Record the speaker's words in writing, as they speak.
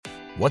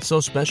What's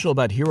so special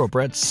about Hero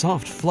Bread's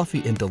soft,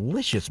 fluffy, and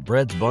delicious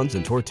breads, buns,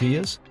 and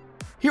tortillas?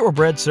 Hero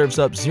Bread serves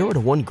up 0 to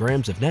 1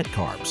 grams of net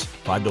carbs,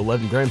 5 to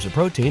 11 grams of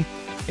protein,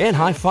 and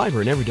high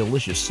fiber in every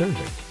delicious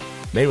serving.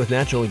 Made with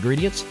natural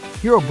ingredients,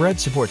 Hero Bread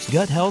supports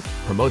gut health,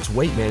 promotes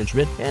weight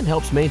management, and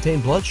helps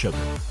maintain blood sugar.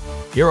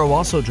 Hero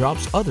also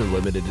drops other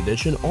limited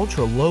edition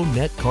ultra-low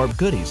net carb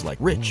goodies like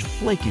rich,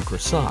 flaky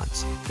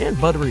croissants and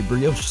buttery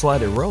brioche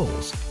slider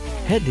rolls.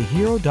 Head to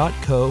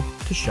hero.co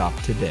to shop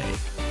today.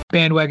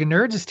 Bandwagon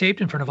Nerds is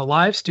taped in front of a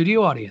live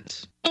studio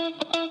audience.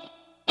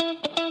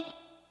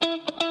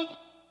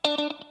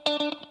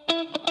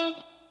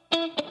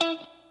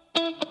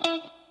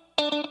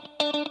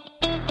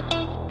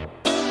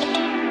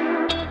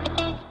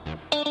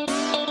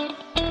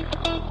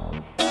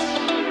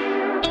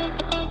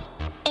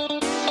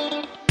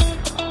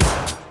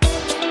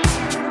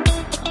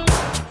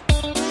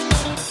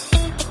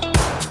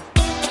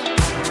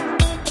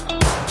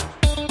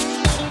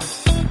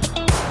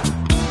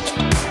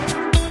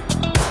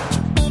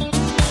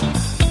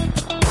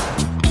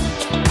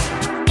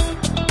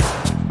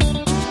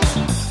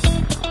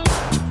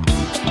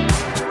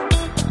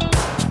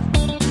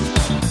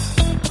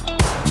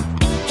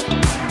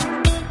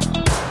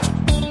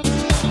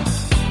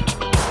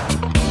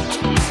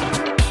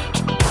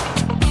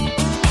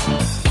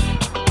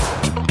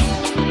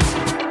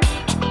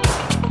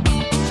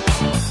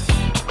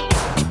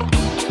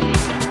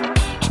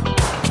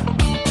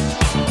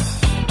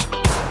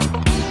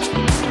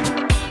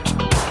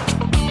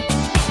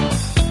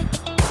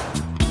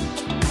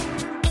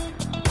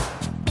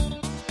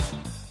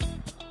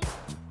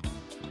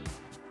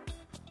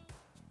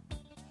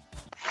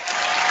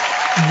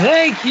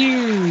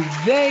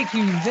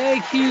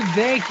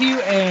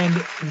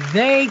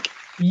 Thank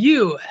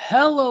you.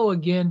 Hello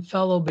again,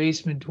 fellow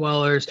basement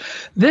dwellers.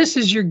 This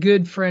is your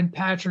good friend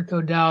Patrick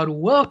O'Dowd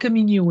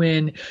welcoming you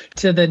in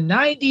to the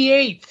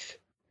 98th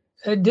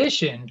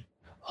edition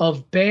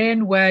of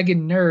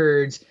Bandwagon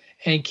Nerds.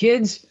 And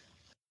kids,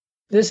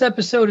 this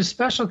episode is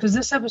special because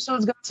this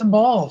episode's got some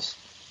balls.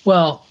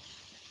 Well,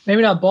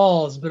 maybe not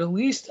balls, but at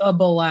least a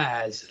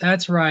balaz.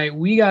 That's right.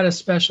 We got a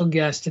special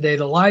guest today.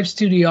 The live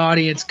studio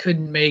audience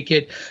couldn't make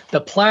it.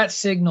 The Platt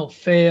signal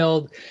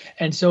failed.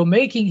 And so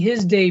making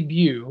his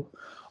debut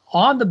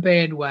on the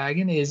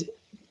bandwagon is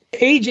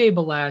AJ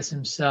Balaz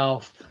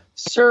himself.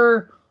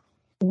 Sir,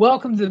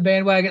 welcome to the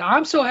bandwagon.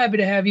 I'm so happy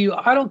to have you.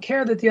 I don't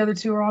care that the other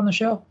two are on the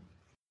show.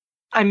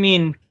 I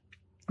mean,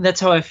 that's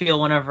how I feel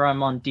whenever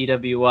I'm on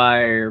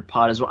DWI or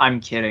Pod as well. I'm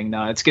kidding.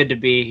 No, it's good to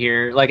be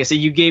here. Like I said,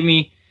 you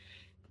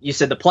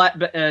said the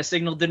Platt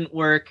signal didn't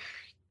work.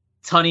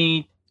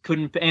 Tunny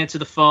couldn't answer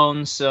the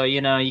phone, so,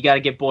 you got to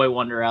get Boy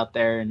Wonder out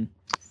there, and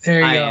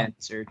there I go.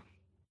 answered.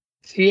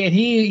 See, and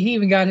he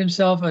even got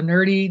himself a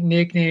nerdy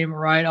nickname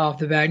right off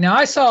the bat. Now,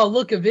 I saw a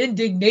look of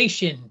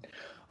indignation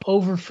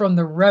over from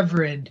the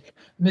Reverend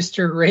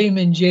Mr.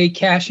 Raymond J.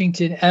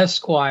 Cashington,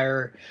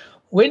 Esquire.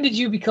 When did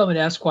you become an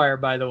Esquire,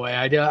 by the way?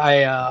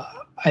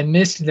 I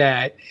missed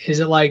that. Is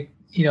it like,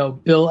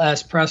 Bill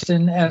S.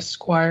 Preston,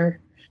 Esquire?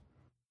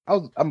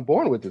 I'm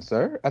born with it,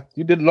 sir.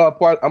 You didn't know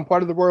I'm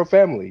part of the royal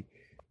family.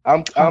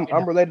 I'm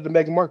related to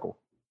Meghan Markle.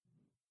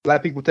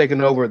 Black people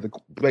taking over the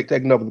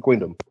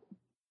queendom.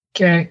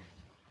 Okay.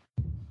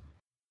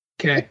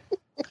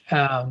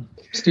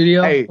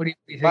 Studio. Hey, what do you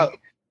think?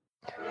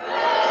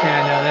 Yeah,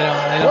 no,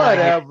 they don't.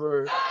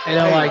 Whatever. They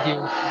don't like you.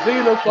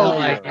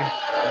 Xenophobia.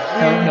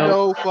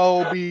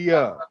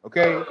 Xenophobia.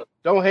 Okay.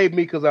 Don't hate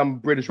me because I'm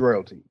British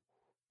royalty.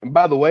 And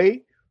by the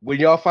way, when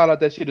y'all find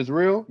out that shit is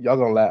real, y'all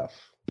gonna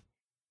laugh.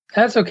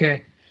 That's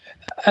okay.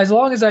 As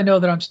long as I know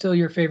that I'm still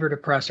your favorite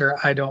oppressor,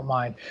 I don't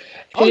mind.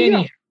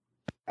 Yeah.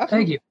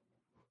 Thank you.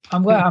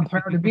 I'm glad. I'm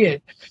proud to be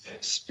it.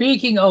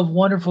 Speaking of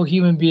wonderful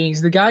human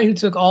beings, the guy who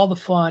took all the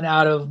fun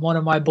out of one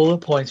of my bullet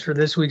points for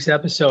this week's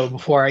episode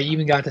before I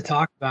even got to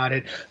talk about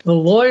it, the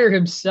lawyer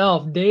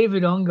himself,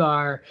 David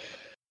Ungar.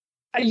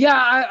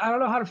 Yeah, I don't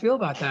know how to feel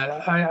about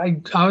that.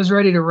 I was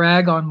ready to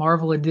rag on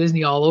Marvel and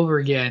Disney all over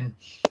again,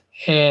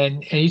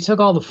 and you took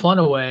all the fun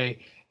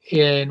away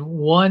in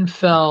one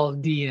fell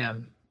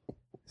DM.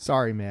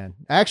 Sorry, man.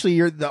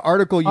 Actually, the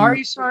article you... Are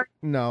you sorry?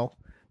 No.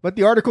 But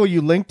the article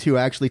you linked to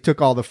actually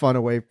took all the fun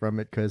away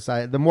from it, because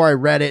the more I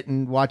read it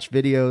and watched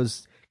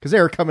videos, because they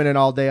were coming in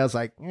all day, I was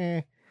like,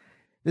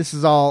 this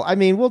is all... I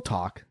mean, we'll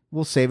talk.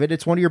 We'll save it.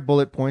 It's one of your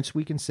bullet points.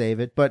 We can save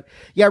it. But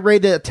yeah, Ray,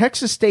 the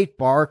Texas State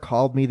Bar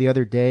called me the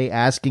other day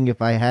asking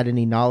if I had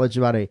any knowledge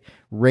about a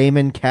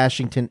Raymond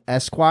Cashington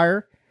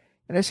Esquire.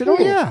 And I said, oh,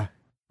 yeah.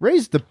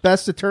 Ray's the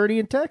best attorney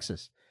in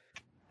Texas.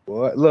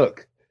 Well,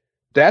 look,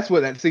 that's I'm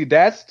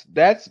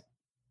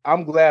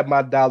glad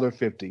my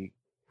 $1.50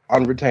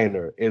 on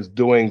retainer is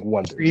doing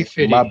wonders.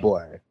 My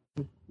boy.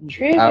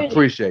 I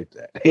appreciate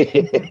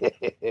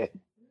that.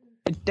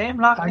 Damn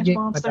Loch Ness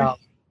Monster.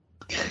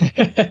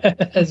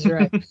 That's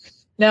right.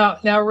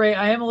 Now, Ray,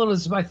 I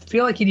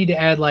feel like you need to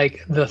add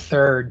like the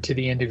third to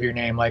the end of your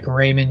name, like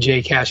Raymond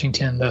J.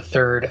 Cashington the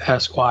Third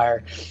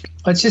Esquire.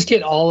 Let's just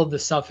get all of the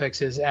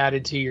suffixes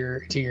added to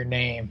your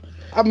name.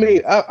 I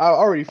mean, I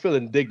already feel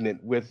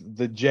indignant with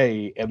the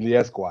J and the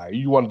Esquire.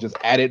 You want to just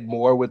add it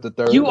more with the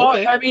third? You are.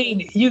 Okay. I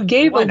mean, you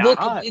gave Why a look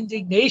not? of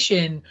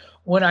indignation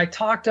when I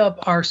talked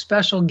up our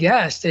special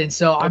guest, and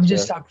so I'm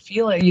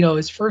feeling,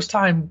 his first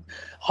time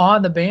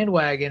on the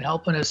bandwagon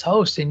helping us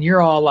host, and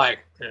you're all like,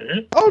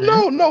 Oh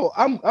no,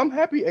 I'm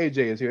happy AJ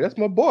is here. That's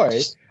my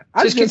boy.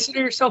 just consider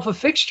yourself a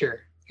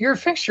fixture. You're a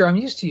fixture. I'm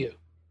used to you.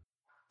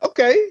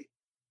 Okay,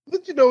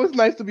 but it's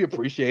nice to be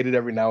appreciated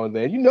every now and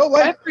then.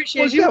 I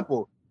appreciate for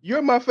example,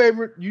 you're my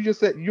favorite. You just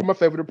said you're my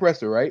favorite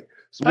oppressor, right?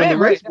 So when the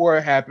race war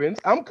happens,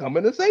 I'm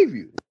coming to save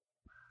you.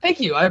 Thank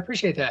you. I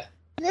appreciate that.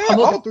 Yeah,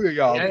 all three of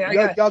y'all.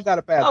 Y'all got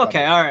to pass.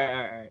 Okay, all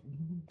right.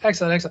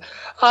 Excellent.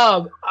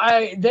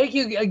 I thank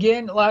you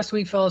again last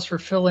week, fellas, for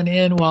filling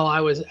in while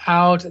I was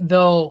out.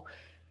 Though,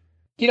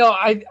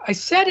 I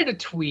said in a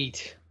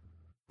tweet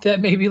that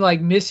maybe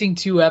like missing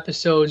 2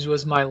 episodes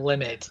was my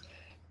limit.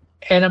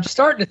 And I'm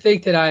starting to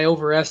think that I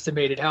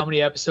overestimated how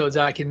many episodes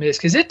I can miss,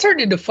 because it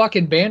turned into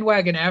fucking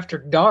Bandwagon After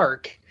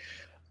Dark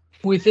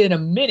within a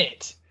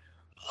minute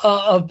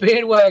of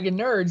Bandwagon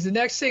Nerds. The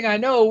next thing I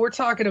know, we're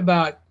talking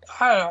about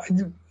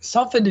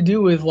something to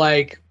do with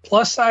like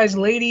plus size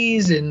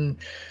ladies, and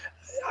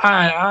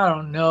I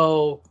don't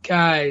know,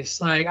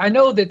 guys. Like, I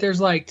know that there's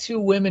like 2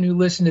 women who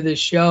listen to this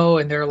show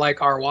and they're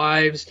like our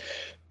wives,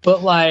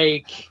 but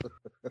like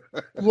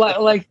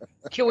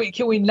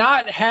can we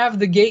not have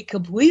the gate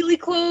completely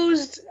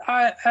closed?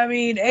 I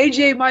mean,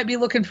 AJ might be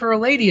looking for a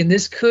lady, and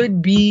this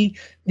could be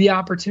the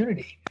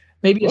opportunity.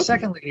 Maybe a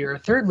second lady or a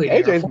third lady.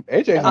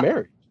 AJ's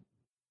married.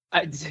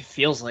 It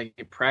feels like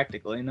it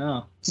practically,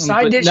 no.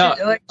 Side dish,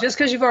 like, just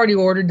because you've already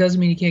ordered doesn't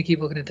mean you can't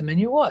keep looking at the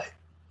menu. What?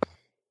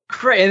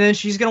 Great, and then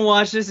she's gonna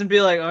watch this and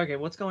be like, "Okay,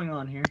 what's going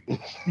on here?"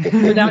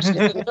 So now she's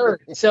the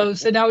third. So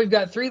now we've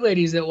got 3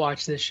 ladies that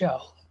watch this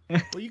show.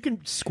 Well, you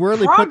can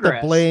squarely put the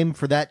blame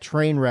for that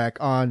train wreck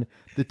on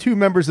the 2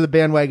 members of the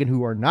bandwagon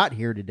who are not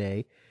here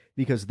today,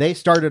 because they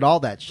started all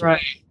that shit.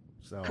 Right.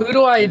 So, who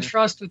do I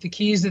entrust with the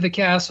keys to the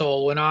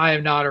castle when I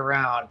am not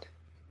around?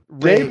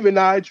 Dave and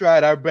I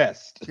tried our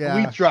best. Yeah.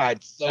 We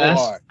tried so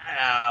hard.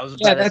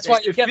 That's why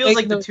it feels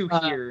like the 2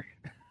 here.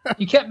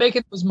 You kept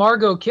making those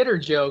Margot Kidder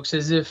jokes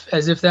as if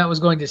that was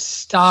going to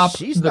stop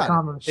the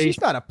conversation.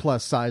 She's not a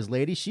plus size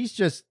lady. She's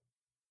just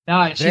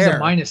she's a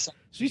minus.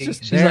 She's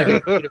just there.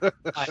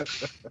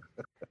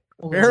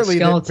 Barely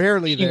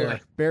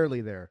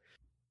Anyway. there.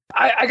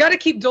 I got to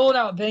keep doling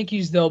out thank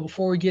yous, though,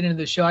 before we get into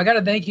the show. I got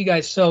to thank you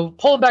guys. So,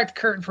 pulling back the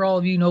curtain for all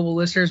of you noble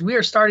listeners, we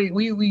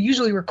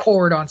usually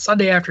record on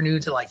Sunday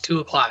afternoons at like 2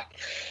 o'clock.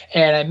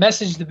 And I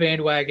messaged the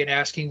bandwagon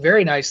asking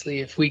very nicely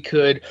if we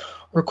could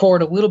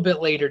record a little bit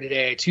later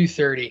today at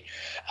 2:30.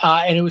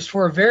 And it was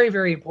for a very,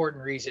 very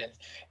important reason.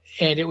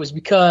 And it was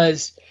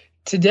because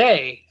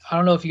today, I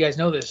don't know if you guys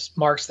know this,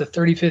 marks the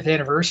 35th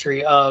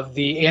anniversary of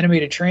the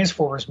animated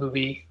Transformers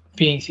movie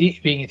being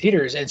in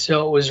theaters, and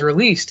so it was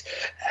released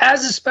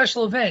as a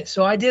special event.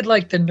 So I did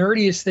like the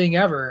nerdiest thing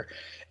ever,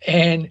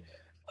 and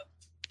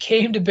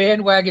came to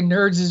Bandwagon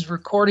Nerds'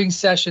 recording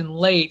session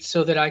late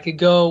so that I could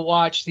go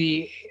watch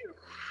the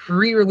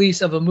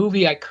re-release of a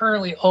movie I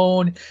currently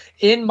own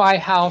in my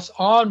house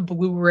on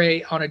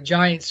Blu-ray on a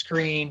giant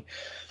screen,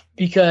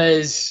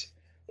 because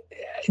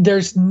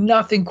there's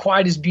nothing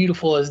quite as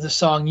beautiful as the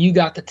song "You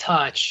Got the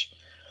Touch"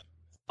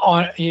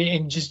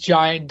 in just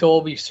giant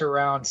Dolby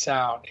surround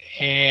sound.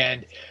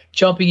 And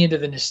jumping into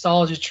the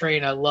nostalgia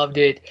train, I loved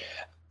it.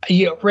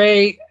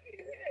 Ray,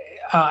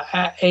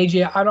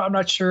 AJ, I'm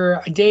not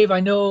sure. Dave, I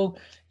know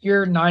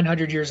you're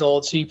 900 years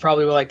old, so you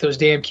probably were like those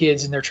damn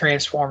kids and their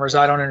Transformers.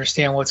 I don't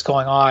understand what's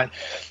going on.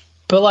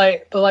 But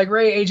like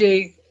Ray,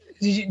 AJ,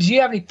 do you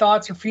have any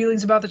thoughts or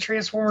feelings about the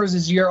Transformers?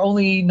 Is your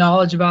only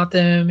knowledge about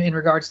them in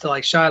regards to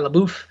like Shia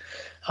LaBeouf?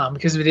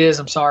 Because if it is,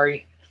 I'm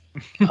sorry.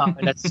 And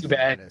that's too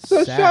bad.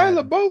 So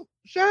Shia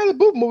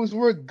LaBeouf movies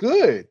were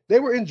good. They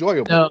were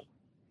enjoyable.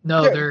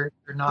 No, they're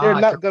not. They're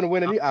not going to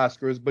win any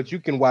Oscars, but you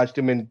can watch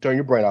them and turn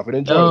your brain off and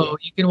enjoy them.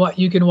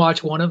 You can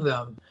watch one of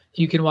them.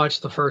 You can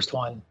watch the first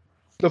one.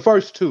 The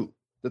first 2.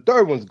 The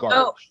third one's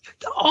garbage.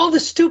 No, all the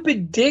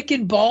stupid dick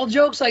and ball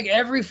jokes like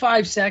every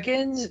 5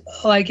 seconds,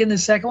 like in the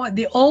second one.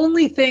 The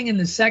only thing in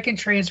the second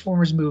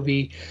Transformers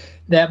movie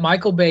that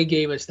Michael Bay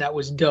gave us that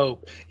was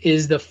dope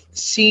is the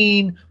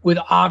scene with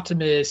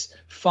Optimus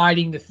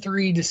fighting the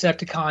 3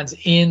 Decepticons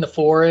in the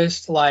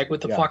forest, like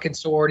with the fucking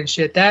sword and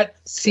shit. That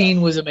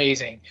scene was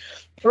amazing.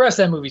 The rest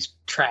of that movie's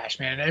trash,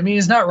 man. I mean,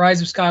 it's not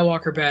Rise of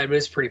Skywalker bad, but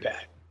it's pretty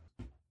bad.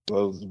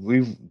 Well,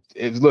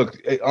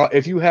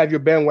 if you have your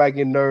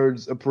Bandwagon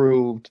Nerds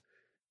approved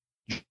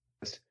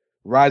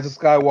Rise of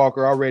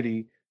Skywalker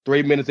already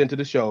 3 minutes into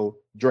the show,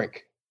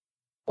 drink.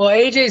 Well,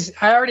 AJ's,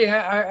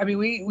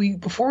 we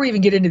before we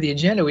even get into the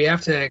agenda, we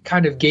have to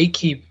kind of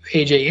gatekeep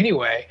AJ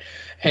anyway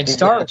and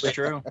start with.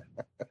 True.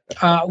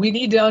 We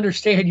need to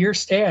understand your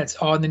stance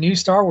on the new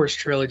Star Wars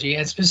trilogy,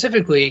 and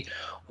specifically,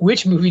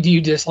 which movie do you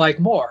dislike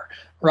more,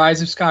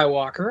 Rise of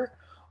Skywalker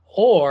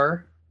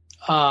or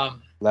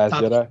Last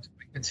Jedi?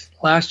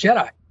 Last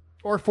Jedi.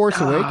 Or Force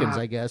Awakens,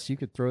 I guess. You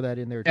could throw that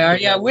in there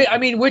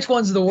too. Which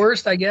one's the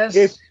worst, I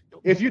guess?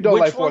 if you don't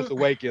Which like Force one?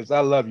 Awakens, I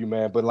love you,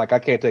 man. But like, I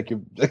can't take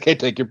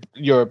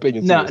your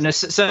opinion. No,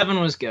 seriously. 7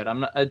 was good.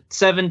 I'm not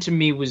 7 to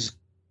me was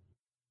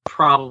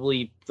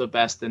probably the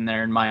best in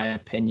there in my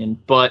opinion.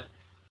 But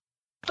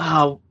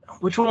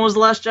which one was the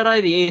Last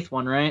Jedi? The 8th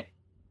one, right?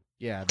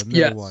 Yeah, the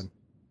middle one.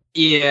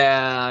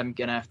 Yeah, I'm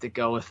gonna have to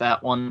go with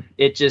that one.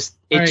 It just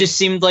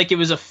seemed like it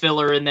was a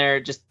filler in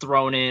there, just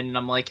thrown in. And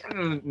I'm like,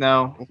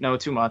 no,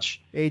 too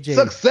much. AJ,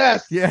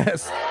 Success.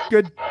 Yes,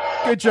 good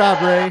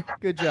job, Ray.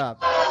 Good job.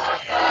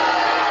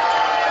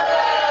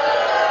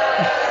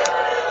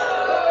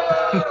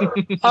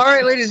 All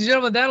right, ladies and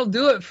gentlemen, that'll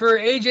do it for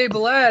AJ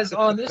Balaz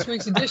on this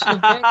week's edition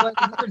of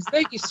Bandwagon Nerds.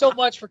 Thank you so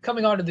much for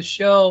coming on to the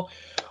show.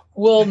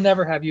 We'll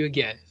never have you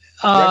again.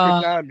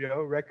 Record time,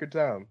 yo. Record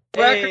time.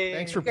 Hey.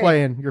 Thanks for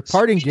playing your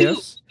parting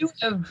gifts.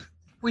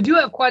 We do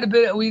have quite a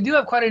bit. We do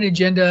have quite an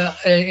agenda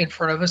in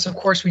front of us. Of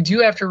course, we do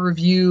have to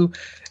review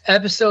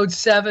episode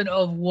 7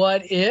 of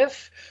What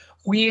If.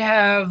 We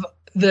have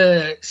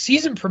the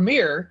season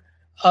premiere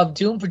of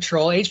Doom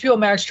Patrol. HBO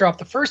Max dropped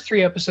the first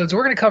 3 episodes.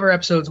 We're going to cover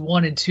episodes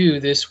 1 and 2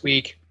 this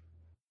week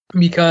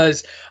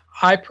because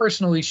I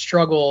personally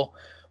struggle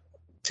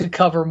to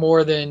cover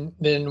more than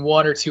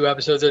 1 or 2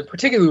 episodes, and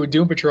particularly with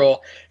Doom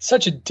Patrol.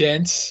 Such a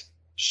dense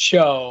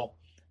show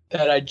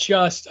that I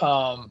just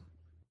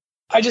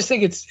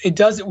think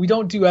we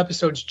don't do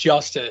episodes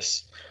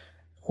justice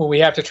when we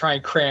have to try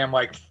and cram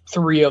like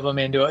 3 of them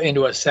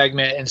into a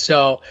segment. And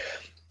so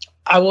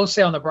I will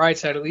say on the bright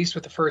side, at least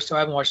with the first 2, I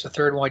haven't watched the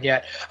third one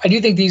yet. I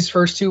do think these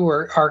first 2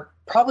 are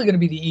probably going to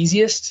be the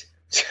easiest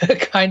to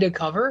kind of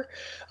cover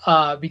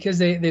because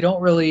they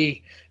don't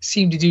really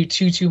seem to do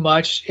too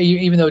much.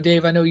 Even though,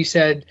 Dave, I know you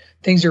said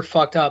things are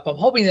fucked up. I'm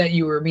hoping that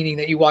you were meaning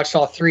that you watched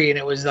all 3 and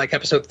it was like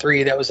episode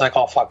 3 that was like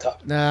all fucked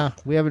up. Nah,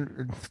 we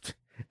haven't.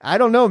 I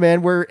don't know,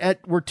 man. Where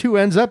 2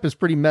 ends up is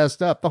pretty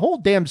messed up. The whole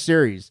damn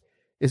series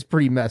is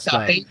pretty messed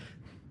up.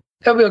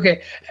 That'll be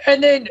okay.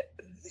 And then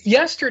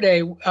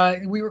yesterday,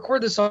 we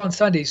record this on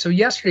Sunday. So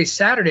yesterday,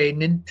 Saturday,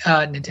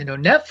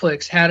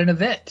 Netflix had an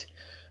event.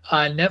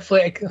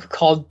 Netflix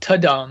called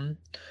TUDUM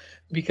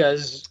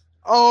because.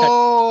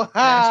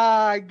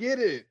 I get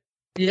it.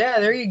 Yeah,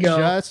 there you go.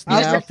 Just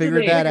now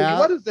figured that out.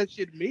 What does that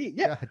shit mean?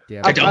 Yeah,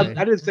 I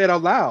didn't say it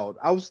out loud.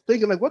 I was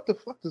thinking, like, what the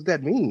fuck does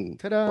that mean?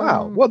 Ta-da.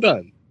 Wow, well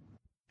done.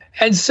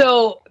 And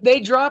so they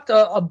dropped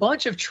a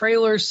bunch of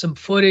trailers, some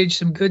footage,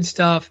 some good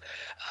stuff.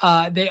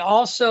 They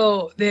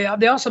also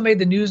made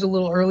the news a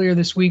little earlier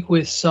this week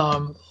with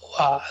some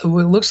it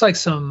looks like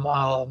some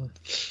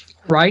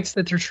rights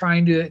that they're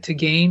trying to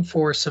gain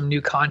for some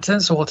new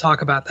content. So we'll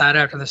talk about that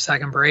after the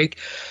second break.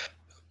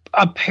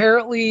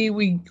 Apparently,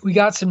 we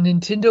got some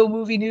Nintendo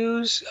movie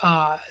news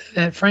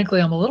that, frankly,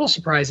 I'm a little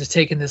surprised it's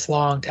taken this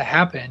long to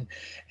happen.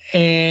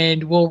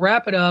 And we'll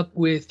wrap it up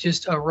with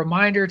just a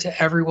reminder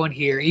to everyone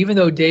here, even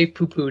though Dave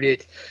poo-pooed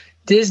it,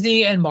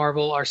 Disney and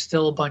Marvel are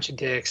still a bunch of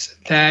dicks.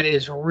 That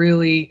is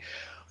really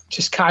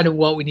just kind of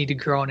what we need to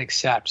grow and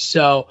accept.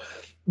 So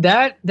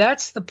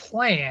that's the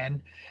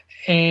plan.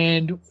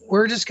 And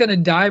we're just going to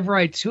dive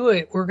right to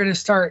it. We're going to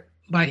start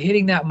by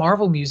hitting that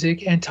Marvel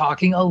music and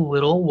talking a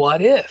little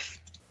what if.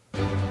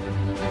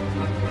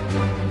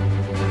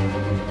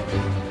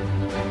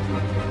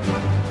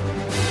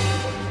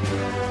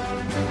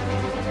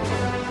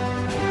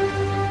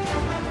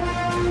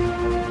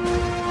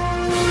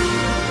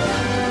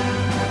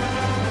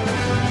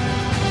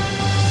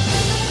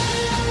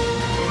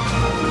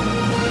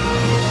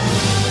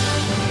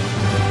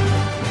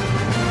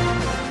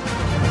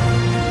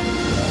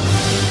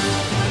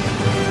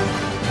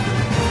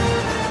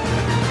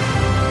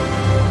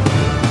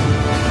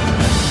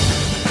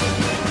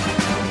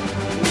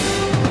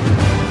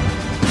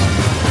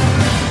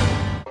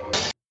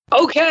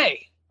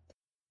 Okay,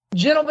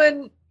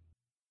 gentlemen,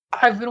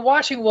 I've been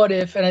watching What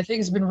If, and I think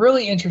it's been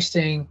really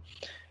interesting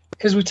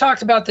because we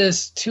talked about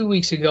this 2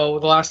 weeks ago,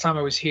 the last time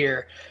I was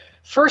here.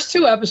 First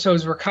 2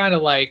 episodes were kind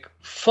of like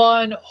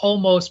fun,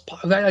 almost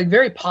like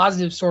very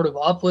positive, sort of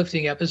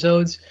uplifting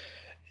episodes.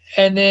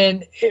 And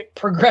then it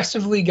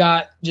progressively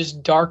got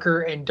just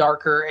darker and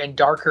darker and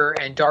darker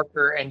and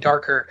darker and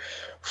darker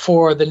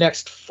for the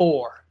next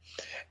 4.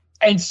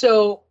 And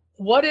so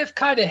What If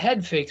kind of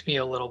head faked me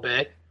a little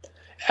bit.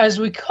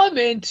 As we come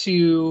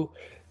into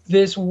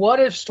this what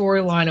if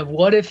storyline of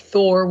what if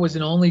Thor was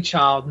an only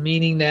child,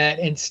 meaning that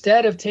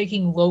instead of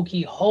taking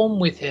Loki home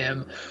with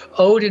him,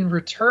 Odin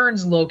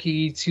returns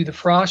Loki to the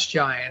Frost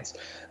Giants,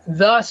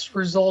 thus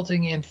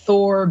resulting in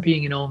Thor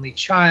being an only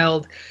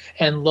child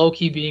and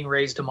Loki being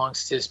raised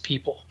amongst his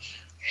people.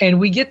 And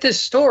we get this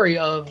story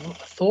of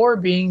Thor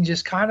being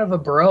just kind of a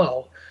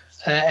bro,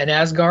 an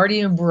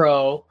Asgardian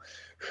bro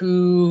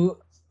who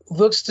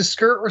looks to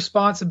skirt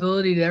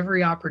responsibility to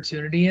every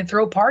opportunity and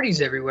throw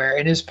parties everywhere.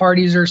 And his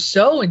parties are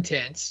so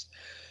intense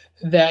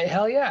that,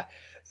 hell yeah,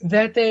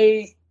 that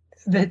they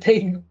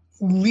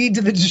lead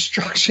to the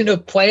destruction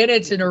of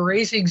planets and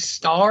erasing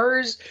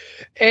stars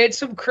and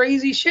some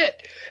crazy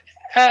shit.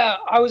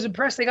 I was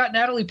impressed they got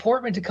Natalie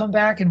Portman to come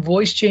back and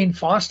voice Jane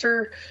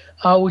Foster,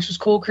 which was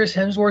cool. Chris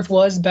Hemsworth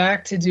was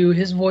back to do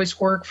his voice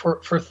work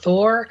for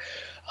Thor.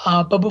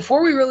 But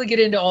before we really get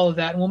into all of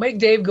that, and we'll make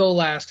Dave go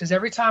last, because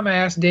every time I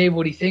ask Dave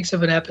what he thinks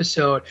of an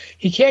episode,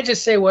 he can't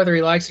just say whether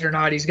he likes it or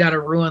not. He's got to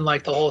ruin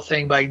like the whole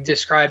thing by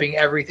describing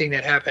everything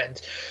that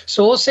happened.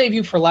 So we'll save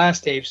you for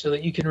last, Dave, so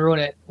that you can ruin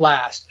it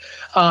last.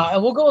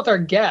 And we'll go with our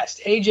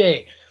guest,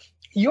 AJ.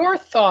 Your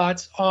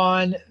thoughts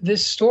on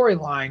this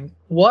storyline?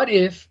 What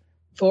if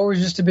Thor was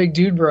just a big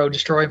dude bro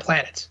destroying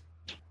planets?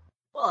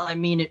 Well, I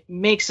mean, it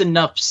makes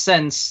enough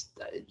sense.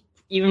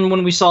 Even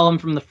when we saw him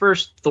from the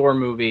first Thor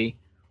movie,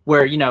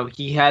 where, you know,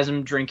 he has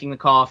him drinking the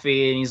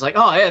coffee and he's like,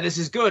 oh, yeah, this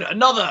is good,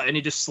 another. And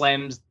he just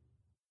slams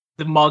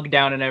the mug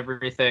down and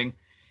everything.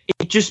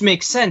 It just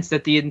makes sense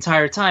that the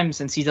entire time,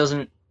 since he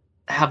doesn't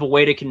have a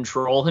way to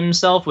control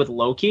himself with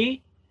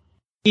Loki,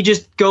 he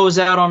just goes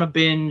out on a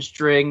binge,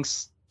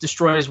 drinks,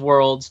 destroys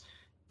worlds,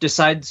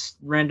 decides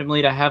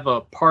randomly to have a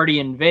party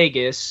in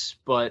Vegas.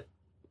 But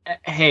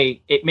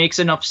hey, it makes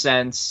enough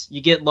sense. You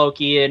get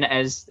Loki in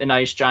as an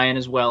ice giant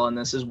as well in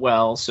this as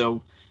well,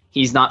 so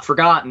he's not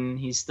forgotten.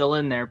 He's still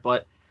in there,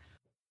 but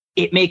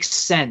it makes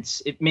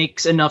sense. It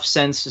makes enough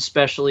sense,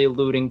 especially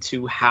alluding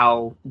to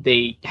how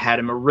they had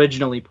him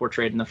originally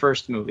portrayed in the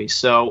first movie.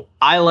 So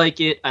I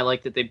like it. I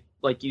like that they,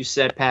 like you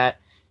said,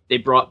 Pat, they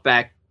brought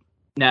back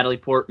Natalie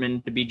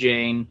Portman to be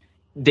Jane.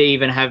 They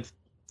even have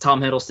Tom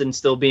Hiddleston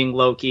still being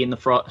Loki in the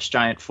Frost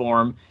Giant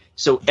form.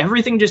 So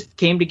everything just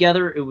came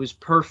together. It was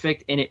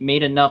perfect, and it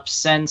made enough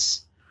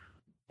sense.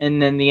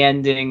 And then the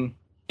ending...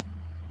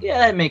 yeah,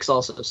 that makes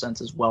also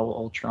sense as well,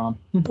 Ultron.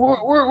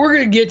 We're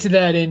gonna get to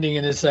that ending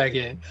in a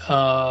second,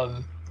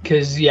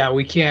 because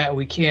we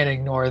can't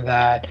ignore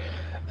that.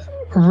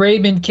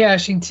 Raymond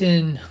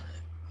Cashington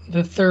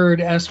the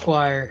Third,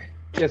 Esquire.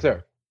 Yes,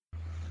 sir.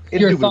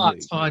 Your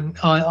thoughts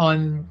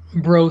on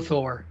Bro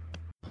Thor?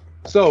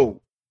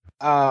 So,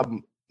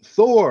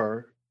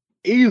 Thor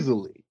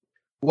easily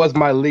was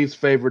my least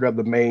favorite of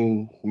the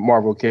main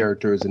Marvel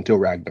characters until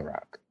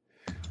Ragnarok,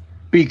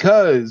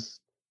 because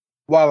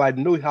while I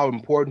knew how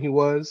important he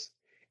was,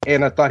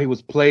 and I thought he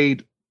was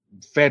played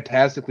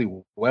fantastically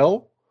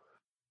well,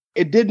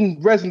 it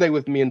didn't resonate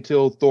with me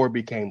until Thor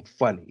became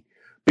funny.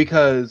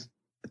 Because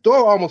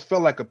Thor almost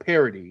felt like a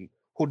parody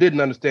who didn't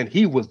understand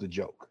he was the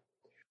joke.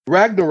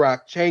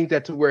 Ragnarok changed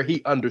that to where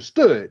he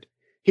understood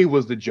he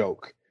was the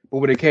joke. But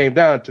when it came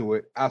down to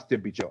it, I'll still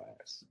beat your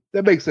ass.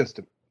 That makes sense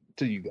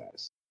to you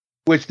guys.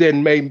 Which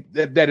then made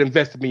that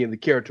invested me in the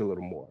character a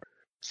little more.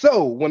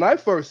 So when I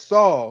first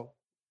saw,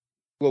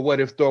 well, what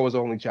if Thor was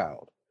only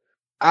child?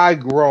 I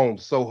groaned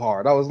so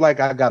hard. I was like,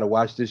 I gotta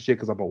watch this shit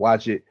because I'm gonna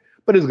watch it,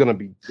 but it's gonna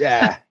be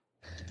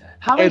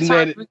How many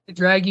times did they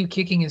drag you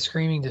kicking and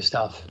screaming to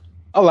stuff?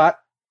 A lot,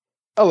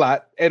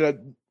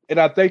 and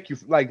I thank you.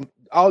 Like,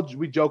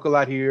 we joke a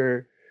lot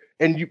here,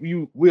 and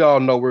we all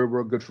know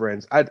we're good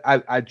friends.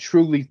 I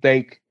truly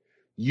thank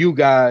you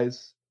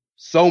guys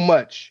so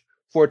much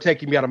for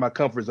taking me out of my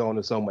comfort zone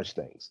in so much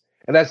things,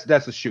 and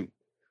that's a shoot,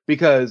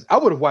 because I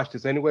would have watched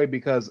this anyway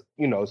because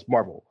it's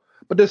Marvel.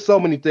 But there's so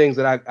many things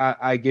that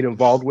I get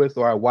involved with,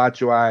 or I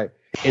watch, or I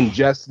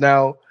ingest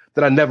now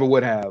that I never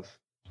would have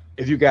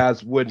if you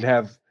guys wouldn't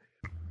have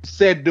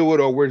said do it,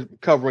 or we're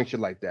covering shit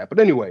like that. But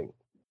anyway,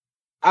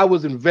 I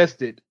was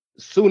invested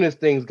as soon as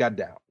things got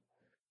down,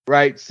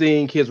 right?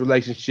 Seeing his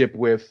relationship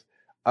with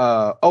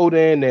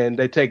Odin, and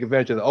they take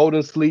advantage of the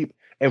Odin sleep,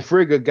 and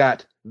Frigga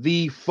got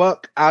the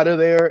fuck out of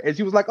there. And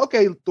she was like,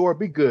 okay, Thor,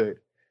 be good.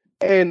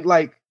 And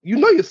like,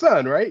 your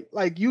son, right?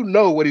 Like,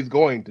 what he's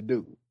going to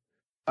do.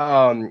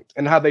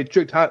 And how they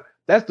tricked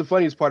that's the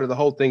funniest part of the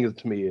whole thing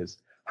to me is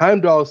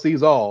Heimdall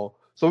sees all,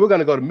 so we're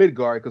gonna go to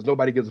Midgard because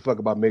nobody gives a fuck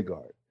about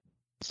Midgard.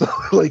 So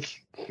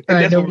like,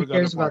 nobody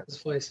cares about this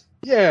place.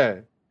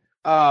 Yeah.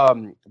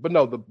 But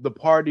no, the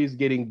parties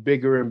getting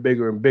bigger and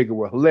bigger and bigger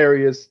were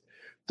hilarious.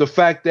 The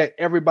fact that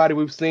everybody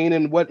we've seen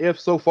in What If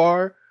so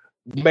far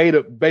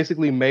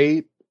basically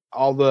made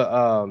all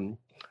the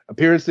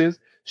appearances.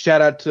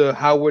 Shout out to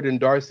Howard and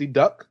Darcy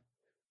Duck.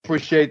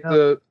 Appreciate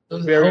hope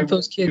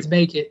those kids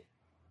make it.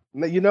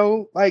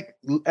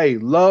 Hey,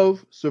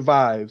 love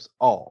survives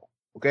all.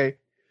 Okay.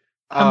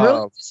 I'm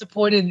really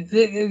disappointed.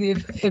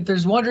 If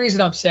there's one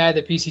reason I'm sad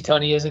that PC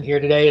Tony isn't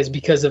here today, is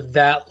because of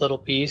that little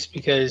piece.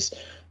 Because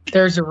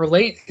there's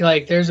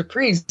a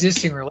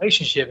pre-existing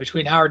relationship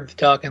between Howard the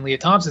Duck and Leah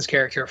Thompson's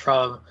character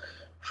from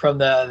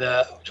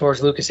the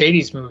George Lucas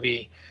 '80s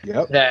movie.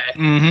 Yep. That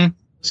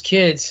those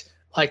kids,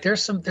 like,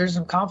 there's some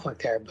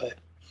conflict there, but.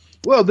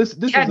 Well, this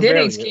Kat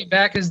Dennings came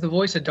back as the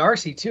voice of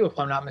Darcy too, if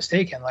I'm not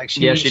mistaken. Like she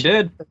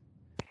did.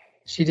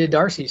 She did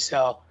Darcy.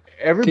 So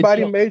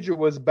everybody major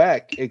was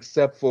back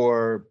except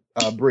for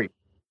Brie.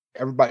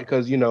 Everybody,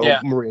 because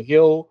Maria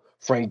Hill,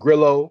 Frank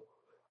Grillo,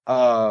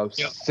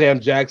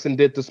 Sam Jackson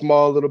did the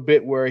small little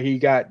bit where he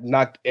got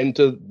knocked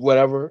into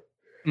whatever.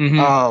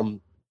 Mm-hmm.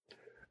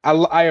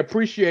 I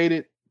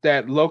appreciated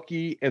that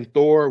Loki and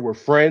Thor were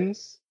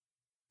friends.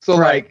 So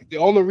like the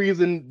only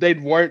reason they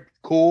weren't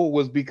cool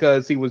was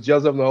because he was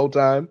jealous of them the whole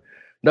time.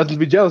 Nothing to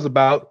be jealous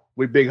about.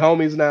 We're big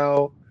homies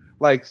now.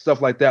 Like,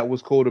 stuff like that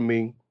was cool to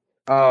me.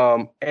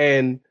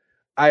 And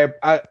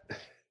I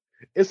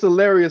it's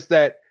hilarious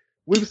that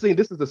we've seen,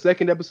 this is the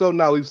second episode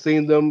now, we've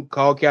seen them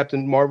call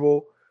Captain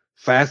Marvel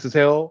fast as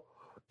hell.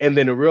 And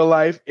then in real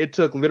life, it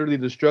took literally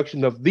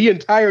destruction of the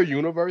entire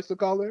universe to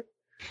call her.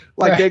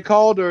 Like, they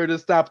called her to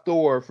stop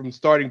Thor from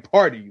starting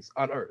parties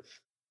on Earth.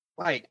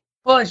 Like,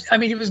 well, I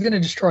mean, he was going to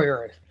destroy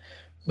Earth,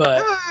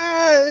 but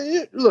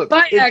look,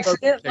 by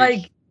accident,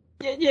 like,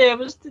 yeah, it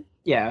was,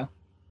 yeah.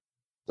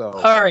 So,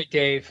 all right,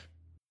 Dave,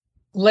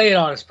 lay it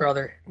on us,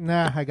 brother.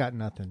 Nah, I got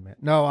nothing, man.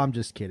 No, I'm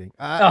just kidding.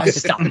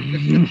 Stop.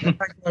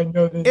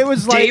 It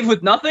was like Dave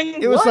with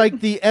nothing. It was like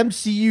the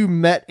MCU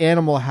met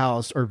Animal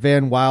House or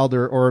Van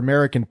Wilder or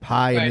American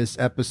Pie in this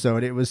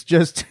episode. It was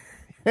just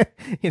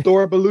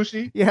Thor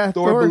Belushi,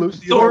 Thor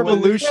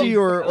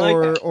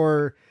Belushi,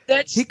 or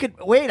That's, he could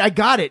wait. I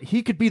got it.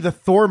 He could be the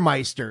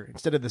Thormeister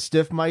instead of the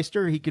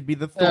Stiffmeister. He could be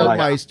the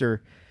Thormeister.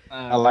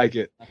 I like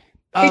it.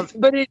 They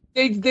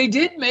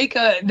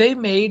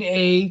made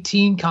a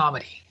teen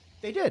comedy.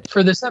 They did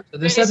for this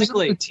episode.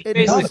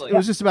 It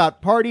was just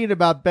about partying,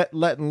 about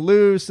letting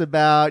loose,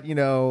 about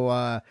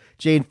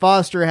Jane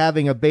Foster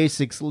having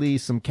basically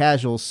some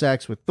casual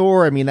sex with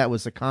Thor. I mean, that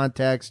was the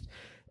context.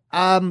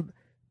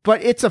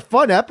 But it's a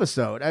fun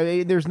episode. I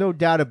mean, there's no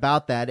doubt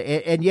about that.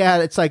 And yeah,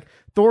 it's like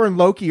Thor and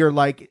Loki are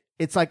like,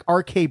 it's like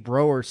RK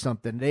Bro or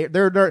something.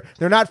 They're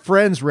not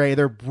friends, Ray.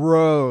 They're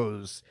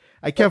bros.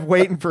 I kept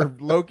waiting for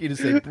Loki to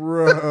say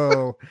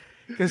bro,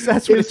 because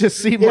that's what it just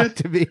seemed like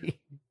to me.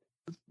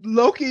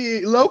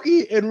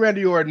 Loki and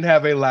Randy Orton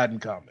have a lot in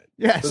common.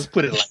 Yes. Let's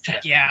put it like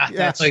that. Yeah,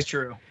 that's like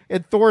true.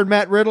 And Thor and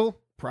Matt Riddle,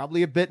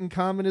 probably a bit in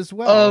common as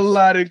well. A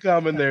lot in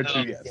common there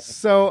too, yes.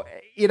 So,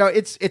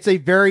 it's a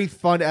very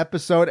fun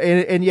episode.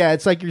 And yeah,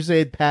 it's like you're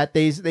saying, Pat,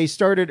 they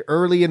started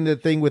early in the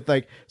thing with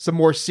like some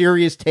more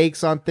serious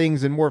takes on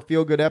things and more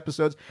feel-good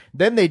episodes.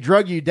 Then they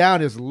drug you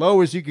down as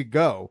low as you could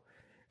go.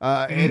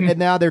 And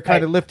now they're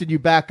kind of lifting you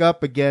back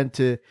up again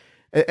to,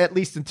 at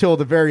least until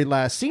the very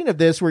last scene of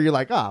this, where you're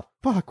like, oh,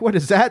 fuck, what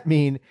does that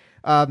mean?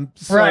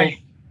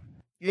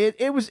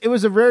 It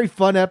was a very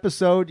fun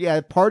episode. Yeah,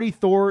 Party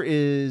Thor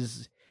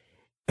is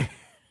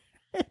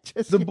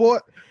the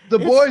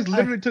boys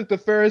literally took the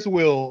Ferris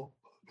wheel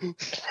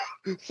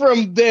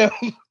from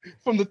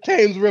the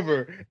Thames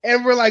River,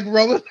 and we're like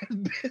rolling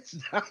this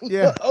bitch down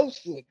the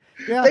ocean.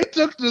 Yeah. They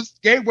took this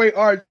Gateway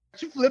Arch,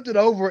 flipped it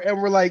over, and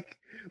we're like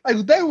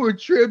they were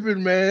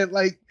tripping, man.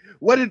 Like,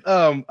 what did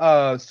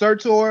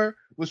Surtur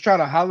was trying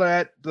to holler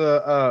at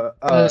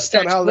the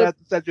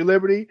Statue of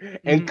Liberty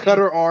and cut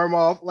her arm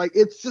off. Like,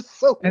 it's just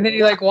so. And then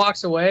he like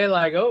walks away,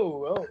 like,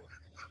 oh.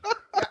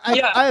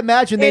 I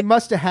imagine they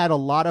must have had a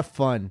lot of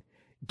fun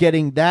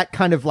getting that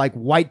kind of like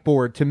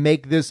whiteboard to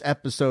make this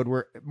episode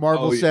where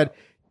Marvel said,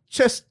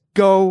 just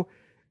go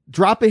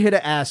drop a hit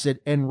of acid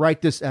and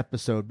write this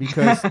episode,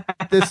 because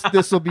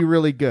this will be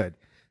really good.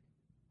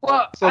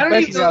 Well, so I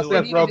don't even know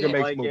Seth Rogen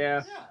makes movies.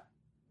 Yeah.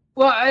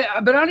 Well,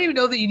 but I don't even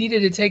know that you needed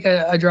to take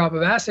a drop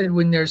of acid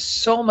when there's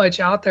so much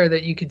out there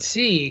that you could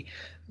see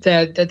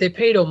that they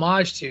paid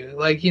homage to.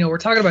 Like, we're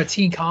talking about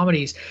teen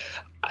comedies.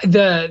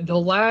 The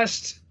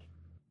last,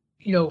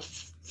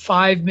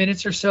 5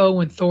 minutes or so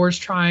when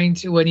Thor's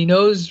when he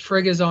knows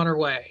Frigga's on her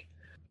way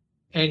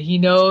and he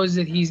knows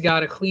that he's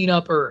got to clean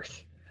up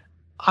Earth.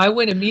 I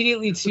went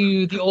immediately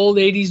to the old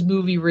 80s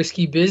movie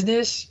Risky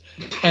Business,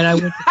 and I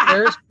went to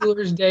Ferris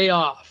Bueller's Day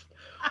Off,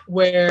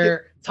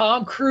 where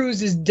Tom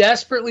Cruise is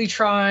desperately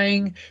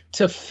trying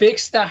to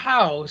fix the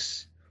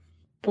house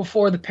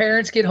before the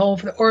parents get home,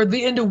 or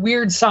the end of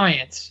Weird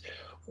Science,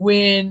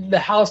 when the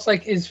house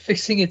is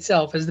fixing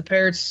itself as the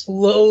parents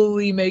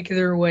slowly make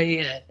their way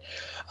in.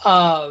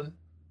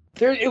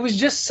 It was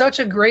just such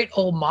a great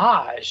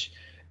homage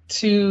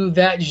to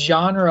that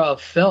genre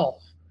of film.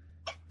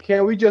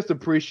 Can we just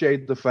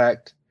appreciate the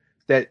fact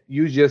that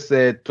you just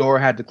said Thor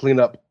had to clean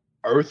up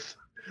Earth?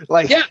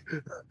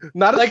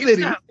 Not a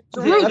city.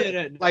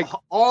 Like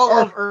all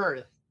of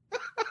Earth.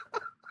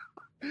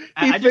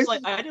 He fixed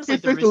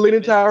the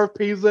Leaning Tower of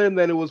Pisa, and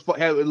then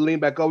had it lean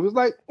back over. It was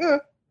like,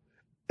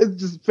 it's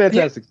just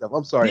fantastic stuff.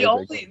 I'm sorry.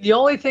 The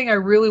only thing I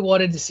really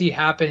wanted to see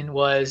happen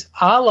was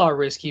a la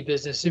Risky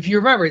Business. If you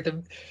remember,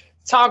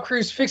 Tom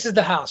Cruise fixes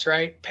the house,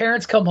 right?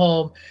 Parents come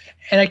home,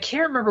 and I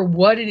can't remember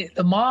what it is.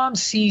 The mom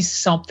sees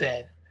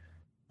something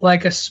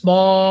like a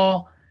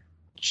small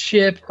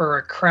chip or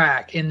a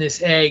crack in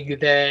this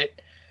egg that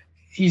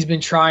he's been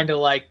trying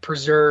to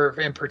preserve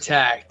and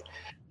protect,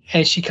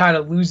 and she kind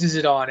of loses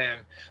it on him.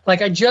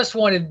 I just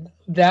wanted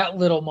that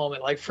little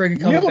moment, Frigga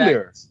comes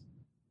back.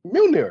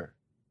 Mjolnir.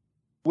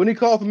 When he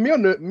called for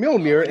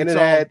Mjolnir, and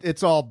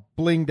it's all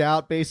blinged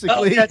out, basically.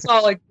 Oh, that's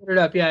all put it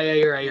up. Yeah,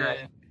 you're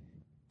right.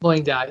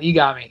 Blinged out. You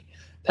got me.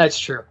 That's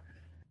true.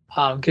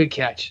 Good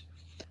catch.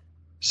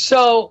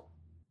 So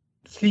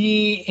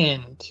the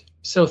end.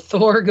 So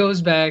Thor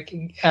goes back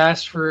and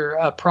asks for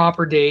a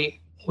proper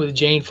date with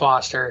Jane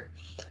Foster,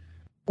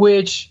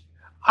 which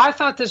I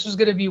thought this was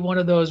going to be one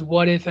of those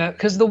what if,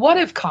 because the what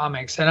if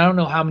comics, and I don't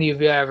know how many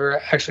of you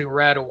ever actually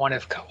read a what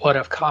if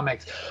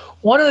comics.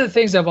 One of the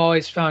things I've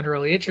always found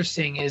really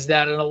interesting is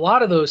that in a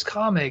lot of those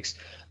comics,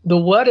 the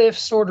what if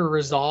sort of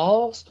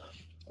resolves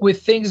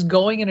with things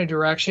going in a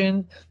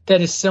direction that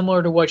is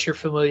similar to what you're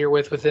familiar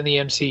with within the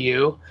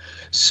MCU.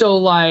 So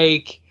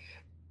like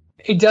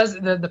it does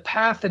the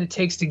path that it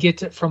takes to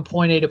get from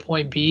point A to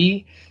point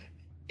B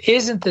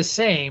isn't the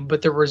same,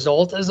 but the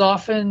result is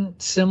often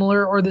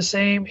similar or the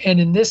same. And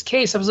in this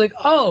case, I was like,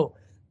 oh,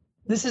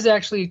 this is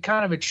actually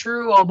kind of a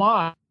true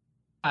homage.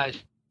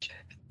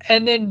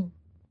 And then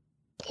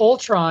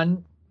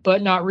Ultron,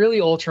 but not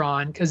really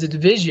Ultron, because it's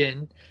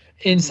Vision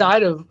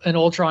inside of an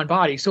Ultron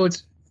body. So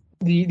it's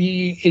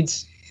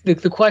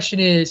the question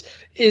is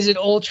it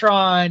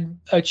Ultron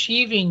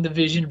achieving the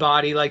Vision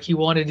body like he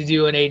wanted to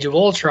do in Age of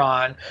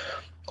Ultron,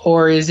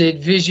 or is it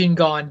Vision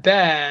gone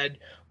bad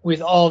with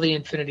all the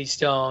Infinity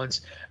Stones,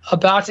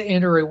 about to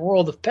enter a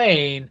world of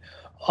pain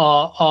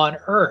on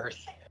Earth?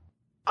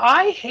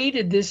 I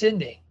hated this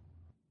ending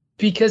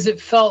because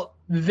it felt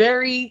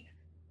very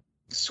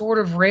sort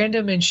of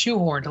random and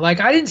shoehorned. Like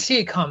I didn't see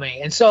it coming.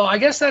 And so I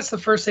guess that's the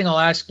first thing I'll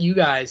ask you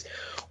guys.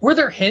 Were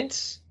there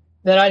hints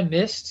that I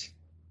missed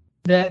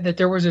that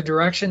there was a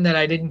direction that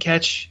I didn't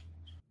catch?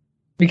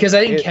 Because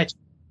I didn't catch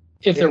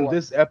if there was. In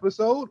this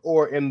episode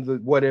or in the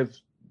What If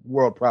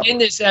world proper? In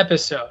this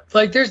episode.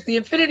 Like there's the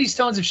Infinity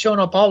Stones have shown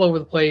up all over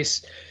the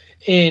place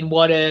in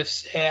What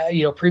Ifs,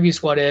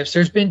 previous What Ifs.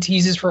 There's been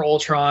teases for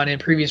Ultron in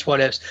previous What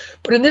Ifs.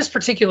 But in this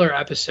particular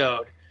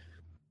episode,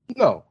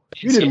 no,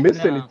 you didn't miss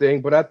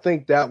anything, but I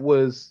think that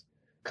was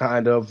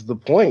kind of the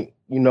point,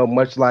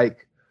 much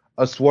like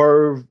a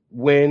swerve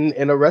win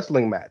in a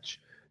wrestling match.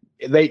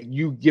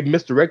 You get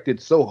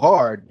misdirected so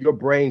hard, your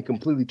brain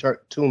completely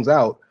tunes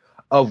out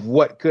of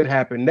what could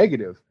happen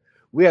negative.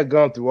 We had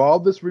gone through all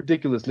this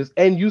ridiculousness,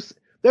 and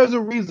there's a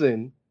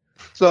reason.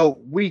 So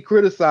we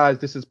criticize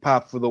This Is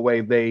Pop for the way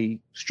they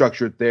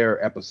structured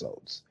their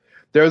episodes.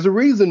 There's a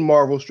reason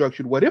Marvel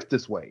structured What If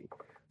this way.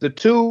 The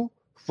two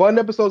fun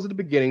episodes at the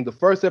beginning, the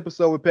first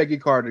episode with Peggy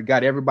Carter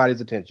got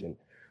everybody's attention.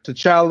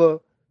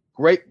 T'Challa,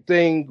 great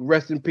thing,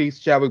 rest in peace,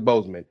 Chadwick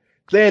Boseman.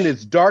 Then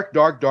it's dark,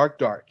 dark, dark,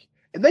 dark.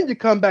 And then you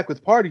come back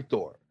with Party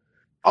Thor.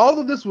 All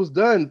of this was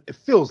done, it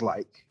feels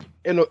like,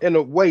 in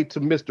a way to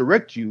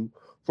misdirect you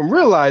from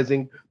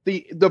realizing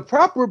the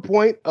proper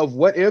point of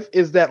What If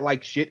is that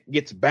like shit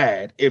gets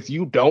bad if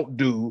you don't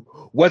do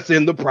what's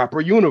in the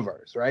proper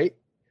universe, right?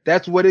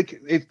 That's what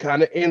it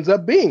kind of ends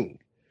up being.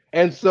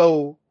 And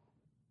so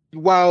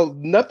while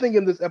nothing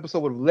in this episode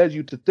would have led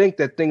you to think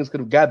that things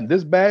could have gotten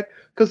this bad,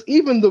 because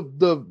even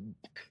the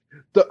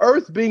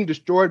Earth being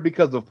destroyed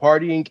because of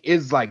partying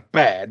is like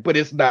bad, but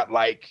it's not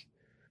like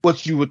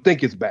what you would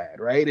think is bad,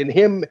 right? And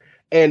him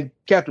and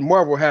Captain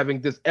Marvel having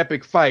this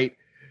epic fight,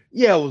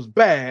 yeah, it was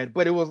bad,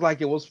 but it was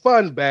like it was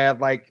fun bad,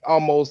 like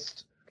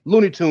almost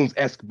Looney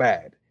Tunes-esque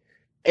bad.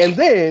 And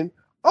then,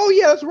 oh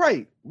yeah, that's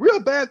right, real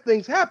bad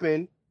things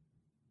happen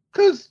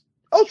because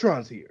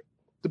Ultron's here.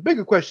 The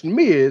bigger question to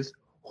me is,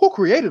 who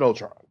created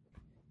Ultron?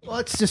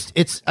 Well,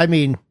 I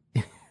mean,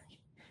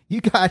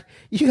 you got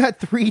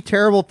three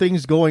terrible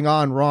things going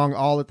on wrong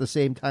all at the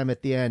same time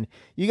at the end.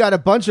 You got a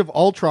bunch of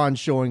Ultron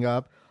showing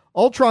up.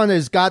 Ultron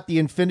has got the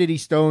Infinity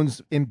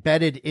Stones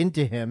embedded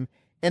into him,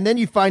 and then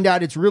you find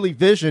out it's really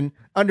Vision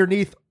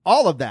underneath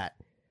all of that.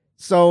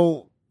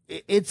 So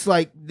it's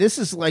like, this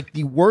is like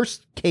the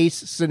worst case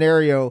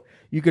scenario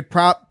you could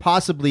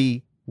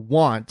possibly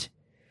want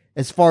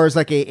as far as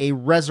like a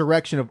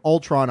resurrection of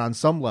Ultron on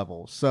some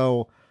level.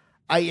 So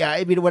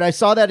I mean, when I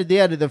saw that at the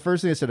end, the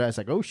first thing I said, I was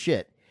like, oh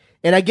shit.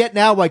 And I get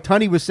now, like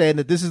Tunney was saying,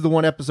 that this is the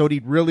one episode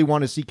he'd really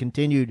want to see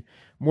continued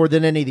more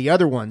than any of the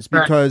other ones,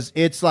 because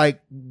it's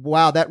like,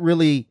 wow, that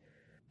really,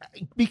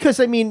 because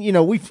I mean,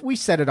 we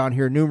said it on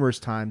here numerous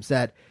times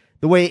that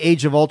the way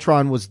Age of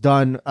Ultron was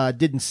done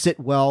didn't sit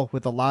well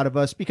with a lot of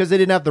us because they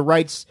didn't have the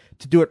rights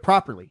to do it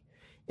properly.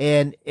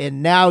 And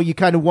now you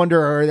kind of wonder,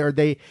 are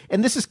they,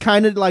 and this is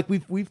kind of like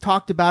we've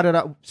talked about it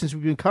since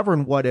we've been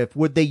covering What If,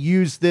 would they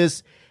use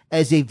this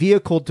as a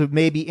vehicle to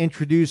maybe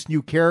introduce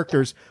new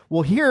characters?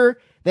 Well, here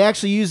they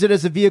actually use it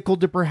as a vehicle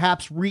to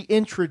perhaps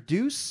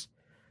reintroduce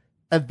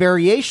a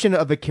variation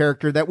of a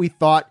character that we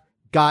thought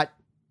got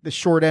the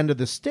short end of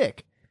the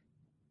stick.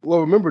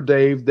 Well, remember,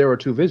 Dave, there are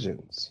two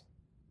Visions.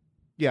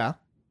 Yeah.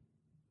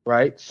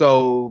 Right?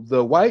 So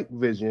the White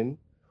Vision,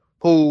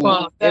 who...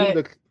 Well,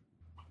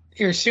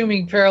 you're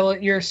assuming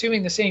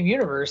the same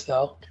universe,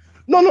 though.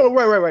 No,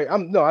 right. I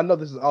know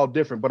this is all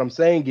different, but I'm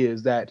saying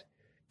is that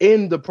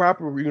in the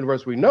proper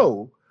universe we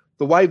know,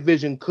 the White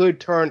Vision could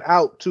turn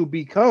out to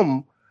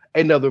become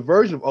another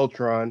version of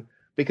Ultron,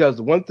 because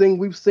the one thing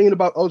we've seen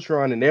about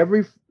Ultron in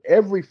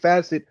every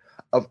facet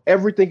of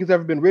everything he's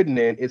ever been written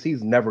in is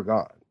he's never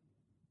gone.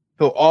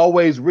 He'll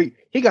always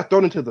he got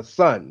thrown into the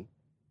sun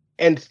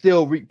and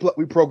still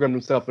reprogrammed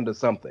himself into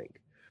something.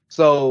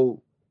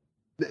 So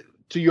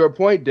to your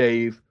point,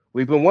 Dave,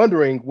 we've been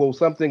wondering, will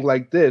something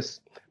like this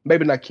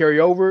maybe not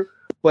carry over,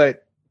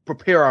 but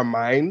prepare our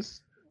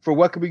minds for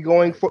what could be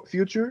going for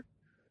future?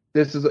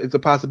 It's a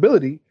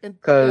possibility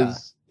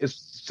because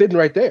it's sitting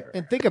right there.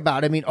 And think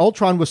about it. I mean,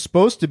 Ultron was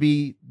supposed to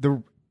be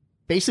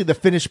basically the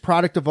finished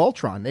product of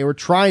Ultron. He was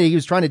trying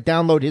to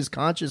download his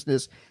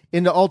consciousness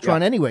into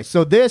Ultron anyway.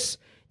 So this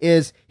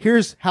is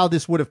here's how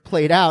this would have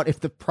played out if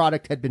the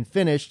product had been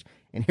finished.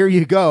 And here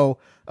you go.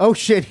 Oh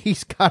shit,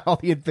 he's got all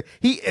the,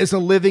 he is a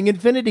living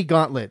Infinity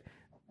Gauntlet.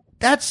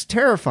 That's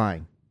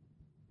terrifying.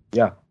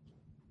 Yeah.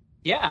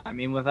 Yeah, I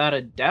mean, without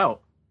a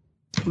doubt.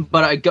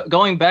 But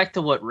going back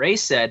to what Ray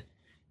said,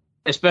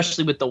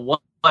 especially with the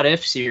What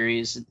If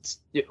series, it's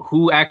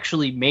who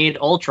actually made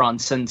Ultron,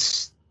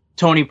 since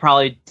Tony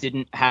probably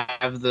didn't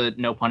have the,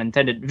 no pun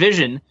intended,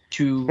 vision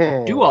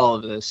to do all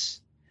of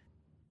this.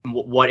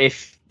 What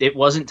if it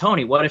wasn't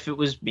Tony? What if it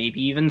was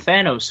maybe even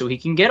Thanos, so he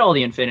can get all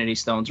the Infinity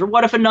Stones? Or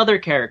what if another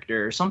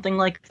character, or something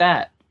like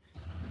that?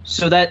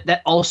 So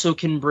that also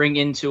can bring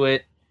into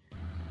it.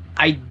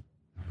 I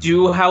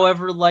do,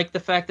 however, like the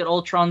fact that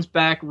Ultron's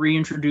back,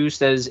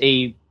 reintroduced as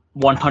a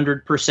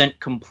 100%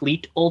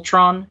 complete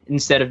Ultron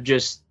instead of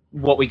just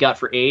what we got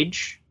for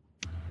Age.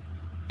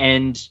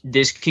 And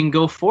this can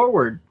go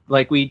forward,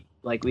 like we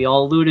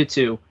all alluded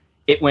to.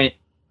 It went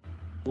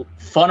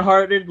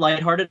fun-hearted,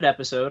 lighthearted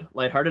episode.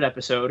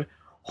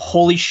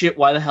 Holy shit,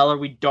 why the hell are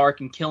we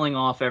dark and killing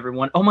off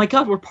everyone? Oh my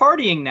god, we're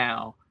partying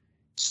now.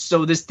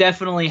 So this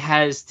definitely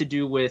has to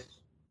do with,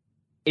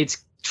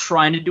 it's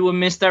trying to do a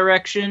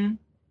misdirection.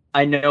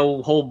 I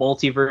know, whole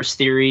multiverse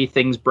theory,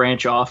 things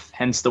branch off,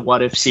 hence the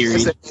What If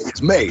series.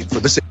 It's made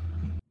for the same.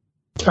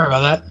 Sorry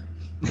about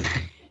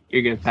that.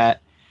 You're good,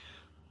 Pat.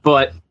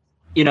 But,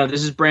 you know,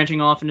 this is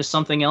branching off into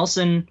something else,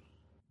 and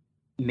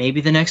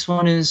maybe the next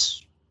one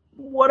is,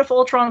 what if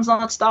Ultron's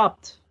not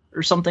stopped?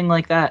 Or something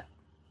like that.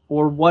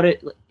 Or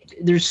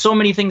there's so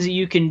many things that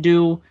you can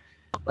do.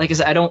 Like I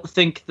said, I don't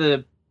think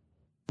the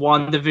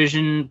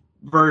WandaVision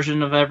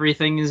version of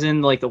everything is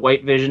in, like the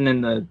White Vision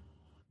and the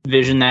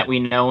Vision that we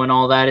know and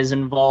all that is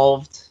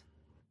involved,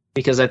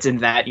 because that's in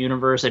that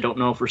universe. I don't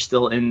know if we're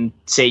still in,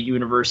 say,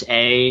 Universe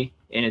A,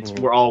 and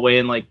we're all the way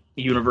in like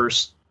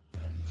Universe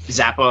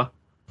Zappa.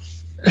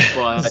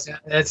 But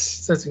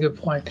that's a good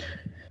point.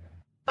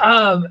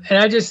 And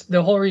I just,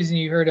 the whole reason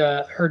you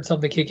heard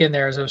something kick in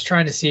there is I was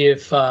trying to see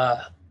if an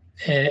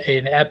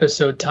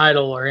episode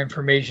title or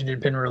information had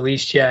been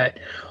released yet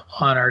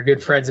on our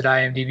good friends at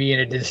IMDb,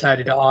 and it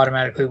decided to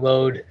automatically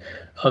load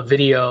a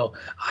video.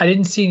 I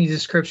didn't see any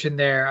description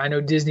there. I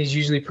know Disney's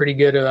usually pretty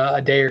good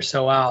a day or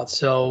so out,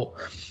 so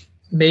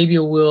maybe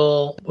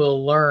we'll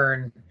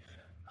learn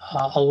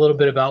a little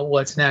bit about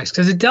what's next,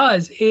 because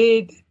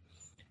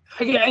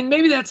and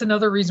maybe that's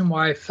another reason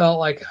why I felt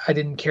like I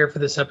didn't care for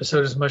this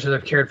episode as much as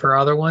I've cared for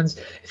other ones.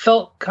 It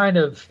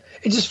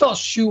just felt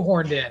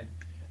shoehorned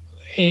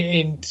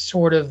in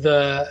sort of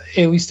the,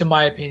 at least in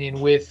my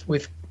opinion,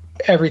 with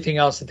everything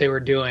else that they were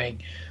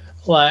doing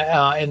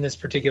in this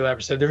particular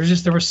episode.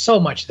 There was so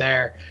much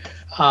there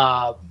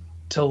to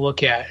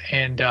look at,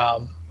 and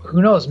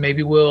who knows,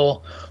 maybe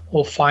we'll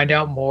find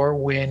out more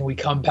when we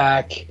come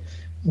back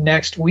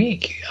next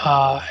week.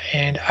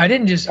 And I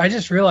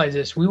just realized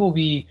this, we will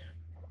be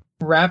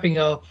wrapping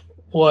up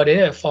What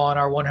If on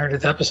our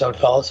 100th episode,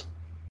 fellas.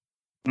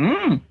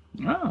 Oh,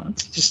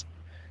 it's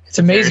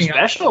amazing.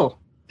 Very special.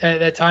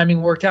 That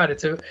timing worked out.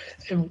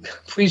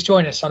 Please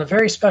join us on a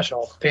very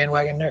special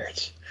Bandwagon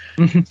Nerds.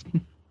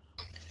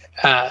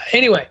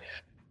 Anyway,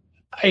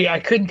 I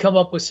couldn't come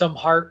up with some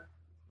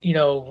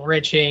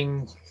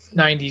wrenching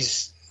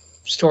 90s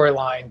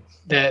storyline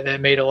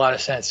that made a lot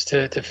of sense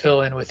to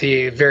fill in with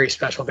the very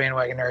special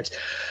Bandwagon Nerds.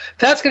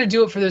 That's going to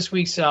do it for this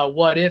week's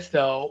What If,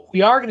 though.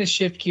 We are going to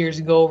shift gears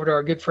and go over to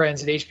our good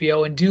friends at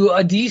HBO and do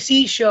a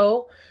DC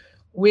show,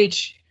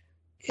 which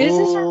is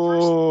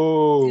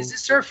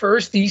this our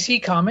first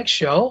DC Comics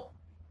show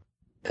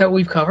that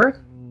we've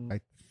covered? I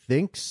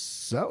think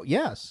so.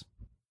 Yes.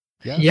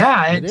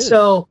 Yeah, and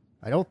so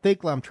I don't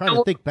think, I'm trying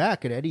to think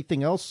back at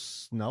anything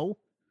else. No.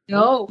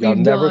 No, y'all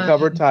never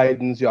covered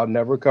Titans. Y'all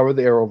never covered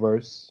the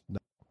Arrowverse. No.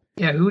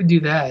 Yeah, who would do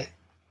that?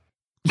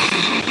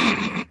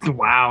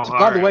 Wow.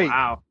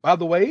 By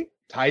the way,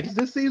 Titans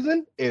this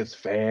season is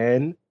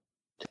fantastic.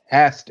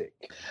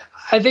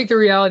 I think the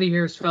reality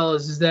here,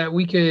 fellas, is that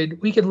we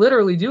could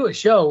literally do a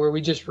show where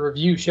we just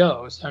review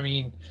shows. I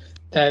mean,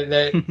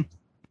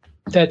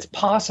 that's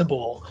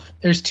possible.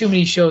 There's too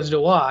many shows to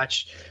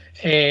watch,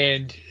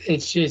 and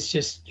it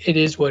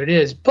is what it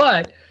is.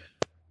 But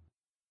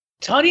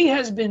Tunney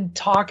has been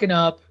talking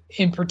up,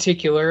 in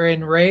particular,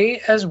 and Ray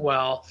as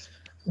well,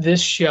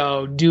 this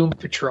show, Doom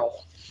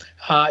Patrol.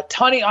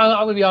 Tunney, I'm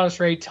going to be honest,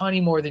 Ray,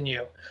 Tunney more than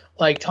you.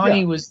 Like,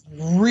 Tunney was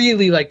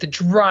really like the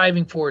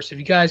driving force. If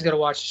you guys got to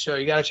watch the show,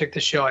 you got to check the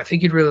show. I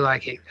think you'd really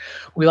like it.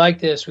 We like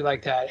this, we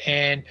like that.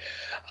 And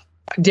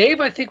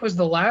Dave, I think, was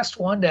the last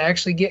one to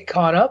actually get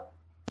caught up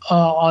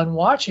on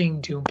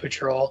watching Doom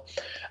Patrol.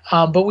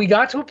 But we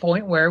got to a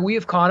point where we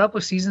have caught up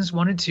with seasons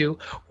 1 and 2.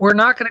 We're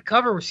not going to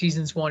cover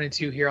seasons 1 and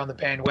 2 here on the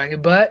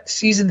Bandwagon, but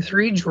season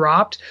 3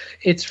 dropped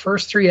its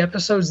first 3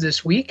 episodes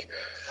this week.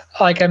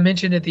 Like I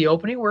mentioned at the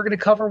opening, we're going to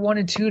cover 1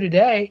 and 2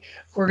 today.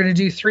 We're going to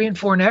do 3 and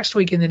 4 next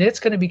week, and then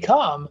it's going to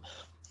become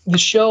the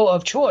show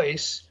of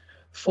choice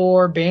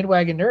for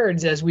Bandwagon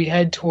Nerds as we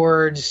head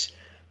towards,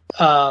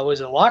 was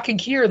it Lock and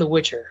Key or The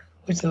Witcher?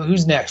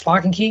 Who's next?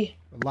 Lock and Key?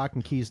 Lock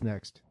and Key's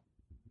next.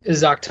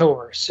 is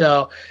October.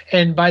 So,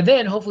 and by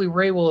then, hopefully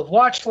Ray will have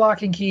watched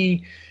Lock and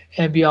Key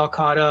and be all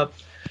caught up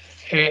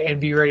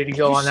and be ready to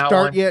go on that one.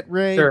 Start yet,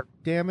 Ray? Sure.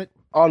 Damn it.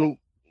 Or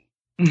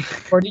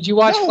did you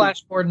watch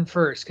Flash Gordon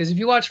first? Because if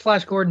you watch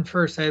Flash Gordon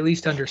first, I at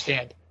least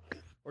understand.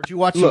 Or did you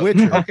watch The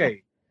Witcher?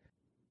 Okay.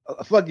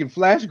 Fucking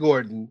Flash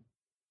Gordon,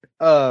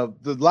 the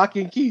Lock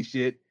and Key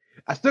shit.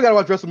 I still gotta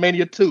watch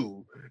WrestleMania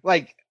 2.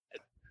 Like,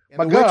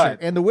 my God.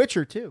 And The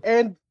Witcher, too.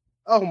 And,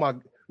 oh my,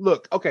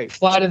 look, okay.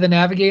 Flight of the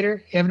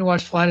Navigator? You haven't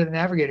watched Flight of the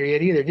Navigator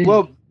yet either, did you?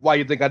 Well, why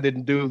you think I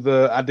didn't do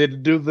the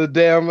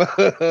damn,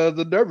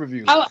 the nerd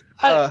review? Oh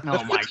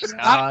my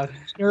God.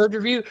 Nerd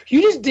review?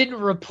 You just didn't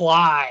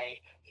reply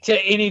to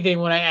anything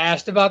when I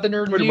asked about the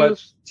nerd Pretty review.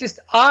 much. Just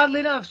oddly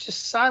enough,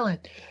 just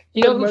silent.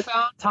 You know who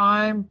found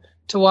time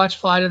to watch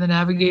Flight of the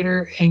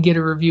Navigator and get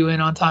a review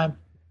in on time?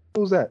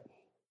 Who's that?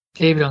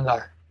 David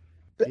Ungar.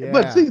 Yeah.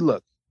 But see,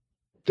 look,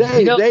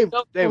 Dave you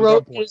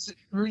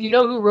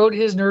know who wrote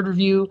his nerd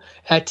review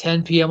at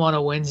 10 p.m. on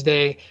a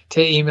Wednesday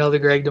to email to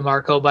Greg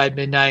DeMarco by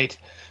midnight?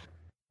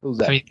 Who's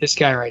that? I mean, this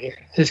guy right here.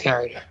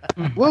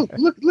 Well,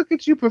 look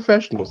at you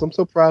professionals. I'm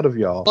so proud of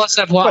y'all. Plus,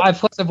 I've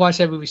watched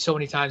that movie so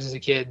many times as a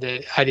kid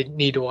that I didn't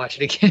need to watch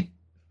it again.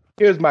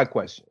 Here's my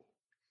question.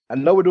 I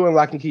know we're doing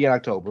Lock and Key in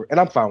October, and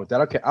I'm fine with that.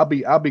 Okay,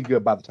 I'll be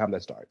good by the time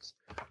that starts.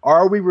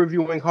 Are we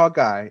reviewing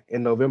Hawkeye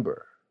in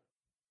November?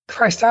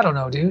 Christ, I don't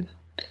know, dude.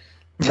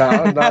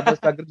 No,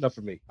 that's not good enough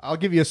for me. I'll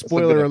give you a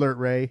spoiler alert,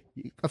 Ray.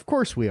 Of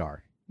course we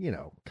are. You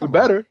know, we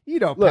better. You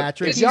know, look,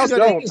 Patrick. If y'all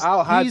don't,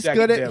 I'll hijack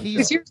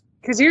them.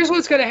 Because here's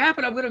what's going to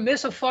happen. I'm going to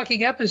miss a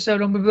fucking episode.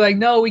 I'm going to be like,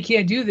 no, we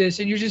can't do this.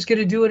 And you're just going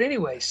to do it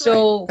anyway.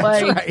 So,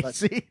 That's like, right.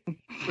 See?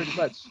 Pretty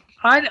much.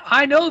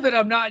 I know that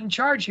I'm not in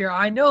charge here.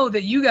 I know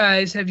that you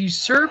guys have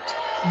usurped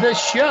the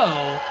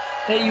show,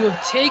 that you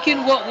have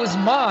taken what was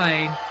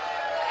mine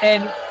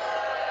and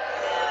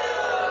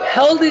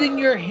held it in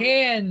your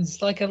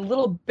hands like a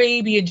little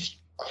baby and just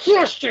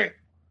crushed it.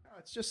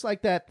 It's just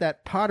like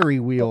that pottery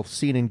wheel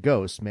scene in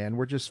Ghost, man.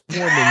 We're just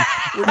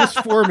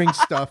forming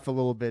stuff a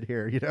little bit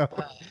here, you know.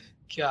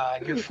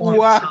 God, you're forming.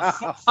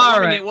 Wow.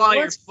 All right, while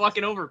you're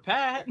fucking over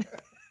Pat.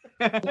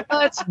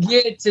 Let's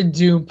get to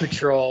Doom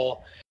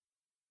Patrol.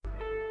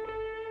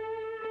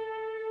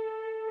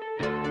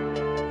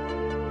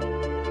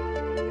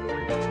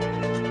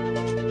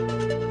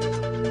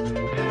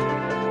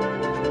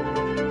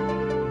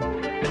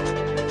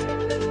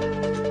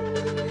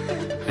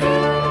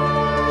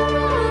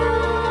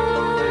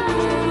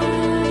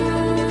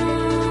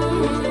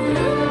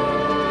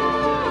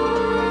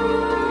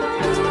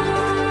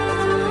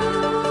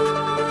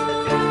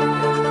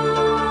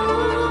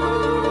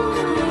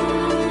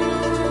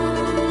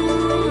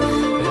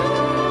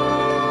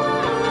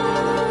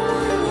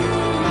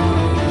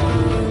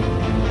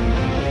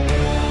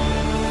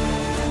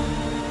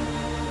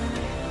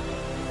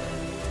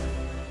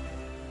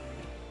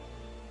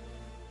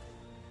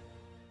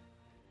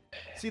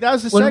 See, that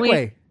was the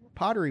segue.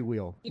 Pottery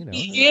wheel, you know.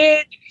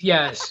 Yeah,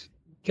 yes,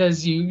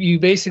 because you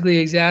basically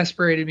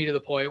exasperated me to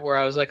the point where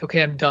I was like,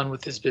 okay, I'm done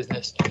with this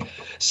business.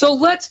 So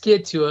let's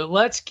get to it.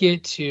 Let's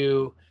get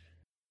to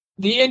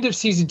the end of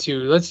season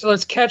 2.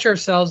 Let's catch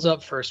ourselves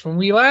up first. When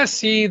we last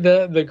see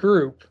the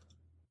group,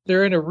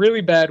 they're in a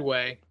really bad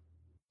way.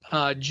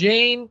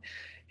 Jane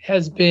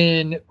has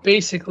been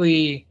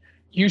basically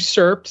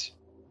usurped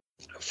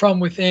from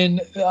within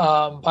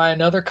by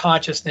another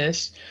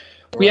consciousness.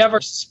 We have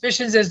our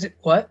suspicions as to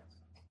what?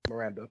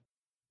 Miranda.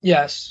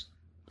 Yes.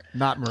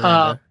 Not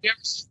Miranda.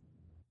 Yes.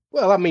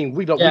 Well, I mean,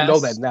 we know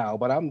that now,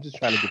 but I'm just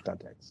trying to get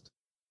context.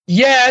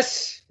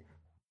 Yes.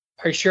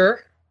 Are you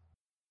sure?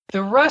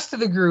 The rest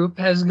of the group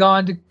has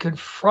gone to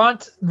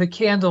confront the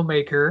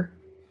Candlemaker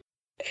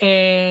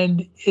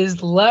and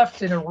is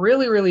left in a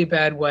really, really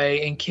bad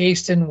way,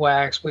 encased in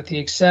wax, with the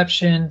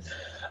exception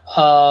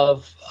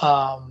of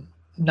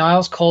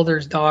Niles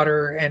Calder's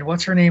daughter, and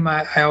what's her name?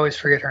 I always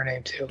forget her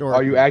name too.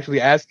 Are you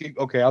actually asking?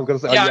 Okay, I was going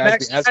to say, yeah, are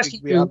you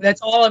asking you.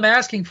 That's all I'm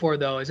asking for,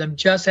 though, is I'm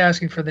just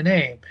asking for the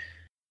name.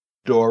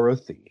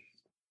 Dorothy,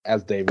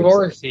 as David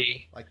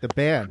Dorothy. Like the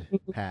band,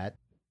 Pat.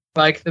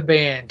 Like the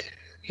band.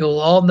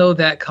 You'll all know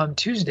that come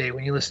Tuesday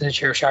when you listen to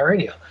Chair Shot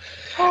Radio.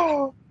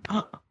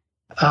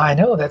 I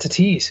know, that's a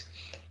tease.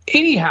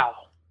 Anyhow,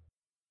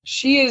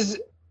 she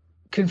is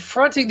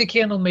confronting the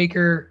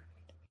Candlemaker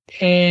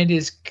and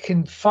is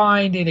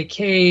confined in a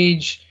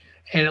cage,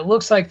 and it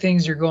looks like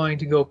things are going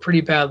to go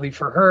pretty badly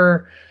for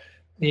her.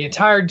 The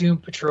entire Doom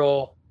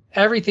Patrol,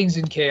 everything's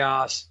in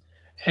chaos,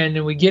 and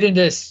then we get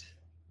into this.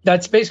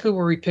 That's basically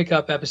where we pick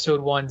up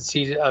episode 1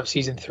 of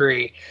season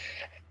 3.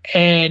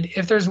 And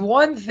if there's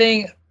one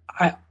thing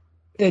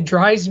that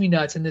drives me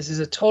nuts, and this is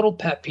a total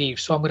pet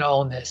peeve, so I'm going to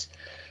own this,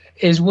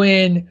 is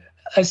when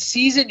a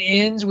season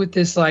ends with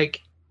this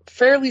like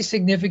fairly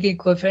significant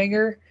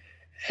cliffhanger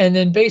and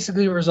then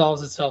basically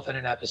resolves itself in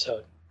an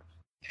episode.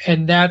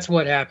 And that's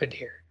what happened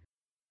here.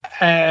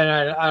 And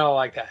I don't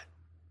like that.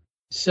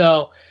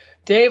 So,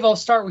 Dave, I'll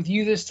start with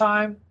you this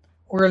time.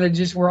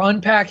 We're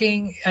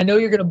unpacking. I know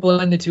you're going to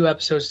blend the 2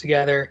 episodes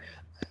together.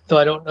 though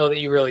I don't know that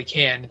you really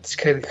can. It's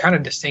kind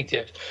of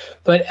distinctive.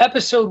 But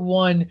episode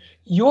 1,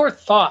 your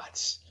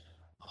thoughts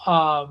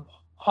on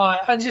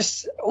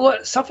just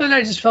something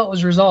I just felt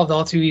was resolved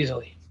all too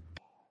easily.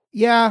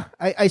 Yeah,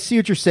 I see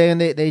what you're saying.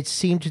 They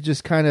seem to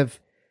just kind of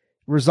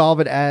resolve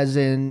it as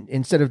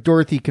instead of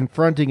Dorothy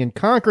confronting and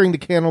conquering the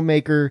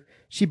Candlemaker,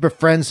 she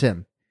befriends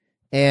him,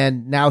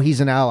 and now he's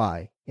an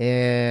ally.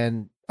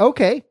 And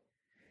okay,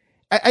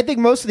 I think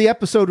most of the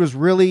episode was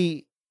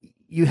really,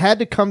 you had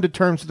to come to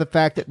terms with the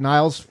fact that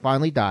Niles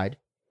finally died,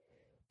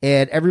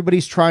 and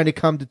everybody's trying to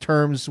come to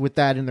terms with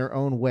that in their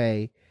own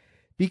way,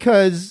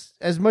 because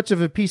as much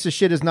of a piece of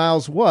shit as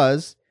Niles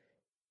was,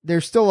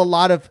 there's still a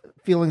lot of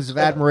feelings of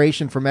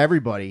admiration from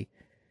everybody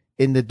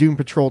in the Doom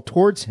Patrol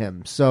towards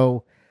him.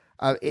 So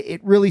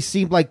it really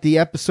seemed like the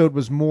episode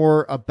was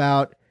more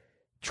about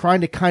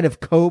trying to kind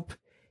of cope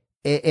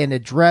and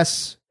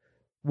address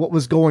what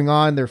was going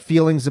on, their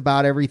feelings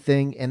about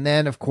everything. And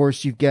then, of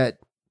course, you get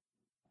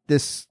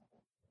this,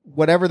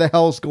 whatever the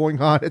hell's going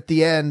on at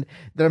the end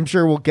that I'm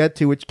sure we'll get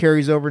to, which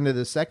carries over into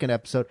the second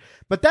episode.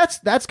 But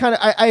that's kind of,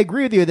 I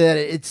agree with you that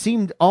it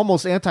seemed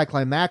almost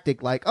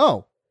anticlimactic, like,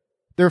 oh,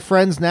 they're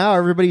friends now,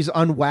 everybody's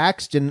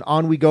unwaxed, and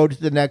on we go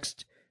to the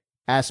next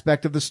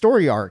aspect of the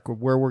story arc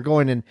where we're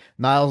going, and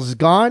Niles is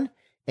gone,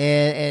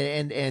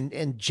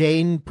 and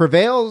Jane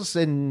prevails,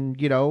 and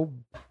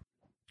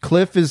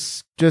Cliff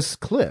is just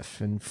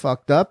Cliff and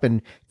fucked up,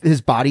 and his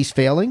body's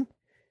failing,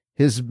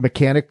 his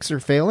mechanics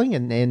are failing,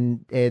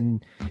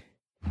 and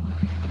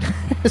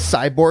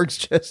Cyborg's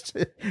just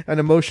an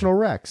emotional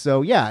wreck.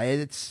 So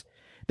yeah,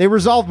 they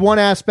resolved one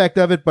aspect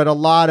of it, but a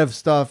lot of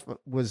stuff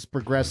was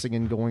progressing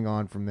and going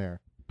on from there.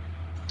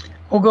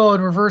 We'll go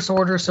in reverse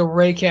order. So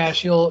Ray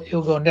Cash, you'll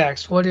go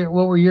next. What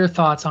were your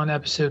thoughts on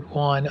episode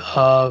 1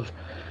 of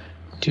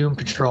Doom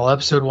Patrol,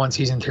 episode 1,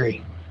 season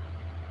 3?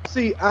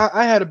 See,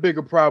 I had a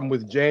bigger problem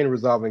with Jane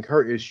resolving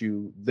her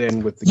issue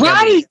than with the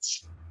right.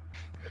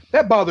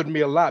 That bothered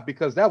me a lot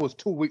because that was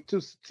 2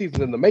 seasons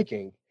in the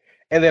making,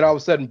 and then all of a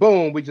sudden,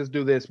 boom, we just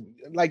do this.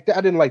 Like I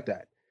didn't like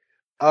that.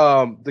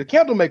 The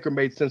Candlemaker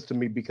made sense to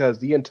me because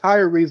the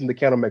entire reason the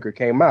Candlemaker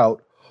came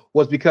out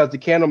was because the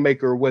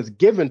Candlemaker was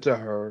given to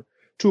her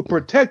to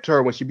protect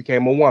her when she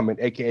became a woman,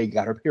 aka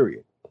got her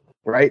period,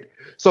 right?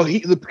 So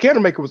the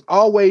Candlemaker was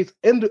always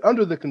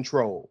under the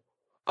control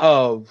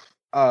of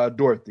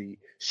Dorothy.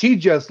 She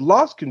just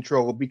lost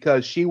control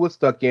because she was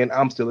stuck in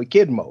I'm still a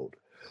kid mode,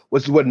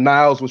 which is what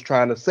Niles was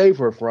trying to save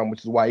her from,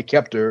 which is why he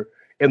kept her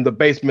in the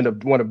basement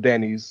of one of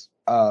Danny's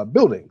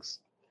buildings.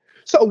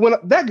 So when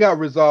that got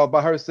resolved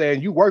by her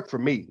saying, you work for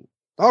me,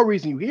 the whole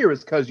reason you here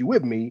is because you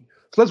with me,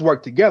 so let's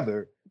work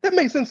together, that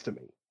made sense to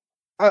me.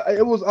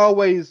 It was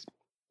always,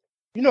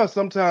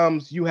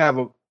 sometimes you have,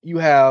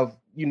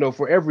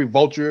 for every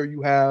Vulture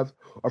you have,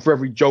 or for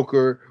every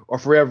Joker, or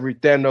for every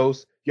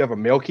Thanos, you have a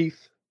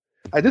Malekith.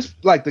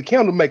 The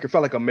Candlemaker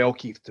felt like a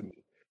Malekith to me.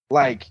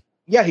 Like,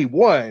 yeah, he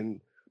won,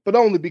 but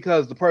only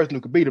because the person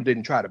who could beat him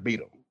didn't try to beat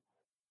him.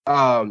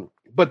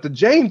 But the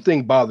Jane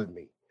thing bothered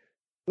me.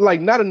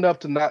 Like, not enough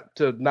to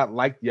not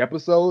like the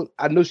episode.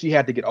 I knew she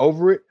had to get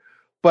over it,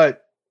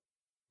 but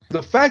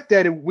the fact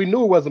that we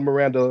knew it wasn't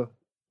Miranda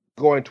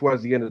going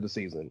towards the end of the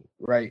season,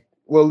 right?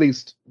 Well, at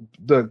least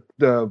the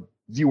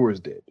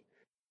viewers did.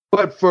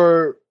 But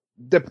for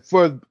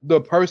the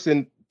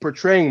person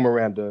portraying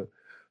Miranda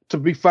to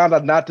be found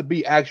out not to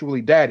be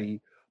actually Daddy,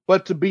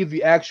 but to be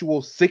the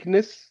actual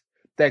sickness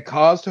that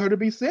caused her to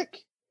be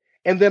sick,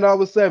 and then all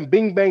of a sudden,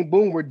 bing, bang,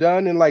 boom, we're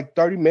done in like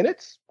 30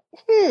 minutes.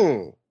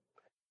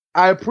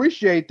 I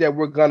appreciate that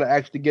we're going to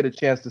actually get a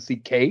chance to see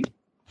Kate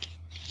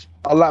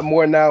a lot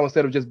more now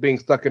instead of just being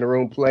stuck in a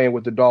room playing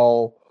with the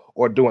doll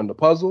or doing the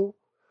puzzle.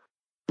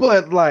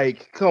 But,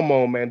 like, come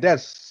on, man.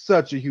 That's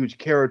such a huge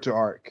character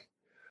arc.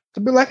 To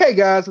be like, hey,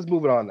 guys, let's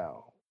move it on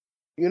now.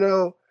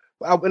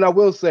 And I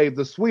will say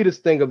the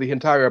sweetest thing of the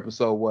entire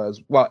episode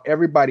was, while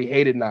everybody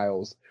hated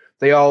Niles,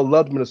 they all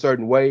loved him in a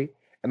certain way.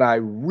 And I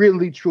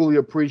really, truly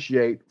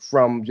appreciate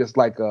from just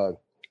like a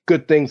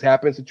good things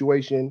happen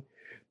situation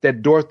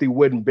that Dorothy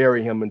wouldn't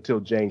bury him until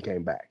Jane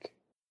came back.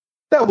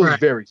 That was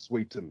very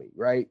sweet to me,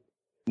 right?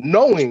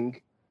 Knowing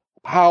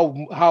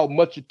how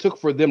much it took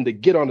for them to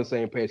get on the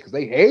same page because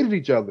they hated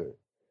each other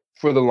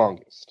for the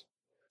longest.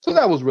 So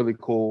that was really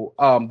cool.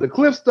 The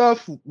Cliff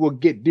stuff, we'll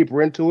get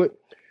deeper into it.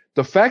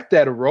 The fact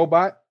that a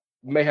robot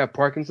may have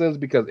Parkinson's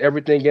because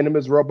everything in him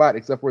is robot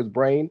except for his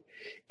brain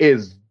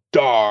is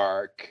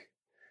dark.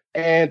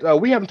 And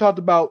we haven't talked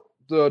about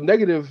the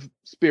negative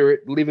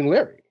spirit leaving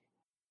Larry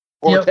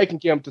or taking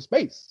him to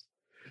space.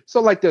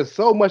 So, like, there's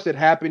so much that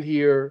happened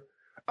here.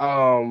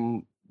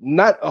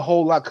 Not a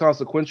whole lot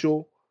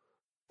consequential.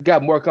 It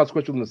got more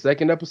consequential in the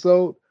second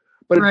episode.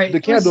 But the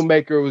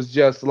Candlemaker was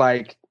just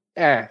like,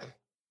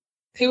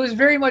 It was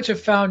very much a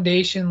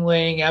foundation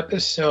laying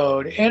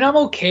episode, and I'm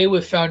okay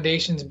with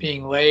foundations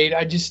being laid.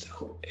 It's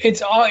kind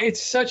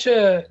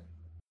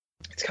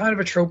of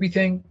a tropey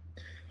thing.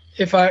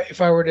 If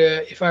I were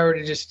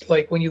to just,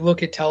 like, when you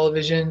look at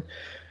television,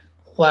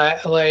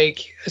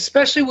 like,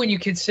 especially when you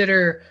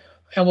consider,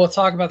 and we'll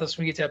talk about this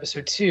when we get to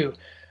episode 2,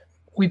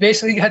 we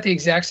basically got the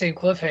exact same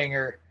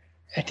cliffhanger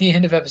at the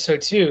end of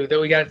episode 2 that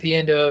we got at the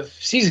end of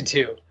season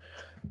 2.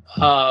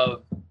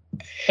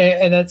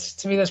 And that's,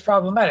 to me, that's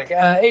problematic.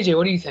 AJ,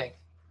 what do you think?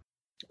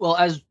 Well,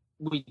 as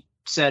we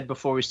said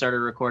before we started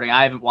recording,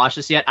 I haven't watched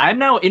this yet. I'm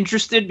now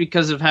interested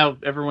because of how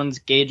everyone's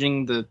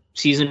gauging the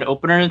season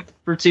opener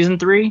for season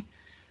 3.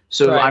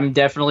 So right. I'm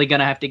definitely going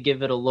to have to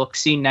give it a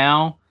look-see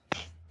now,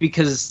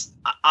 because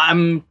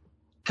I'm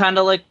kind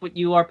of like what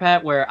you are,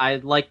 Pat, where I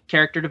like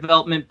character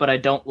development, but I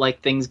don't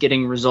like things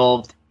getting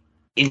resolved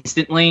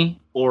instantly,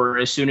 or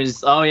as soon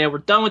as, oh yeah, we're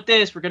done with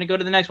this, we're going to go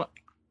to the next one.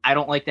 I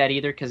don't like that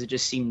either, because it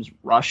just seems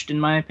rushed, in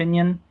my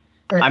opinion.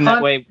 Right. I'm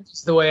that way.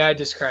 It's the way I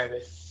describe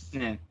it.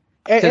 Yeah.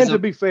 And to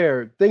be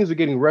fair, things are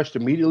getting rushed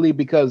immediately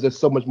because there's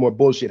so much more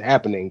bullshit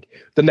happening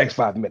the next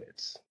 5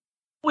 minutes.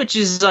 Which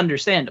is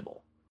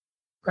understandable.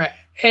 Right.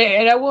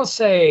 And I will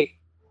say,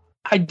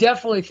 I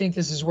definitely think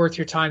this is worth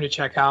your time to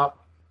check out,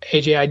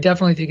 AJ. I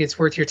definitely think it's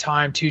worth your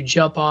time to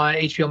jump on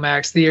HBO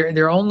Max.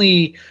 They're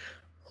only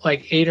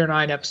like 8 or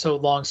 9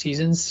 episode long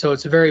seasons, so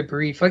it's a very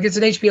brief. Like, it's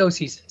an HBO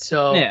season,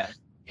 so yeah.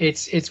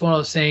 It's one of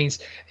those things.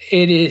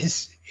 It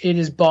is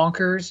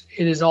bonkers.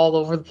 It is all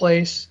over the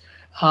place.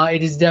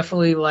 It is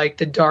definitely like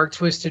the dark,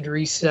 twisted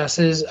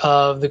recesses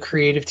of the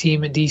creative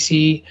team at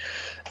DC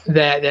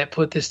that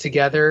put this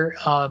together,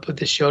 put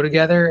this show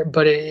together.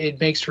 But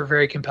it makes for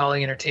very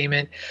compelling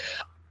entertainment.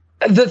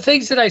 The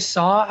things that I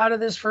saw out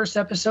of this first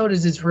episode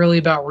is it's really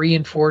about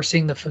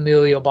reinforcing the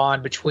familial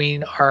bond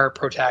between our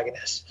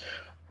protagonists,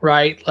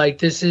 right? Like,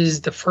 this is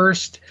the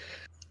first.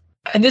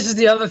 And this is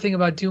the other thing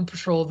about Doom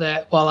Patrol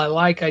that, while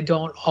I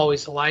don't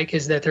always like,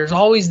 is that there's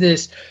always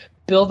this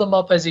build them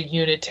up as a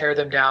unit, tear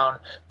them down,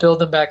 build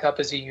them back up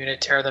as a unit,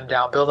 tear them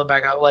down, build them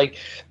back up. Like,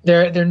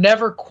 they're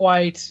never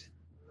quite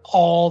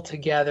all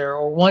together,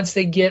 or once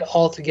they get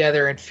all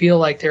together and feel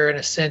like they're in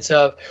a sense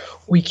of,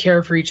 we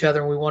care for each other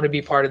and we want to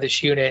be part of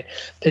this unit,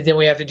 that then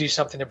we have to do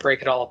something to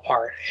break it all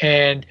apart.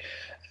 And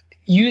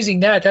using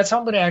that's how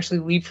I'm going to actually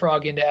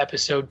leapfrog into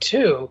episode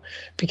 2,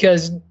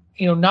 because,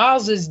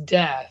 Niles'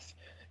 death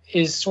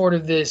is sort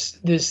of this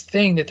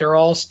thing that they're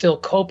all still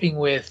coping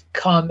with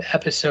come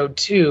episode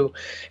 2.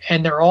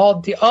 And they're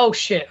all, oh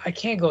shit, I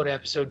can't go to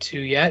episode 2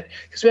 yet,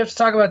 because we have to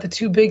talk about the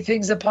 2 big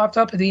things that popped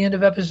up at the end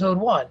of episode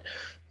 1.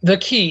 The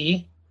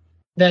key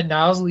that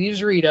Niles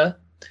leaves Rita,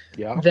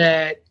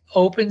 that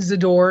opens the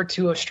door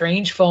to a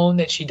strange phone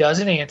that she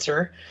doesn't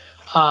answer,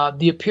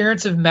 the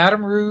appearance of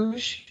Madame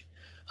Rouge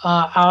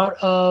out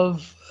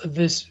of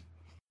this,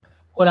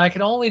 what I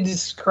can only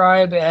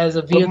describe as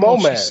a vehicle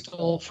she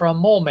stole from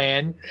Mole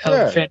Man of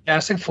the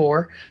Fantastic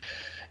Four.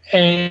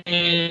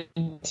 And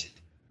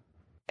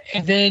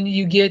then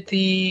you get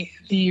the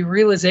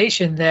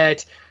realization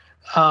that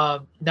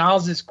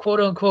Niles'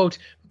 quote-unquote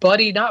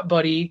buddy, not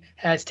buddy,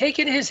 has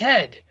taken his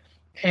head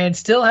and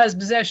still has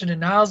possession of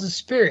Niles'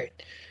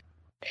 spirit,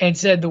 and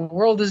said, the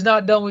world is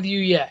not done with you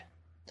yet.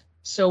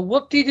 So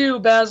whoop-de-doo,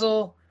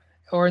 Basil,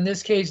 or in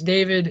this case,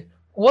 David,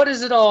 what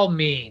does it all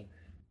mean?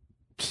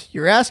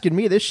 You're asking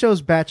me. This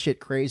show's batshit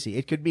crazy.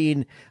 It could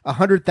mean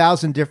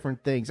 100,000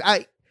 different things.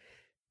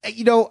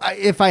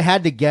 If I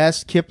had to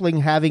guess,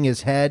 Kipling having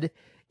his head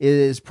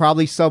is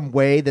probably some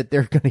way that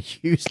they're going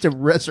to use to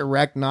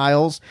resurrect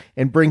Niles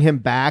and bring him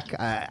back.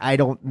 I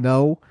don't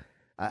know.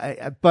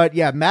 But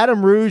yeah,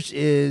 Madame Rouge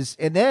is,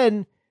 and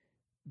then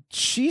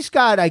she's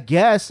got, I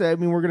guess, we're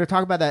going to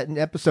talk about that in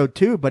episode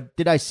 2, but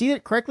did I see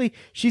it correctly?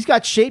 She's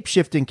got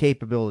shape-shifting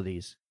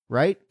capabilities.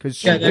 Right? Because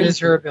that is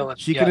her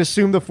ability. She can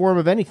assume the form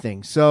of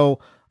anything. So,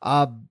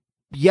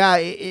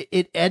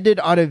 it ended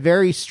on a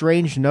very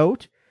strange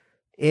note,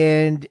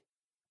 and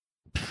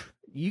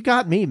you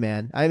got me,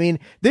 man. I mean,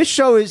 this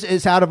show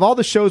is out of all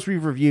the shows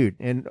we've reviewed,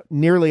 and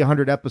nearly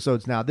 100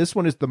 episodes now, this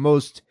one is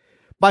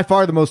by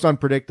far the most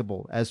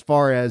unpredictable as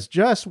far as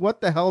just what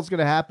the hell is going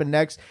to happen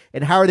next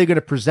and how are they going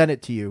to present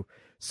it to you.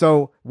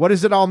 So, what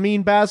does it all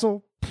mean,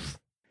 Basil?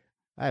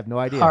 I have no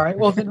idea. All right.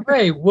 Well, then,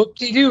 Ray,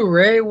 whoop-de-doo,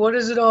 Ray. What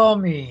does it all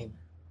mean?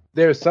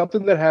 There's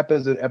something that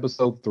happens in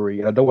episode 3,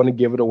 and I don't want to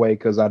give it away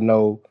because I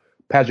know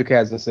Patrick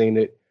hasn't seen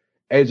it.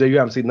 AJ, you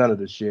haven't seen none of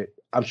this shit.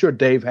 I'm sure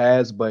Dave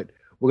has, but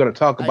we're going to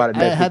talk about it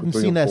next week. I haven't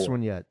seen this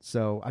one yet,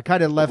 so I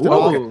kind of left it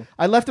off.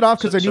 I left it off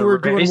because I knew we were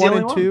doing 1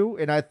 and 2,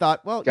 and I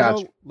thought, well,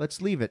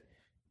 let's leave it.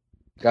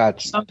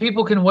 Gotcha. Some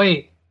people can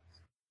wait.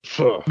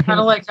 Kind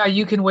of like how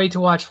you can wait to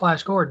watch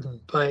Flash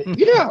Gordon, but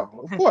yeah,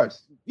 of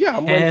course. Yeah,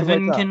 I'm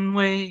Heaven can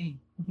wait.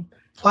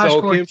 Flash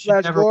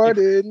Gordon.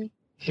 Gordon.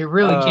 He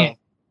really can't.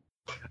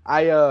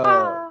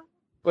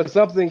 But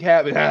something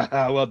happened.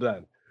 Well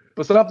done.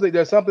 But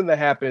there's something that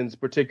happens,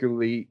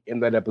 particularly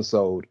in that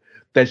episode,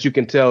 that you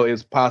can tell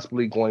is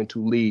possibly going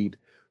to lead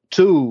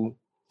to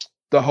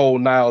the whole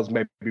Niles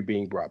maybe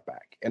being brought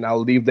back. And I'll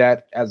leave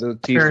that as a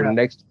teaser for the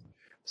next.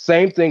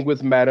 Same thing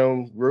with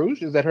Madame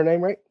Rouge. Is that her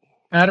name, right?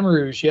 Madame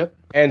Rouge, yep.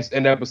 And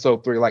in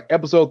episode 3. Like,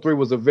 episode 3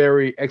 was a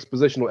very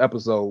expositional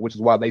episode, which is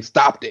why they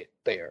stopped it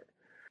there.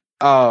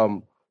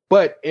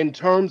 But in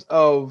terms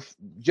of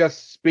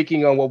just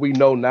speaking on what we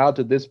know now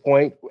to this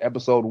point,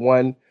 episode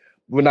 1,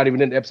 we're not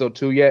even in episode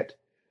 2 yet.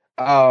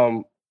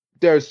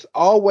 there's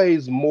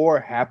always more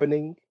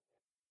happening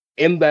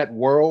in that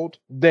world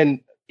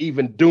than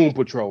even Doom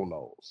Patrol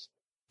knows.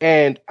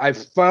 And I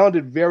found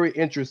it very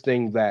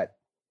interesting that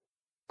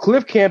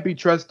Cliff can't be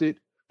trusted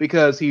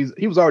because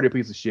he was already a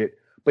piece of shit,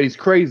 but he's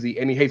crazy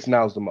and he hates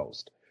Niles the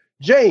most.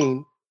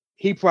 Jane,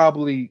 he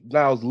probably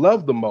Niles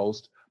loved the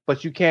most,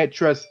 but you can't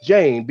trust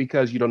Jane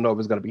because you don't know if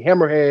it's going to be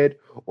Hammerhead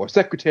or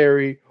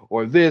Secretary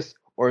or this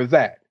or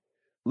that.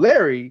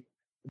 Larry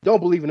don't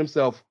believe in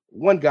himself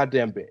one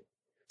goddamn bit.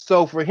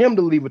 So for him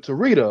to leave it to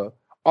Rita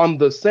on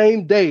the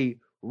same day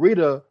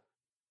Rita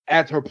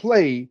at her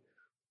play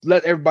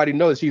let everybody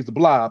know that she's the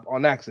Blob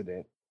on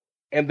accident,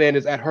 and then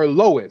is at her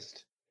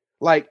lowest.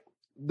 Like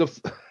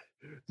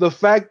the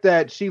fact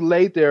that she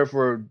laid there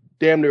for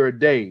damn near a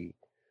day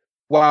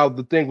while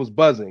the thing was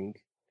buzzing,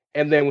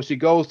 and then when she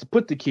goes to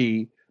put the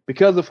key,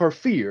 because of her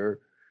fear,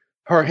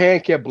 her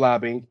hand kept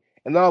blobbing,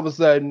 and all of a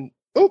sudden,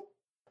 oop,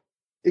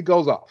 it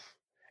goes off.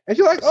 And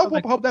she's like, oh,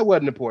 I hope that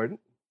wasn't important.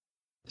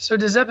 So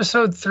does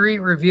episode 3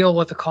 reveal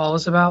what the call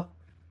is about?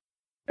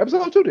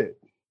 Episode 2 did.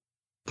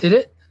 Did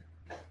it?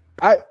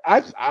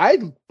 I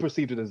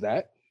perceived it as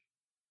that.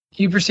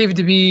 You perceive it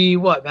to be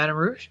what, Madame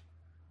Rouge?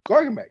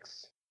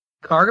 Gargamex.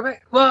 Gargamex?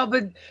 Well,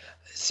 but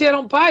see, I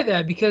don't buy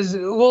that because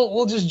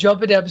we'll just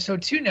jump into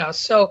episode 2 now.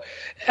 So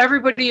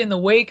everybody in the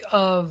wake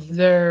of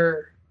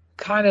their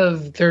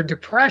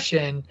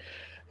depression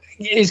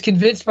is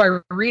convinced by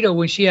Rita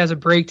when she has a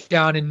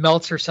breakdown and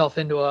melts herself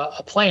into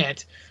a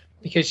plant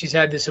because she's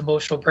had this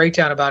emotional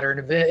breakdown about her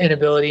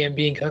inability and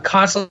being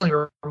constantly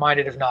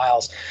reminded of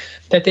Niles,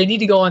 that they need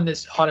to go on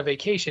a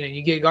vacation. And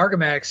you get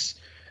Gargamex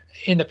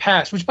in the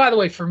past, which, by the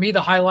way, for me,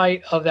 the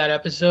highlight of that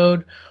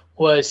episode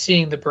was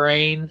seeing the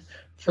brain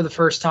for the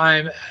first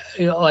time,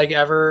 like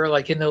ever,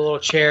 like in the little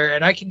chair.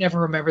 And I can never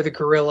remember the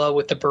gorilla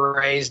with the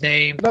beret's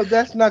name. No,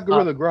 that's not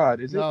Gorilla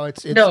Grodd, is it? No,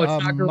 it's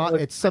not Gorilla.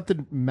 It's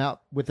something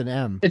with an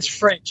M. It's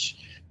French.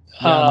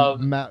 Yeah,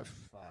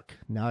 fuck.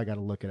 Now I got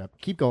to look it up.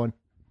 Keep going.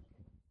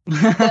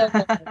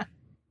 The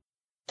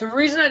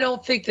reason I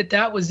don't think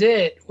that was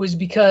it was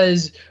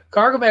because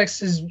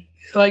Gargamex is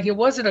like, it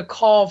wasn't a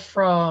call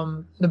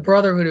from the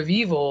Brotherhood of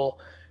Evil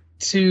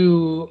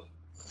to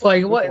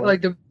like what,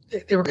 like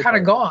they were kind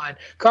of gone.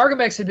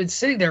 Gargamex had been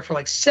sitting there for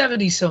like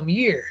 70 some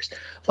years,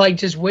 like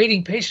just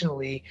waiting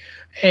patiently.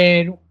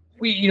 And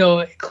we,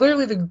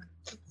 clearly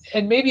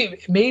and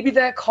maybe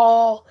that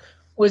call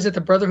was that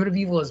the Brotherhood of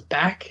Evil is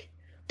back,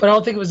 but I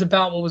don't think it was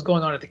about what was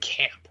going on at the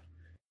camp,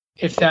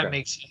 if that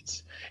makes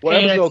sense. Well,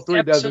 episode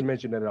 3 doesn't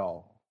mention it at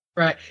all.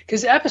 Right,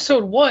 because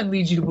episode 1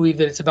 leads you to believe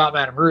that it's about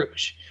Madame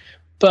Rouge,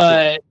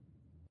 but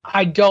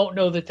I don't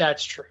know that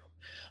that's true.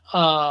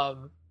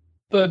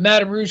 But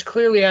Madame Rouge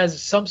clearly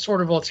has some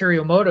sort of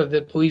ulterior motive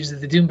that believes that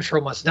the Doom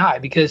Patrol must die,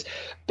 because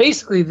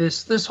basically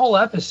this whole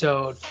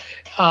episode,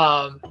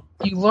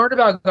 you learn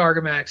about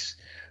Gargamex,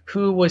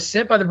 who was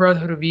sent by the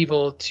Brotherhood of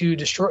Evil to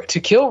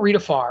kill Rita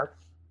Farr.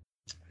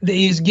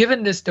 He's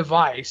given this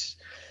device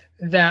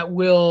that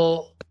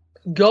will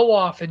go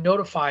off and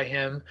notify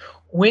him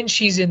when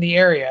she's in the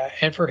area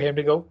and for him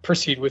to go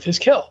proceed with his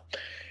kill.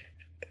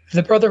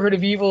 The Brotherhood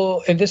of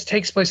Evil, and this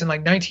takes place in like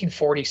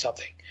 1940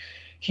 something.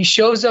 He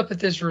shows up at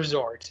this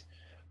resort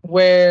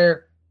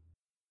where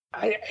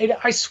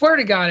I swear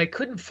to God, I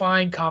couldn't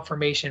find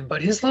confirmation,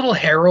 but his little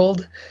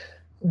herald,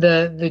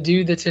 the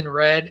dude that's in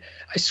red,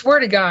 I swear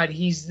to God,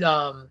 he's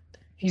the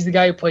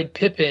guy who played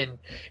Pippin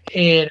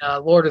in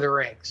Lord of the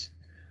Rings.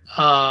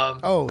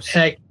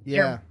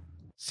 Yeah.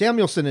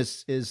 Samuelson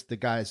is the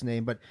guy's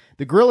name, but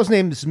the gorilla's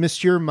name is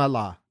Monsieur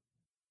Malat.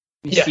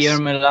 Monsieur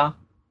Malat.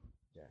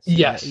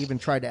 Yes. I even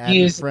tried to add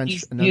the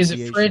French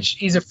enunciation.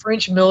 He's a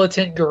French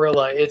militant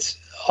gorilla. It's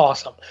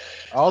awesome.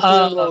 All three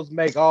of those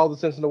make all the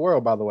sense in the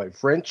world, by the way.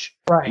 French,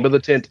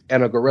 militant,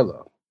 and a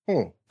gorilla.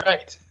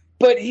 Right.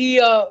 But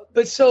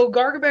so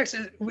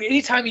Gargamex,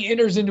 anytime he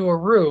enters into a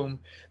room,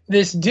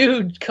 this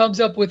dude comes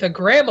up with a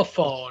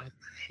gramophone.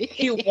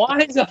 He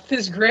winds up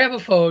this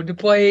gramophone to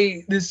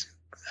play this,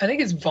 I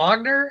think it's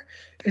Wagner.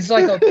 It's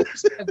like a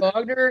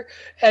Wagner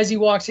as he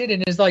walks in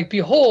and is like,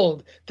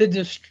 "Behold, the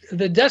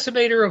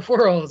decimator of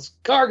worlds,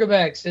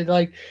 Gargamex," and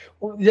like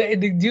the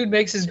dude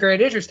makes his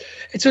grand entrance.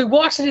 And so he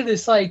walks into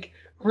this like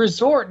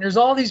resort, and there's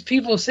all these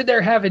people sitting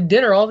there having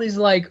dinner, all these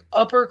like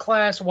upper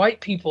class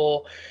white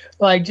people,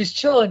 like just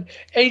chilling.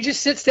 And he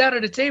just sits down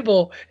at a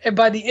table, and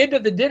by the end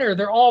of the dinner,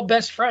 they're all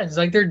best friends.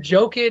 Like they're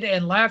joking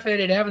and laughing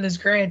and having this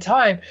grand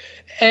time.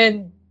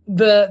 And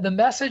the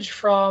message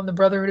from the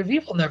Brotherhood of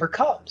Evil never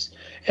comes.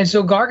 And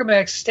so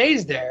Gargamex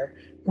stays there,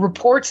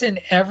 reports in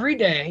every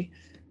day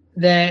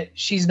that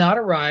she's not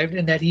arrived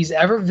and that he's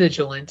ever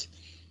vigilant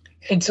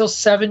until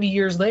 70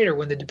 years later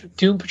when the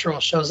Doom Patrol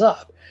shows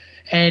up.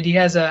 And he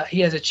has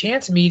a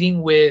chance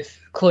meeting with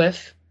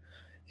Cliff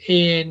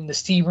in the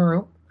steam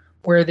room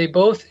where they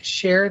both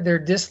share their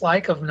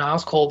dislike of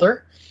Niles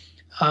Calder,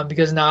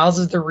 because Niles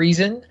is the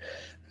reason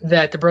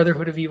that the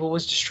Brotherhood of Evil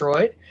was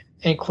destroyed.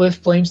 And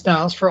Cliff blames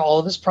Niles for all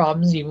of his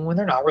problems, even when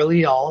they're not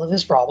really all of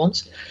his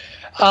problems.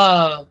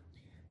 And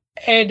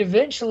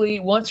eventually,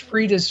 once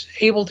Rita's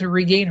able to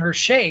regain her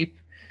shape,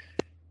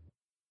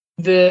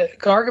 the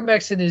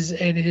Gargamex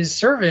and his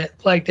servant,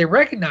 like, they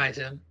recognize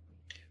him,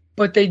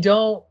 but they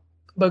don't.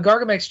 But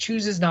Gargamex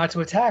chooses not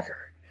to attack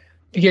her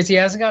because he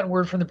hasn't gotten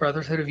word from the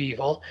Brotherhood of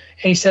Evil,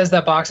 and he says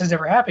that box is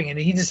never happening, and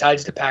he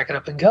decides to pack it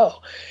up and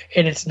go.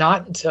 And it's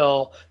not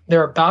until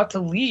they're about to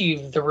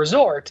leave the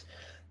resort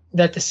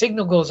that the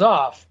signal goes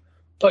off.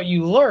 But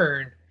you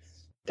learn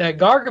that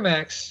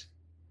Gargamex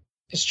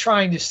is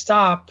trying to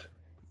stop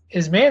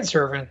his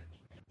manservant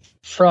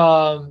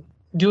from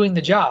doing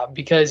the job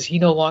because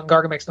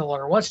Gargamex no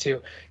longer wants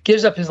to,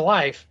 gives up his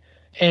life,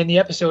 and the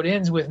episode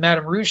ends with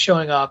Madame Rouge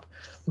showing up,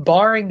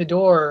 barring the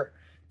door,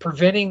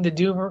 preventing the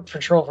Doom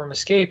Patrol from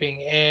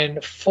escaping,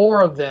 and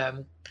 4 of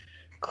them,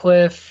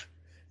 Cliff,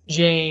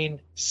 Jane,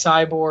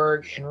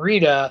 Cyborg, and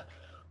Rita,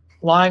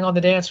 lying on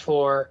the dance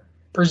floor,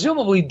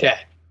 presumably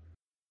dead.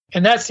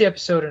 And that's the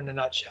episode in a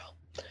nutshell.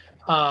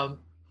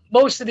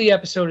 Most of the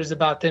episode is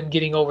about them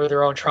getting over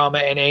their own trauma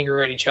and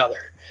anger at each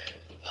other,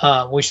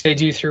 which they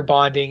do through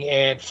bonding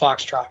and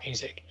foxtrot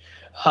music.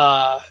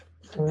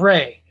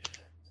 Ray,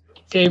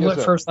 Dave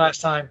went first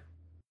last time.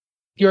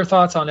 Your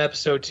thoughts on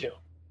episode 2?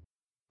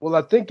 Well,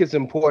 I think it's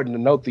important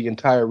to note the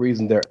entire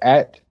reason they're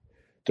at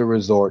the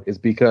resort is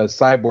because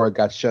Cyborg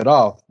got shut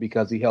off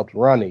because he helped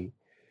Ronnie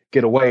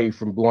get away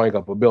from blowing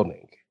up a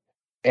building.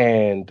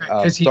 And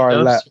because he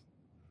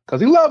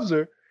loves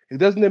her. He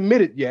doesn't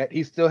admit it yet.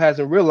 He still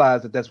hasn't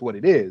realized that that's what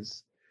it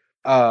is.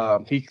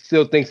 He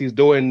still thinks he's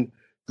doing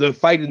the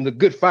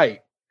good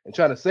fight and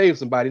trying to save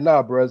somebody.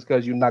 Nah, bro, it's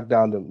because you knocked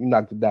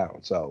it down.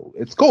 So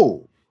it's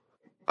cool.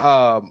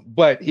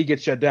 But he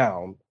gets shut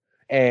down.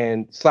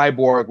 And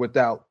Cyborg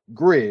without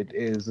Grid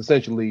is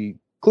essentially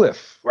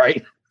Cliff,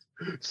 right?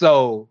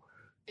 So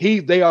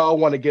they all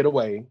want to get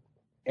away.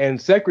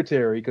 And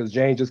Secretary, because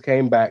Jane just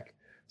came back,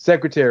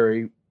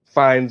 Secretary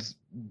finds,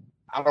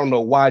 I don't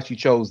know why she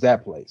chose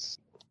that place,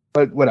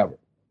 but whatever.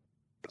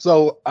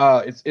 So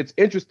it's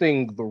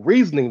interesting the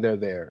reasoning they're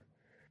there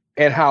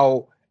and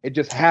how it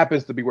just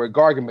happens to be where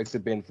Gargamex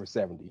had been for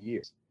 70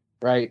 years,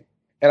 right?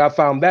 And I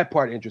found that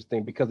part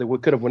interesting because they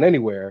could have went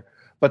anywhere,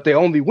 but they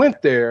only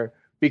went there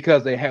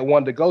because they had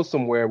wanted to go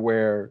somewhere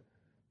where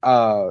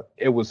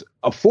it was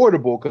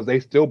affordable because they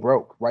still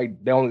broke,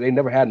 right? They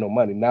never had no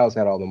money. Now's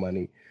had all the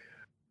money,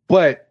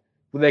 but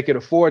they could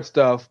afford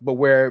stuff, but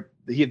where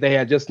they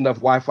had just enough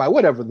Wi-Fi,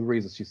 whatever the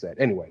reason she said.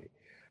 Anyway,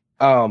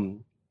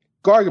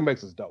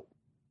 Gargamex is dope.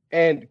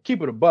 And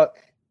keep it a buck,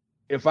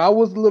 if I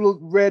was a little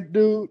red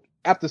dude,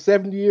 after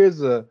 70 years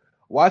of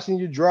washing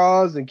your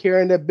drawers and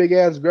carrying that big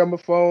ass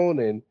gramophone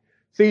and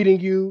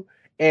feeding you,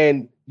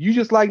 and you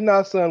just like,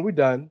 nah, son, we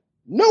done.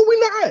 No,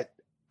 we're not.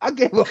 I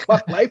gave up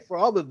my life for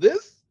all of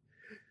this.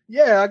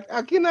 Yeah,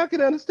 I can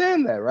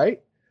understand that,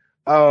 right?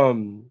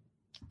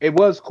 It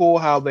was cool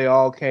how they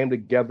all came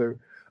together.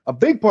 A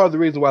big part of the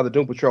reason why the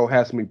Doom Patrol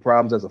has so many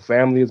problems as a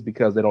family is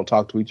because they don't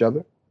talk to each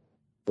other,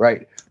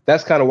 right?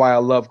 That's kind of why I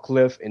love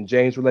Cliff and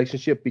Jane's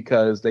relationship,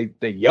 because they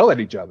yell at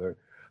each other,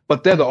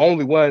 but they're the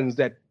only ones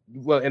that,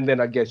 well, and then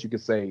I guess you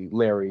could say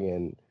Larry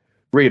and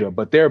Rita,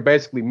 but they're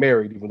basically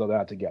married even though they're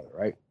not together,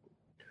 right?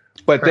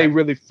 But They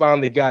really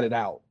finally got it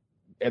out,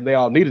 and they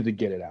all needed to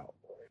get it out.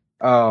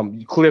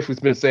 Cliff has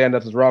been saying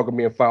nothing's wrong with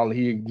me, and finally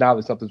he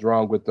acknowledged something's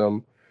wrong with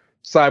them.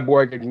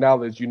 Cyborg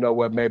acknowledged, you know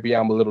what, maybe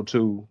I'm a little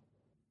too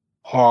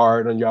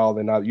hard on y'all,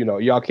 and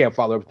y'all can't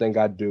follow everything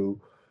I do.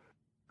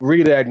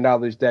 Rita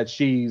acknowledged that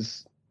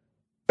she's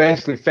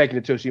basically faking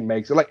it till she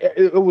makes it. Like,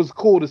 it was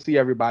cool to see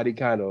everybody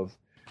kind of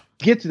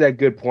get to that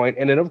good point,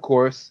 and then of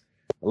course,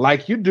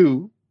 like you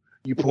do,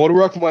 you pull the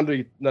rug from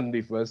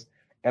underneath us,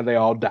 and they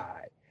all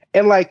die.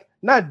 And like,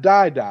 not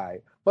die,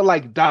 but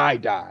like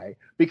die,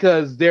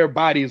 because their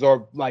bodies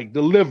are like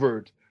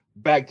delivered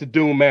back to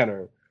Doom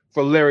Manor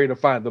for Larry to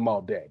find them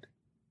all dead.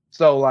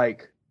 So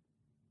like,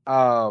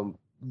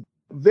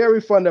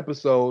 very fun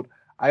episode.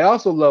 I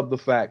also love the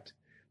fact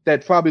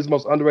that probably is the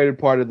most underrated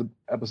part of the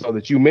episode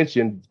that you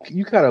mentioned,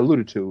 you kind of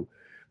alluded to,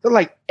 that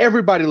like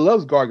everybody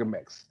loves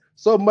Gargamex.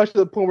 So much to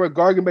the point where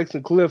Gargamex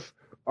and Cliff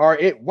are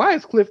it. Why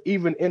is Cliff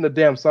even in the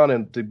damn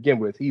sauna to begin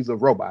with? He's a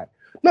robot.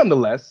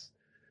 Nonetheless,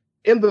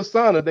 in the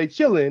sauna, they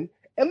chilling,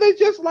 and they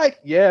just like,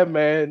 yeah,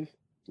 man,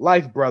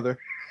 life, brother.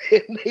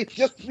 And they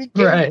just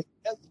became as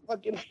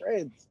fucking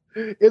friends.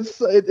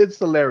 It's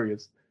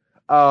hilarious.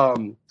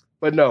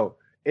 But no,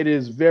 it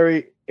is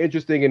very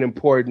interesting and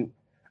important.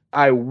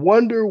 I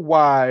wonder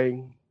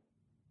why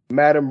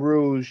Madame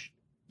Rouge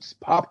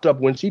popped up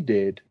when she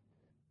did,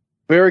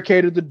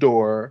 barricaded the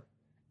door,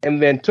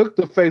 and then took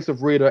the face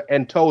of Rita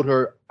and told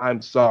her,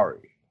 I'm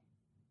sorry.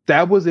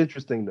 That was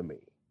interesting to me.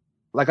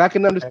 Like, I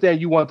can understand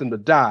you want them to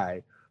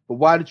die, but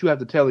why did you have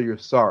to tell her you're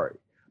sorry?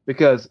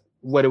 Because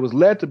what we're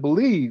led to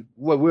believe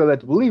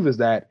is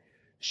that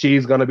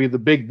she's going to be the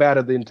big bad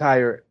of the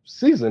entire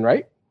season,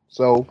 right?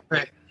 So,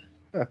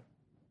 yeah.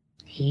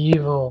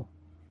 Evil.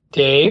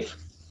 Dave?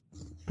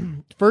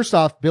 First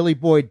off, Billy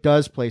Boyd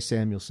does play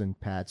Samuelson,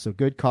 Pat. So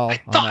good call on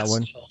that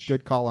one.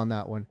 Good call on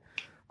that one.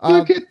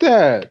 Look at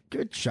that.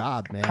 Good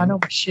job, man. I know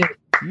my shit.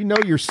 You know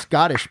your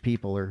Scottish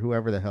people or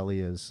whoever the hell he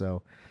is.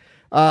 So,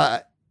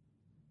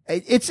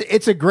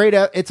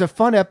 it's a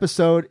fun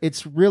episode.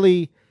 It's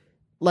really,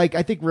 like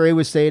I think Ray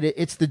was saying,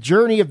 it's the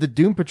journey of the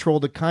Doom Patrol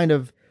to kind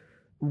of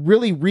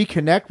really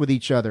reconnect with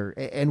each other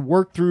and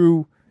work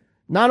through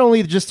not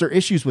only just their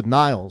issues with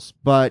Niles,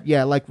 but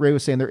yeah, like Ray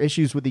was saying, their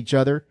issues with each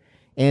other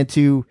and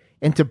to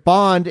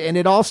bond. And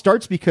it all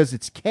starts because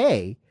it's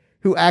Kay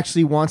who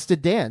actually wants to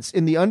dance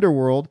in the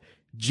underworld.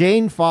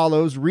 Jane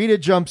follows, Rita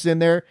jumps in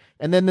there,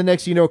 and then the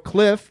next,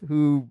 Cliff,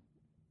 who,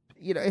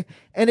 and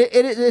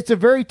it's a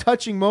very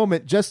touching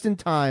moment just in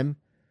time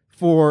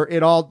for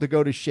it all to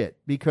go to shit,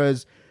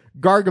 because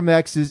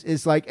Gargamex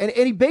is like, and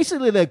he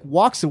basically like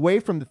walks away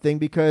from the thing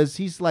because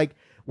he's like,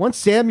 once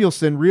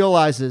Samuelson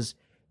realizes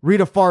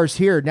Rita Farr's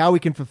here, now we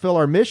can fulfill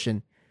our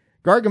mission.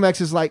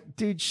 Gargamex is like,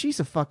 dude, she's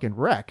a fucking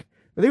wreck.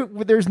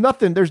 There's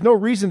no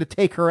reason to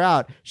take her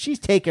out. She's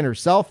taken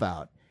herself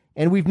out.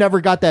 And we've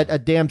never got a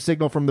damn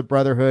signal from the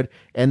Brotherhood,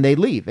 and they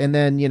leave. And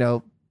then,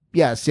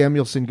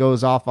 Samuelson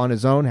goes off on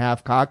his own,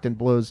 half-cocked, and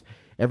blows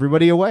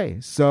everybody away.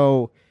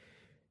 So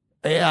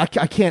I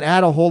can't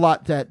add a whole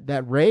lot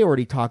that Ray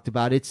already talked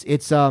about.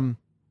 It's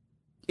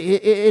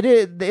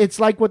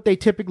like what they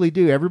typically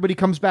do. Everybody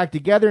comes back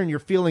together, and you're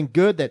feeling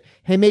good that,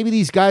 hey, maybe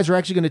these guys are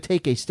actually going to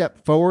take a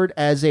step forward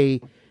as a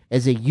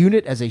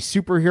unit, as a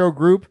superhero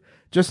group,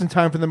 just in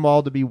time for them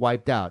all to be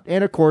wiped out.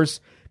 And of course,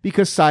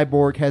 because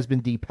Cyborg has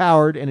been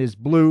depowered and is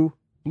blue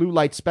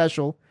light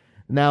special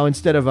now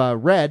instead of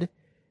red,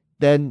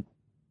 then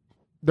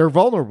they're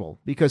vulnerable,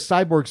 because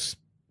Cyborg's,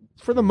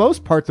 for the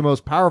most part, the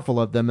most powerful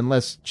of them,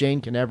 unless Jane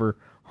can ever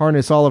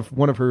harness all of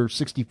one of her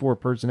 64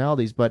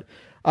 personalities. But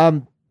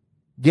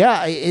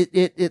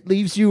it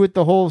leaves you with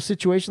the whole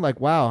situation like,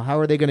 wow, how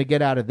are they going to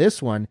get out of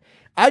this one?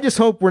 I just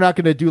hope we're not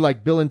going to do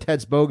like Bill and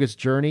Ted's Bogus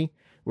Journey,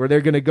 where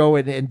they're going to go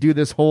and do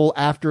this whole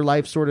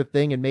afterlife sort of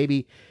thing, and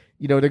maybe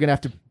they're going to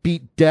have to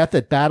beat death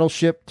at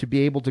Battleship to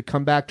be able to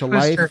come back to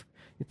life.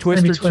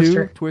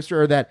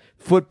 Twister, or that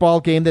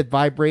football game that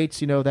vibrates,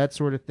 that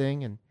sort of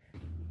thing.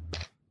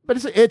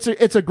 But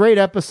it's a great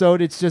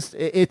episode. It's just,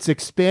 it's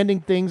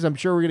expanding things. I'm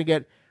sure we're going to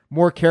get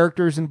more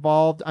characters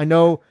involved. I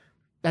know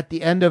at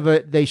the end of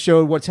it, they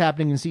showed what's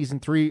happening in season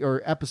 3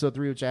 or episode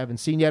 3, which I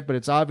haven't seen yet, but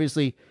it's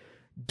obviously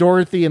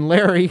Dorothy and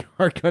Larry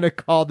are going to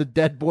call the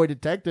Dead Boy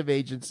Detective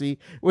Agency,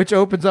 which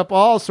opens up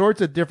all sorts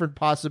of different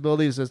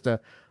possibilities as to,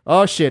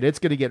 oh shit, it's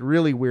going to get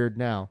really weird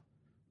now.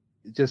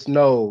 Just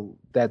know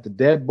that the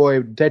Dead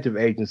Boy Detective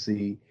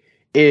Agency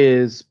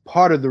is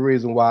part of the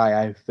reason why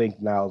I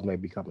think Niles may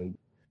be coming.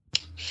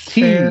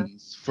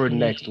 Tease for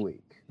next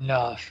week.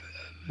 Enough.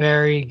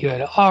 Very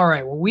good. All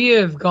right. Well, we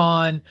have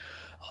gone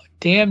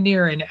damn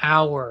near an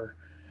hour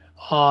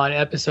on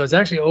episodes,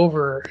 actually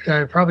over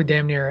probably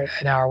damn near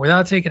an hour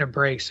without taking a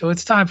break. So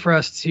it's time for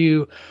us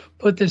to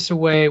put this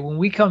away. When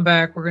we come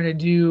back, we're going to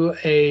do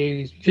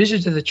a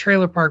visit to the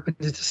trailer park, but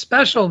it's a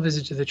special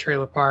visit to the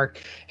trailer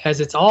park as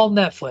it's all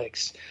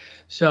Netflix.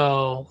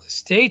 So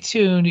stay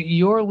tuned.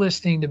 You're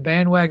listening to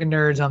Bandwagon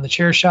Nerds on the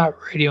Chairshot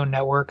Radio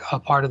Network, a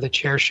part of the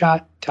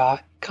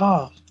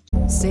Chairshot.com.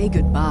 Say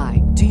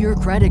goodbye to your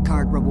credit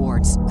card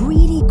rewards.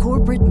 Greedy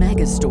corporate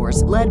mega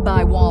stores, led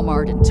by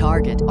Walmart and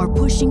Target, are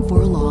pushing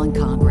for a law in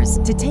Congress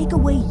to take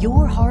away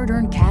your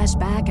hard-earned cash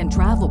back and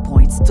travel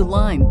points to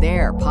line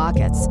their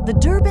pockets. The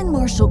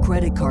Durbin-Marshall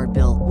credit card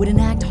bill would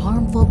enact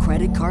harmful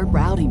credit card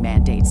routing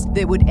mandates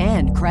that would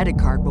end credit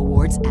card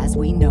rewards as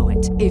we know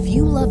it. If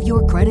you love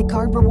your credit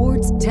card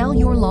rewards, tell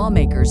your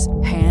lawmakers,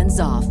 hands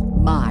off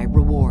my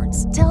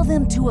rewards. Tell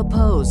them to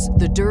oppose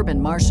the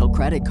Durbin-Marshall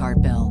credit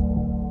card bill.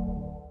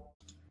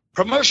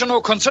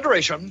 Promotional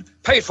consideration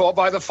paid for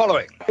by the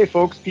following. Hey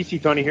folks,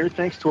 PC Tony here.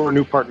 Thanks to our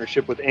new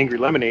partnership with Angry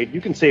Lemonade, you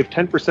can save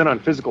 10% on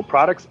physical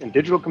products and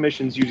digital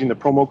commissions using the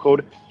promo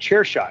code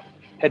ChairShot.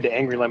 Head to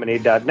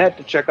angrylemonade.net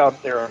to check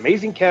out their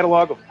amazing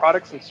catalog of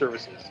products and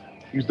services.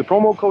 Use the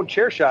promo code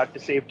ChairShot to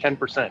save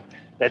 10%.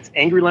 That's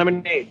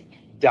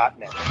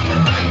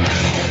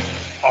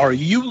angrylemonade.net. Are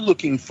you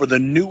looking for the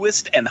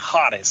newest and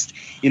hottest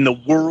in the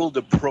world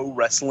of pro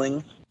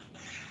wrestling?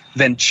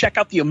 Then check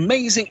out the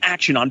amazing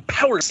action on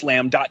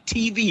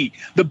Powerslam.tv,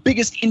 the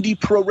biggest indie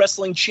pro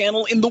wrestling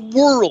channel in the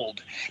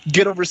world.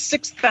 Get over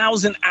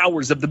 6,000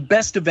 hours of the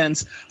best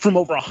events from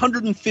over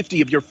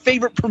 150 of your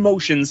favorite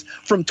promotions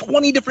from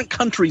 20 different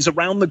countries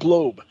around the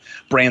globe.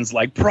 Brands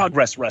like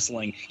Progress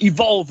Wrestling,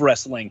 Evolve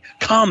Wrestling,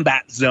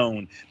 Combat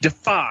Zone,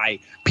 Defy,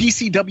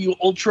 PCW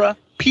Ultra,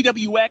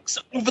 PWX,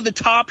 Over the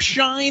Top,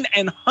 Shine,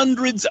 and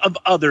hundreds of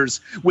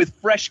others with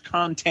fresh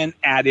content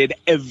added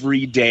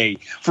every day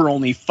for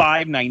only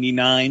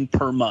 $5.99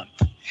 per month.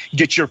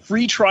 Get your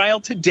free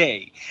trial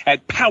today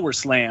at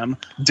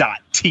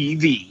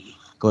Powerslam.tv.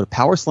 Go to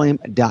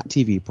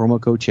Powerslam.tv,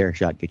 promo code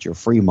ChairShot. Get your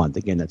free month.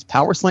 Again, that's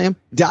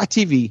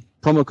Powerslam.tv,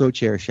 promo code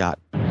ChairShot.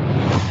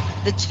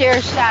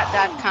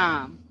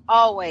 TheChairShot.com.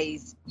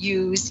 Always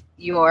use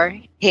your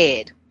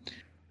head.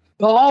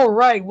 All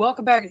right,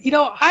 welcome back.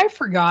 I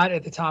forgot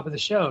at the top of the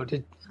show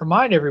to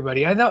remind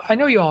everybody. I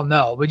know you all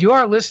know, but you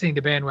are listening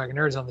to Bandwagon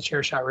Nerds on the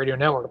Chairshot Radio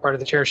Network, a part of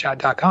the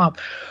Chairshot.com,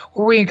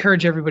 where we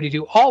encourage everybody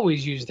to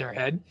always use their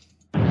head.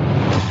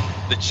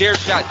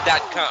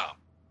 TheChairShot.com.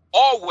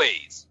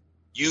 Always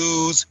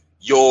Use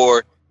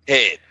your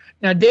head.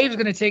 Now, Dave's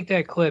going to take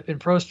that clip in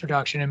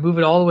post-production and move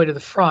it all the way to the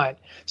front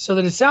so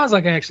that it sounds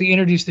like I actually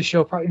introduced the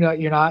show. No,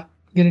 you're not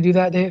going to do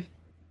that, Dave?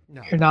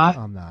 No, you're not?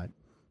 I'm not.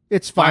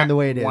 It's fine the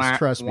way it is.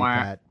 Trust me,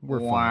 Pat.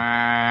 We're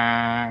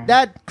fine.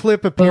 That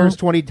clip appears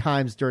 20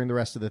 times during the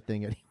rest of the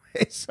thing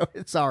anyway, so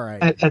it's all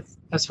right.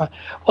 That's fine.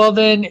 Well,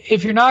 then,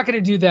 if you're not going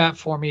to do that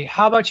for me,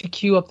 how about you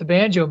cue up the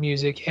banjo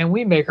music and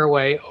we make our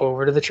way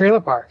over to the trailer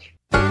park?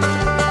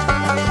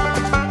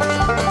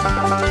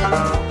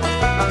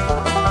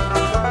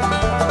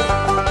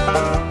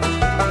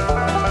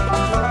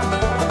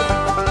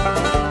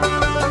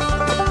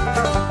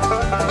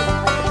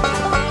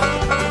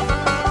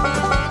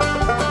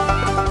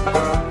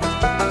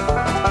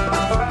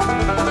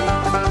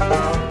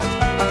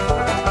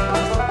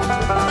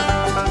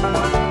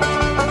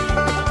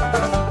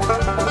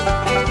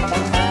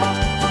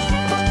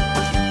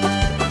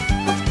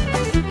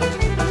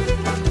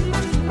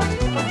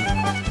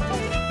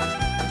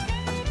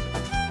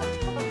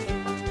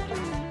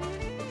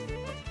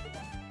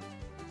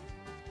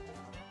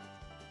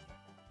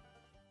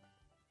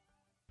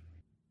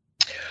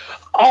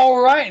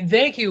 All right,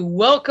 thank you.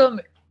 Welcome,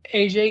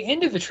 AJ,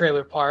 into the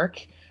trailer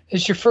park.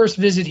 It's your first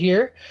visit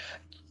here.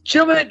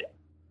 Gentlemen,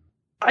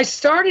 I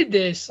started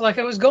this like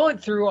I was going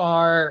through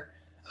our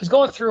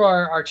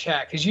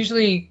chat, because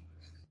usually,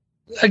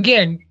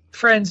 again,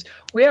 friends,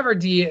 we have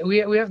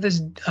we have this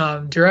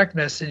direct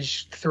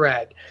message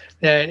thread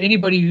that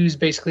anybody who's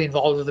basically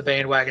involved with the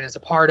bandwagon is a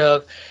part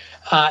of,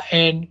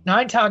 and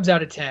 9 times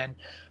out of 10,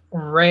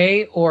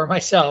 Ray or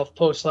myself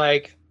post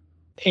like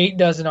 8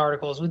 dozen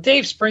articles, with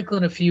Dave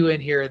sprinkling a few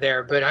in here or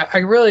there. But I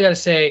really got to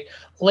say,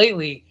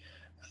 lately,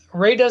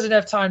 Ray doesn't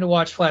have time to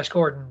watch Flash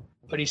Gordon,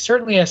 but he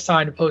certainly has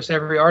time to post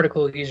every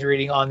article he's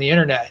reading on the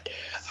internet.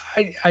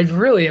 I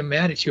really am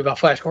mad at you about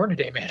Flash Gordon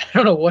today, man. I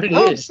don't know what it is.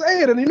 I'm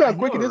saying, and you know how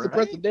quick it is to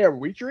press the damn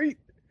retreat?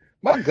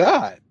 My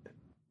God.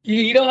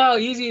 You know how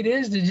easy it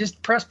is to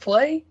just press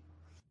play?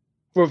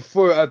 For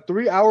a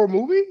 3-hour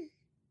movie?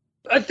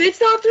 It's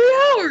not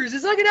 3 hours.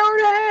 It's like an hour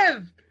and a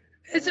half.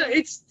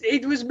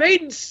 It was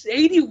made in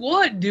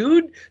 81,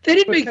 dude. They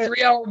didn't make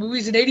 3-hour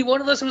movies in 81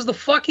 unless it was the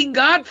fucking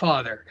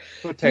Godfather.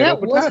 That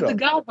wasn't the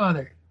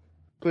Godfather.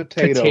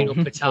 Potato.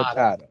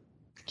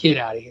 Get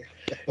out of here.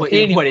 What?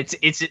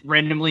 It's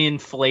randomly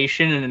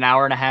inflation, and an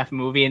hour and a half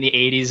movie in the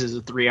 80s is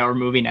a 3-hour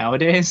movie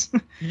nowadays.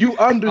 You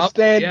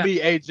understand me,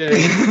 AJ.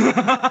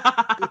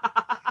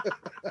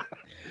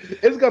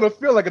 It's gonna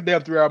feel like a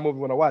damn 3-hour movie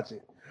when I watch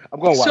it. I'm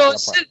gonna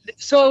watch it.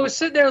 So I was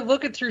sitting there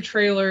looking through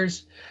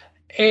trailers.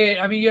 And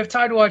I mean, you have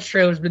time to watch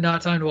trailers, but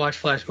not time to watch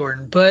Flash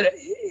Gordon. But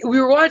we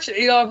were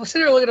watching, I was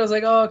sitting there looking, I was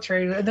like, oh,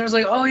 trailer. And there was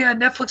like, oh, yeah,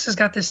 Netflix has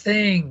got this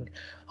thing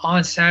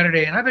on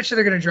Saturday. And I bet you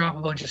they're going to drop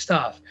a bunch of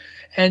stuff.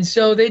 And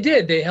so they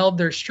did. They held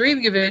their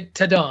streaming event,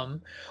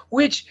 TUDUM,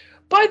 which,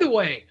 by the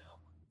way,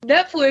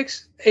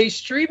 Netflix, a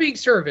streaming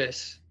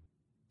service,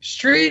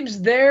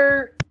 streams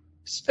their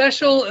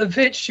special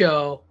event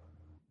show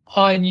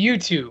on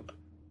YouTube,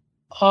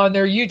 on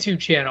their YouTube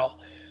channel,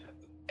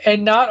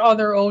 and not on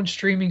their own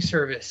streaming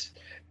service.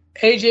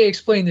 AJ,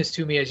 explain this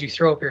to me as you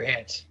throw up your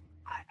hands.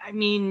 I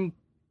mean,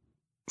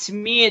 to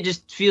me, it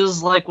just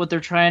feels like what they're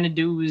trying to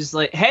do is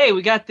like, hey,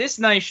 we got this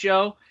nice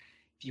show.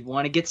 If you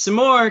want to get some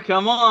more,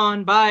 come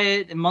on, buy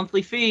it, a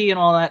monthly fee and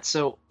all that.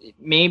 So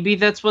maybe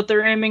that's what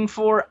they're aiming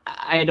for.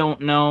 I don't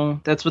know.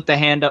 That's what the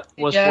hand up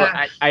was for.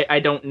 I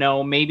don't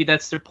know. Maybe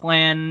that's their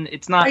plan.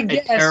 It's not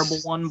a terrible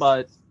one,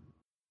 but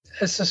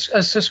a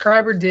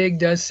subscriber dig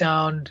does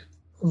sound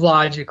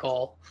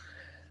logical.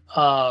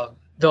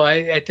 Though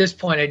at this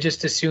point, I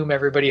just assume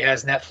everybody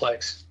has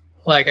Netflix.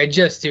 Like, I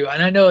just do.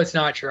 And I know it's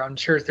not true. I'm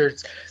sure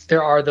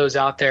there are those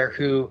out there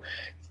who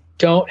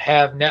don't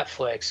have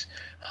Netflix,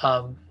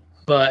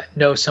 but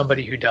know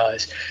somebody who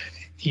does.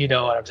 You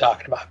know what I'm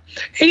talking about.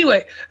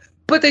 Anyway,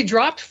 but they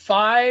dropped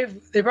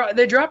 5.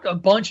 They dropped a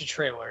bunch of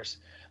trailers,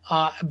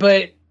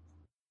 but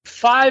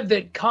 5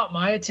 that caught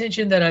my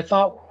attention that I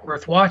thought were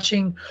worth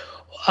watching.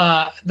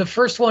 The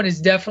first one is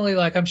definitely,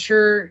 like, I'm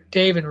sure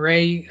Dave and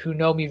Ray, who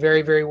know me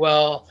very, very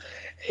well,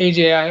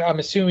 AJ, I'm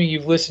assuming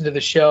you've listened to the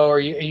show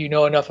or you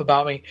know enough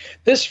about me.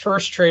 This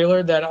first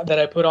trailer that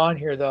I put on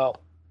here, though,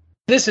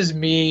 this is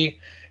me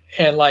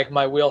and like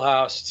my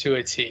wheelhouse to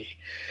a T.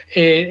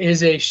 It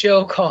is a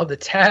show called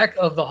Attack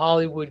of the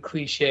Hollywood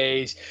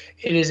Cliches.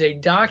 It is a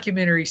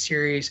documentary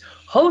series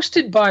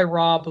hosted by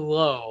Rob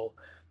Lowe,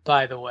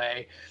 by the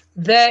way,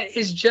 that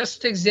is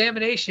just an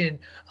examination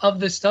of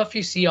the stuff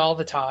you see all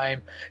the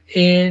time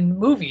in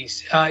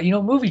movies,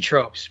 movie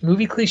tropes,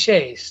 movie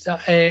cliches,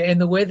 and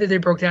the way that they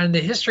broke down in the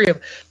history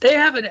of. They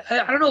have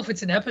I don't know if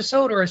it's an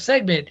episode or a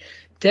segment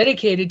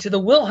dedicated to the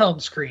Wilhelm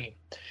scream.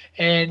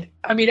 And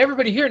I mean,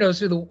 everybody here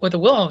knows what the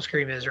Wilhelm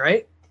scream is,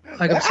 right?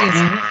 Like, I'm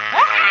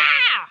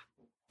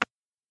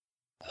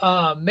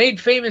seeing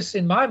made famous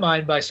in my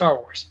mind by Star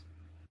Wars,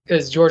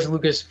 because George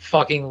Lucas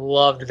fucking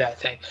loved that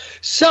thing.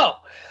 So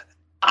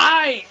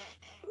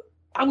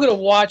I'm going to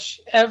watch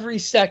every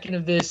second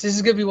of this. This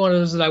is going to be one of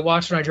those that I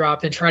watch when I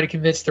drop and try to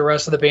convince the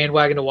rest of the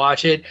bandwagon to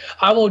watch it.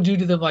 I won't do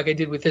to them like I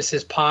did with This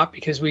Is Pop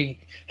because we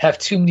have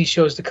too many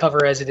shows to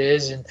cover as it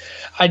is.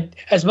 And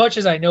as much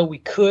as I know we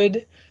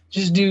could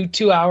just do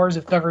 2 hours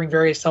of covering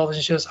various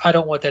television shows, I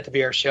don't want that to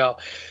be our show.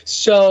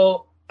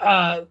 So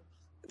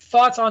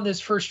thoughts on this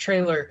first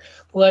trailer?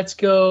 Let's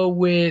go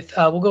with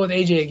we'll go with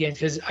AJ again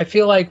because I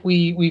feel like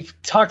we've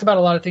talked about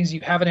a lot of things you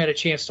haven't had a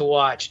chance to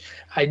watch.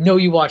 I know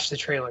you watched the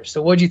trailer,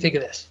 so what did you think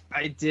of this?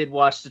 I did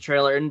watch the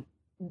trailer, and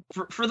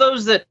for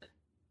those that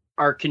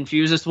are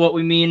confused as to what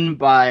we mean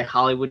by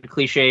Hollywood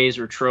cliches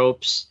or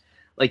tropes,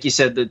 like you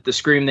said, the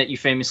scream that you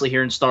famously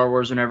hear in Star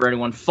Wars whenever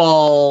anyone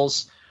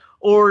falls,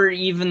 or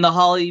even the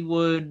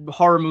Hollywood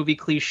horror movie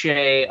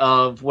cliche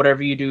of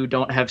whatever you do,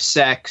 don't have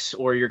sex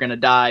or you're going to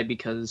die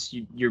because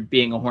you're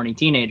being a horny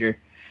teenager.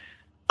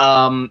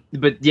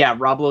 But yeah,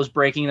 Rob Lowe's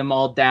breaking them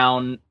all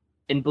down.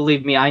 And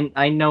believe me,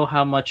 I know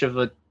how much of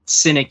a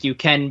cynic you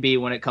can be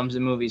when it comes to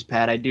movies,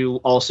 Pat. I do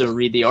also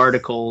read the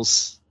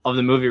articles of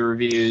the movie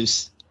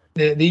reviews.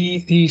 The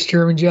East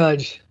German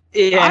judge.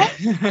 Yeah.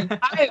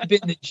 I have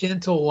been the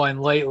gentle one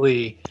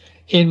lately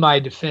in my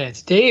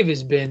defense. Dave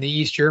has been the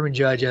East German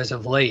judge as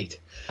of late.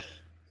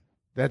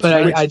 That's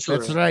but right.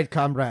 That's right,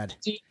 comrade.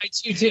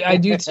 I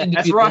do tend to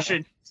That's be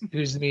Russian.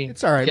 Who's mean?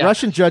 It's all right. Yeah.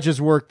 Russian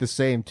judges work the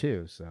same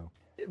too. So,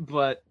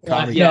 but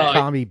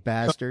commie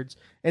bastards.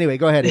 Anyway,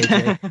 go ahead,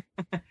 AJ.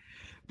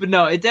 But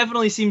no, it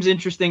definitely seems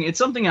interesting. It's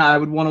something I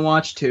would want to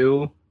watch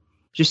too,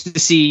 just to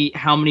see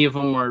how many of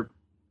them are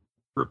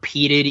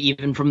repeated,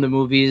 even from the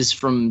movies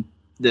from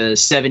the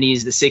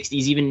 70s, the 60s,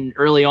 even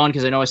early on,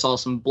 because I know I saw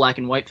some black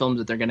and white films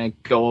that they're going to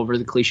go over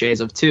the cliches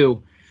of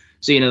too.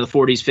 So, the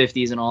 40s,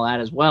 50s, and all that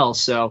as well.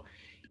 So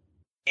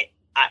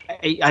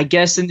I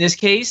guess in this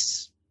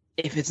case,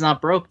 if it's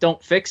not broke,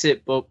 don't fix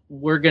it. But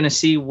we're going to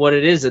see what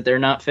it is that they're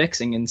not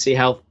fixing and see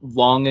how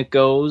long it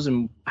goes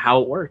and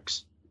how it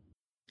works.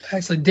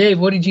 Excellent. Dave,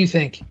 what did you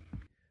think?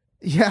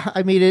 Yeah,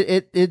 I mean,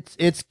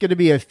 it's going to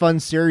be a fun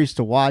series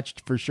to watch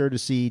for sure, to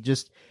see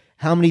just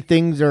how many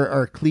things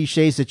are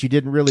cliches that you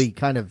didn't really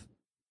kind of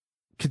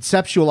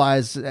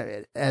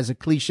conceptualize as a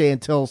cliche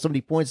until somebody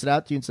points it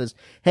out to you and says,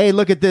 hey,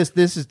 look at this.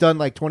 This is done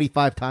like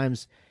 25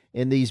 times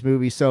in these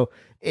movies. So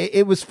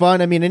it was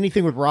fun. I mean,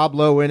 anything with Rob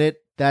Lowe in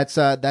it, that's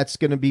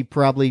going to be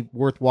probably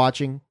worth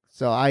watching.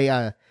 So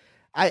I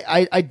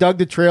dug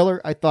the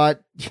trailer. I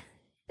thought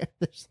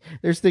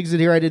there's things in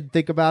here I didn't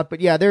think about,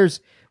 but yeah,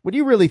 when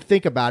you really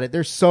think about it,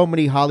 there's so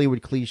many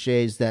Hollywood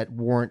cliches that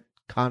warrant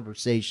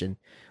conversation.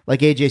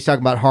 Like AJ's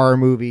talking about horror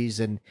movies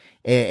and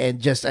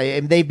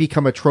they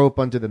become a trope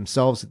unto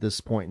themselves at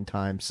this point in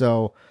time.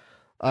 So,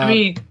 I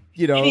mean,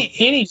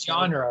 any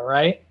genre,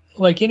 right?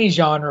 Like any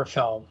genre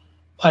film,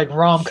 like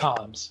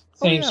rom-coms,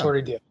 same sort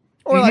of deal.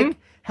 Or like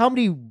how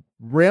many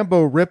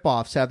Rambo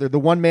ripoffs have there? The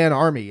One Man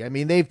Army. I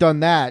mean, they've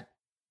done that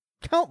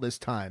countless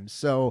times.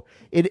 So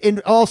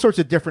in all sorts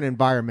of different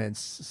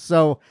environments.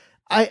 So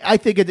I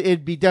think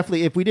it'd be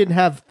definitely, if we didn't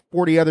have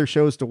 40 other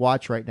shows to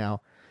watch right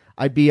now,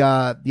 I'd be,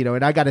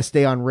 and I got to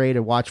stay on Ray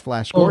to watch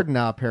Flash Gordon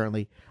now,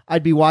 apparently.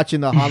 I'd be watching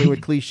the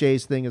Hollywood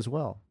cliches thing as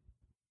well.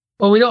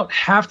 Well, we don't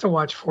have to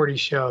watch 40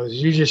 shows.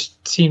 You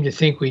just seem to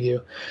think we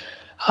do.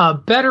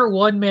 Better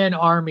One-Man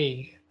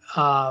Army.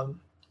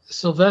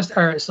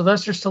 Sylvester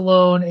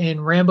Stallone in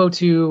Rambo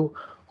 2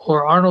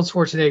 or Arnold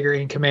Schwarzenegger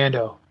in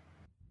Commando?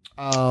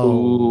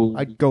 Oh,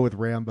 I'd go with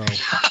Rambo.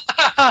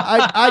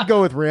 I'd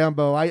go with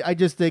Rambo. I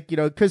just think,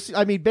 because,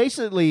 I mean,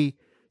 basically,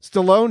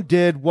 Stallone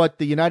did what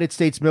the United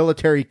States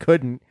military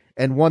couldn't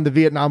and won the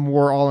Vietnam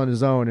War all on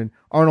his own, and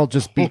Arnold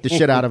just beat the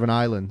shit out of an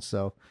island.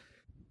 So,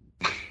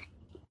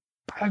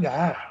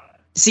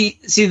 see,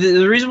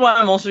 the reason why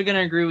I'm also going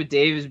to agree with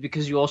Dave is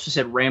because you also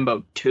said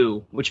Rambo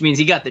 2, which means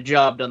he got the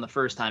job done the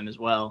first time as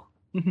well.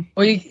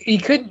 Well, he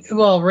could.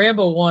 Well,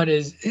 Rambo 1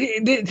 is.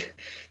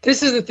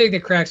 This is the thing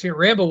that cracks me.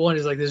 Rambo 1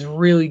 is like this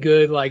really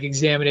good like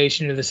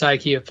examination of the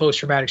psyche of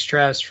post-traumatic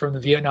stress from the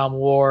Vietnam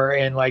War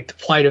and like the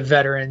plight of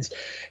veterans.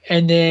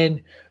 And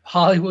then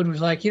Hollywood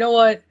was like, you know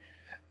what?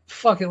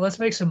 Fuck it. Let's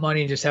make some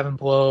money and just have him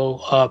blow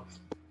up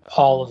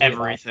all of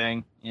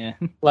everything. Yeah.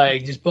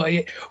 Like just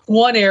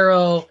one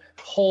arrow,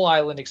 whole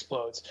island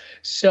explodes.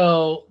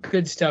 So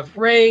good stuff.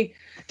 Ray,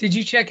 did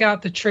you check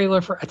out the trailer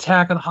for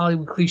Attack on the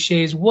Hollywood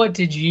Cliches? What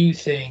did you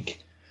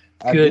think?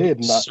 I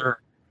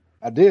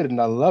did,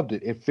 and I loved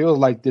it. It feels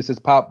like This Is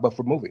Pop, but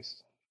for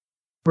movies.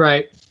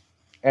 Right.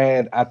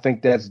 And I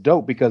think that's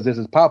dope because This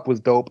Is Pop was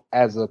dope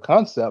as a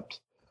concept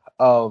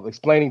of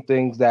explaining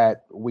things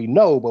that we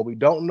know, but we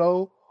don't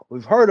know,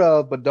 we've heard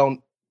of, but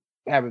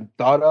haven't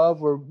thought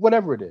of, or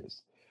whatever it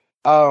is.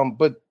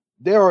 But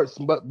there are,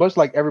 much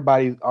like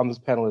everybody on this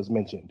panel has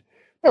mentioned,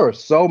 there are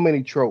so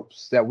many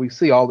tropes that we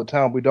see all the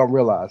time we don't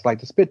realize, like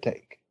the spit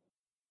take.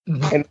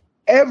 Mm-hmm. And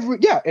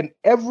in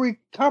every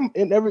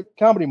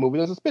comedy movie,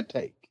 there's a spit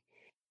take.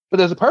 But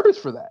there's a purpose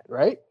for that,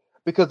 right?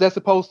 Because that's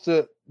supposed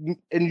to,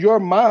 in your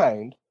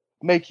mind,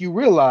 make you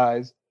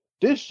realize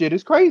this shit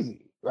is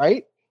crazy,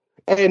 right?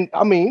 And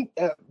I mean,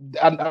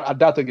 I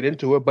doubt to get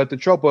into it, but the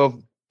trope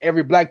of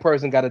every black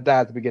person got to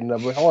die at the beginning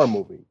of a horror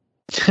movie.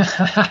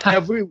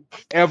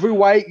 every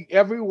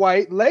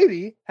white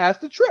lady has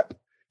to trip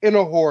in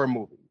a horror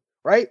movie,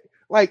 right?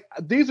 Like,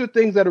 these are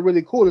things that are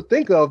really cool to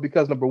think of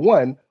because, number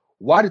one,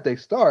 why did they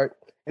start?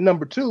 And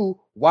number two,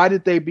 why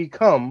did they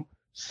become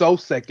so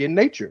second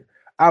nature?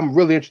 I'm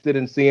really interested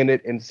in seeing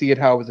it and see it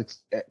how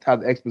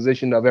the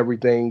exposition of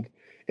everything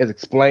is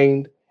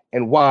explained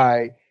and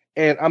why.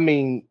 And I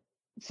mean,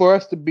 for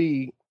us to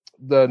be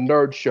the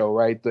nerd show,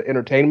 right, the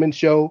entertainment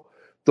show,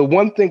 the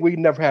one thing we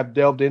never have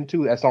delved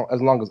into as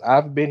long as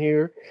I've been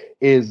here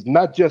is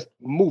not just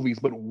movies,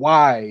 but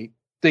why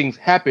things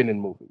happen in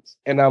movies.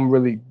 And I'm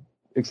really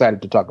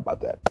excited to talk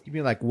about that. You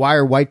mean like, why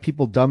are white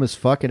people dumb as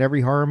fuck in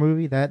every horror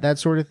movie? That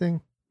sort of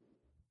thing?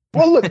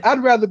 Well, look,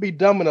 I'd rather be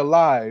dumb and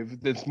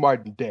alive than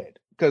smart and dead.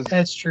 Because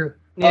that's true.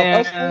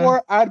 Us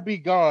four, I'd be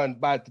gone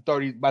by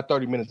 30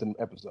 minutes in an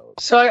episode.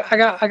 So I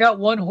got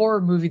one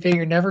horror movie that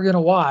you're never gonna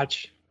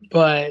watch,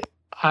 but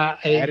Add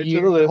it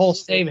to the list. Whole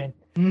statement.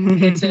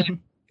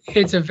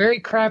 It's a very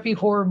crappy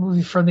horror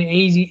movie from the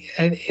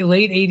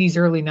late 80s,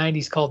 early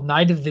 90s called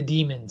Night of the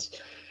Demons,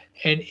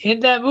 and in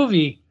that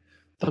movie,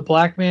 the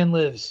black man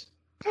lives.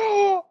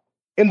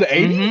 In the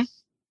 80s? Mm-hmm.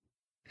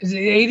 Is it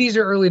 80s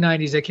or early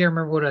 90s? I can't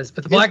remember what it is,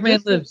 but the black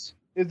man lives.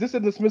 Is this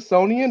in the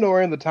Smithsonian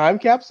or in the time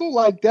capsule?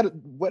 Like that?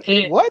 What?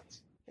 It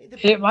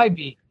might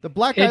be. The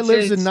black guy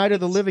lives in Night of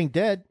the Living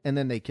Dead, and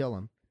then they kill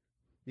him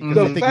because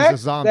The they think fact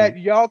he's a zombie. that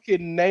y'all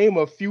can name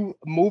a few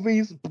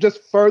movies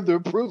just further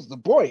proves the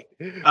point.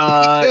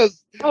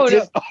 Because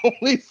there's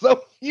only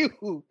so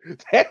few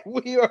that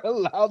we are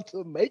allowed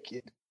to make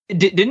it.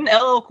 Didn't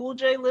LL Cool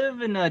J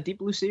live in Deep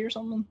Blue Sea or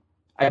something?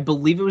 I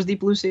believe it was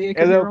Deep Blue Sea.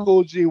 LL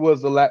Cool J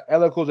was the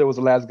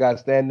last guy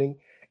standing,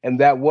 and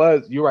that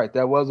was, you're right,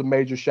 that was a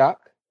major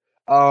shock.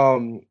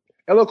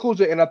 LL Cool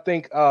J and I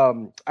think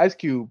Ice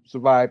Cube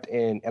survived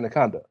in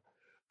Anaconda,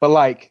 but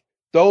like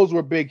those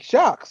were big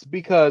shocks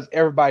because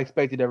everybody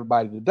expected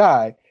everybody to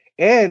die,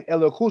 and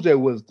LL Cool J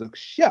was the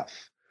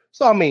chef.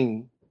 So I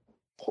mean,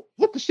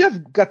 what the chef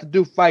got to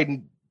do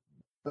fighting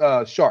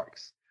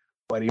sharks?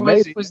 But he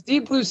made it. Was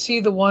Deep Blue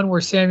Sea the one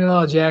where Samuel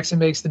L. Jackson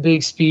makes the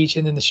big speech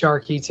and then the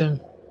shark eats him?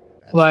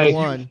 That's the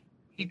one.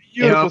 The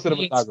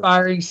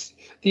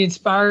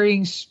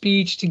inspiring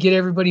speech to get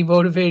everybody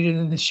motivated,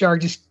 and the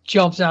shark just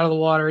jumps out of the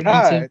water and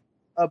eats him.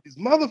 Of these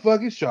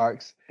motherfucking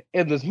sharks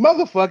and this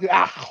motherfucking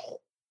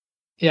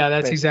Yeah,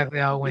 that's exactly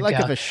how it went like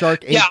down. if a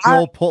shark ate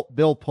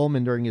Bill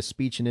Pullman during his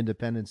speech in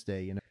Independence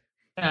Day, you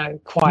know.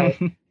 Quiet.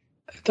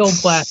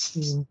 Don't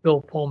blaspheme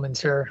Bill Pullman,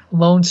 sir.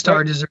 Lone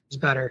Star deserves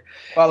better.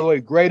 By the way,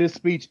 greatest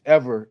speech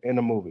ever in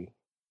a movie.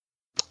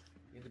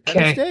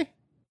 Independence Day?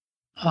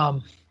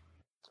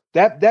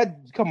 That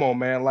come on,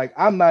 man. Like,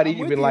 I'm not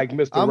even like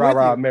Mr.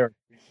 Rah-Rah America.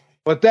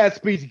 But that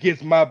speech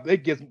gets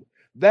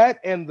that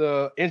and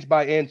the inch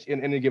by inch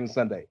in Any Given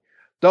Sunday.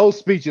 Those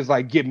speeches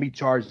like get me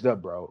charged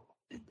up, bro.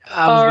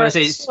 I was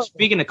going to say,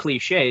 speaking of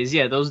cliches,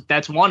 yeah,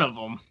 that's one of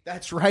them.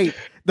 That's right.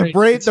 The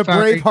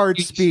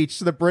Braveheart speech.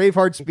 The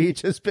Braveheart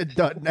speech has been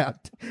done now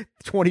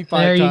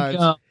 25 times.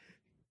 Go.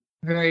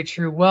 Very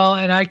true. Well,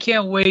 and I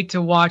can't wait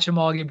to watch them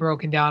all get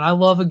broken down. I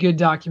love a good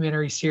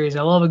documentary series.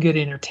 I love a good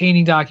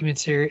entertaining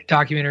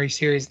documentary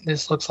series.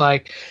 This looks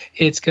like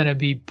it's going to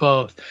be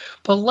both.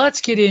 But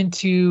let's get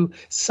into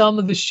some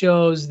of the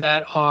shows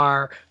that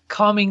are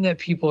coming that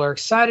people are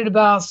excited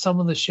about, some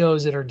of the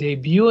shows that are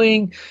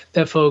debuting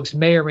that folks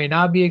may or may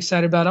not be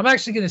excited about. I'm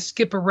actually going to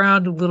skip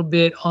around a little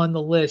bit on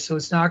the list, so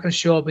it's not going to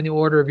show up in the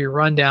order of your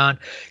rundown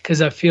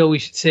because I feel we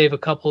should save a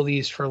couple of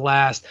these for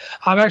last.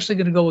 I'm actually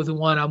going to go with the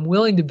one I'm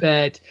willing to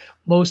bet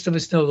most of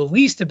us know the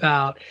least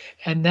about,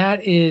 and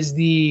that is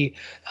the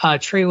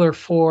trailer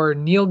for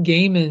Neil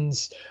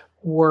Gaiman's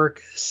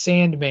work,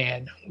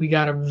 Sandman. We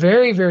got a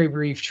very, very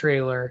brief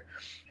trailer.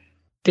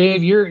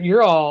 Dave,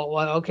 you're all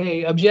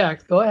okay.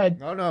 Object. Go ahead.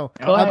 No.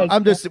 Go ahead.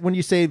 I'm just, when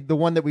you say the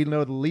one that we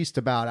know the least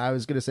about, I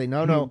was going to say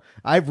no.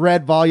 I've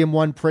read Volume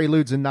 1,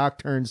 Preludes and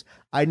Nocturnes.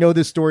 I know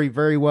this story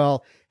very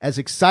well. As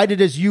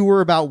excited as you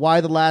were about Why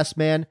the Last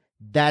Man,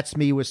 that's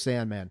me with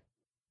Sandman.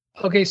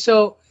 Okay,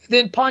 so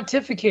then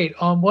pontificate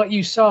on what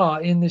you saw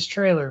in this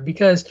trailer,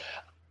 because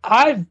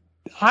I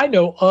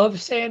know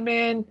of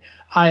Sandman.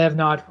 I have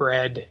not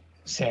read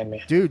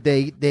Sandman. Dude,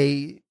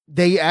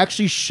 they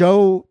actually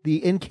show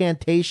the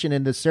incantation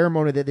and the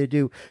ceremony that they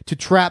do to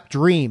trap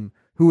Dream,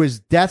 who is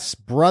Death's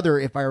brother,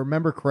 if I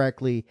remember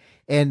correctly,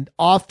 and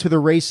off to the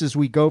races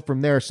we go from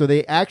there. So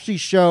they actually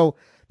show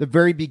the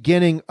very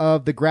beginning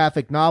of the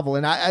graphic novel.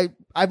 And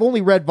I've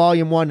only read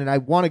Volume 1, and I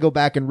want to go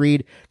back and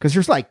read, because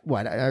there's like,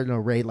 I don't know,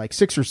 Ray, like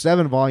 6 or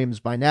 7 volumes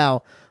by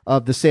now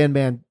of the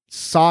Sandman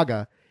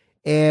saga.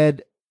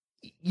 And,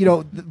 you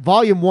know,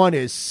 Volume 1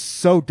 is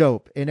so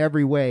dope in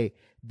every way,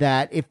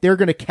 that if they're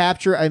going to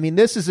capture, I mean,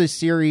 this is a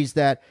series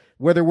that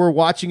whether we're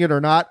watching it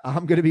or not,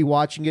 I'm going to be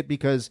watching it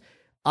because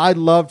I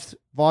loved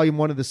Volume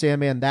 1 of The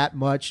Sandman that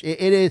much. It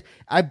is,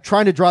 I'm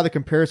trying to draw the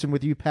comparison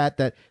with you, Pat,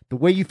 that the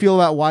way you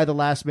feel about Why the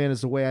Last Man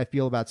is the way I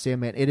feel about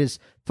Sandman. It is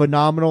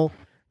phenomenal.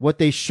 What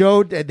they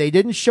showed, they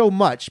didn't show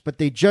much, but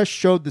they just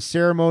showed the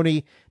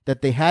ceremony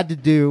that they had to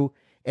do.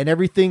 and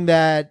everything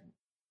that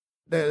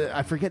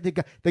I forget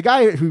the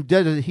guy who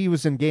did it. He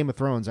was in Game of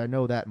Thrones. I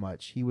know that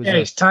much. He was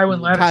he's Tywin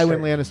Lannister.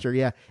 Tywin Lannister,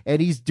 yeah,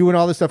 and he's doing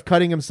all this stuff,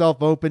 cutting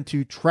himself open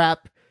to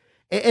trap.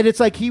 And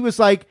it's like he was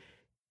like,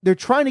 they're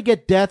trying to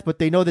get Death, but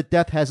they know that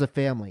Death has a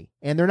family,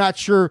 and they're not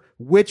sure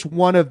which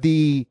one of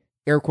the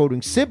air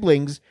quoting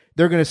siblings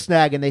they're going to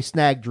snag, and they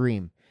snag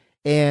Dream.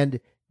 And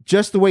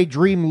just the way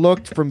Dream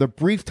looked from the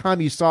brief time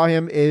you saw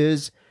him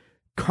is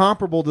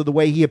comparable to the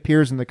way he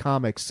appears in the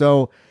comics.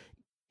 So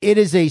it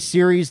is a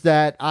series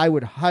that I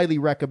would highly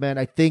recommend.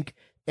 I think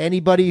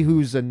anybody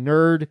who's a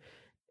nerd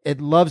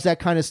and loves that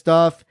kind of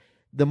stuff,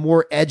 the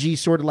more edgy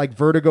sort of like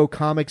Vertigo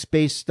comics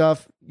based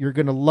stuff, you're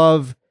going to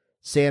love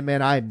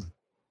Sandman. I'm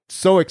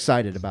so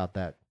excited about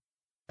that.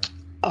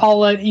 I'll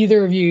let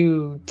either of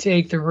you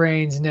take the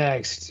reins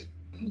next.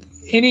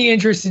 Any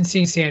interest in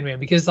seeing Sandman?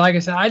 Because like I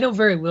said, I know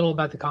very little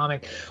about the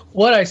comic.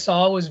 What I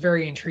saw was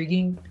very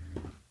intriguing.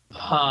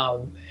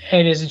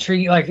 And is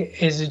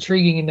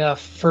intriguing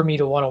enough for me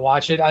to want to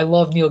watch it. I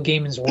love Neil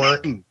Gaiman's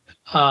work.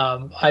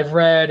 I've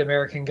read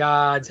American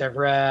Gods. I've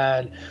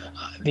read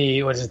the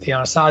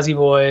Anasazi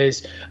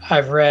Boys.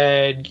 I've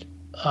read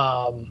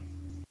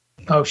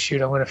oh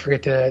shoot, I'm going to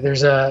forget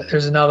there's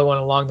another one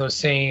along those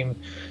same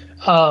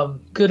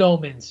Good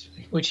Omens,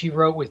 which he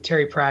wrote with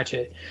Terry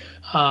Pratchett.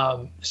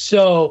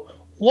 So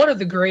one of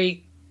the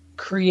great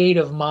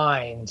creative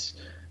minds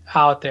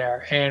out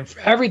there, and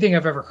for everything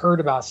I've ever heard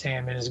about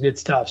Sandman is good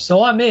stuff.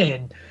 So I'm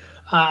in.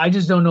 I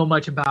just don't know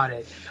much about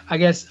it. I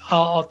guess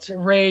I'll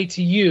Ray,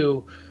 to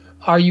you.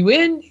 Are you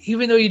in,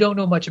 even though you don't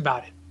know much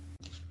about it?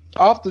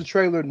 Off the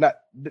trailer,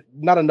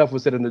 not enough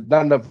was said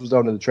not enough was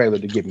done in the trailer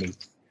to get me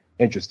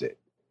interested.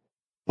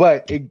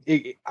 But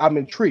I'm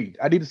intrigued.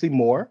 I need to see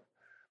more.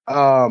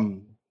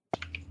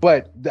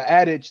 But the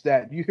adage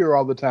that you hear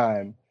all the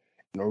time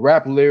in a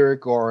rap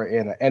lyric or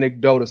in an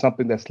anecdote or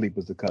something, that sleep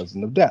is the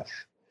cousin of death.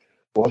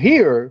 Well,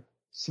 here,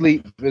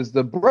 sleep is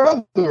the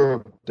brother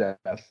of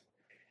death.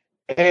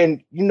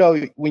 And, you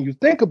know, when you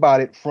think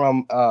about it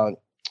from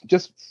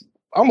just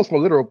almost from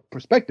a literal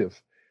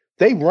perspective,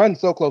 they run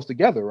so close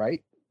together,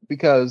 right?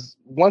 Because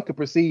one could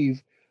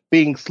perceive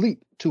being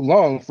asleep too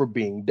long for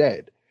being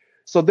dead.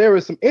 So there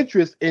is some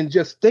interest in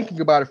just thinking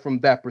about it from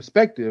that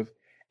perspective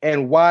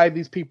and why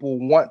these people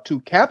want to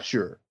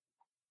capture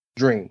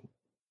Dream,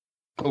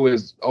 who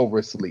is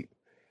overasleep.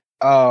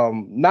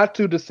 Not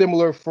too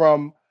dissimilar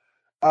from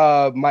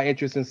my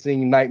interest in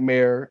seeing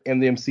Nightmare in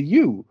the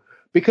MCU,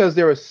 because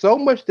there is so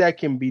much that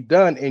can be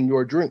done in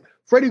your dream.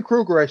 Freddy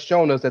Krueger has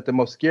shown us that the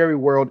most scary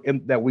world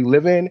that we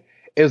live in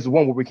is the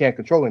one where we can't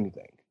control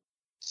anything.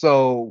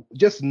 So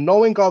just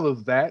knowing all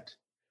of that,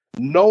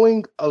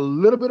 knowing a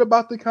little bit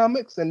about the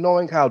comics and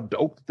knowing how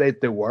dope they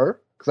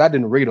were, because I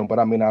didn't read them, but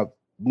I mean, I've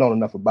known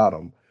enough about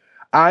them.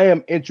 I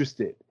am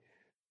interested.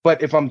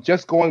 But if I'm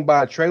just going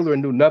by a trailer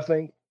and do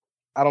nothing,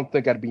 I don't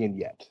think I'd be in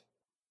yet.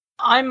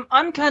 I'm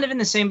kind of in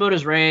the same boat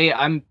as Ray.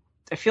 I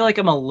feel like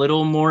I'm a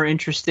little more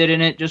interested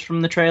in it just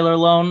from the trailer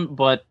alone.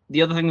 But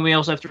the other thing that we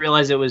also have to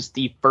realize, it was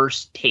the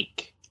first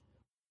take,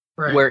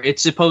 right, where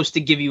it's supposed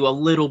to give you a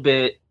little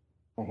bit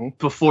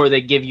before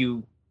they give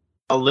you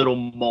a little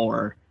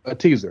more. A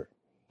teaser.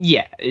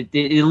 Yeah,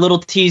 a little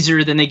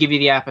teaser, then they give you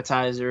the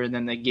appetizer, and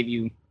then they give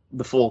you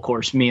the full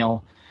course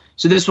meal.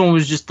 So this one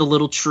was just the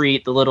little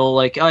treat, the little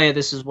like, oh yeah,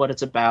 this is what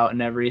it's about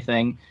and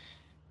everything.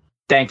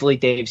 Thankfully,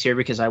 Dave's here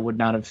because I would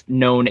not have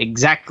known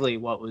exactly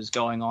what was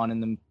going on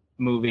in the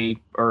movie,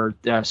 or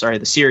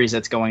the series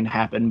that's going to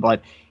happen.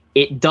 But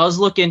it does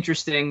look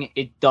interesting.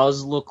 It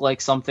does look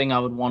like something I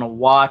would want to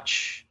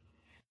watch.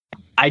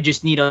 I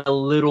just need a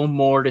little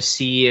more to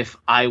see if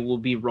I will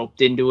be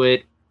roped into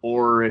it,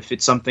 or if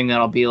it's something that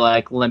I'll be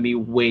like, let me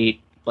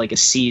wait like a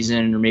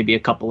season or maybe a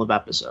couple of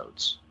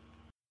episodes.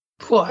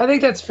 Cool. I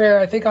think that's fair.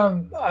 I think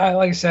like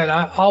I said,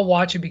 I'll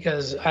watch it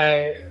because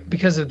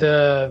of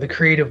the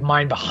creative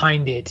mind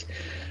behind it,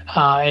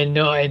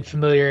 and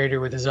familiarity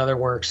with his other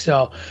work.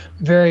 So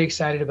very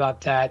excited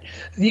about that.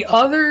 The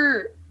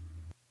other,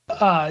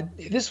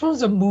 this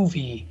one's a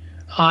movie,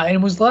 and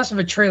it was less of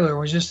a trailer. It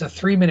was just a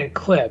 3-minute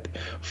clip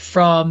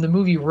from the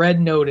movie Red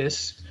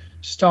Notice,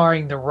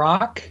 starring The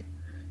Rock,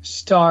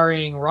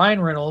 starring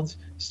Ryan Reynolds,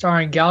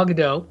 starring Gal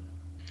Gadot,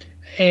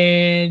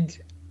 and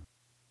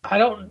I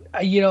don't,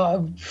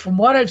 from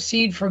what I've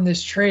seen from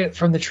this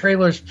from the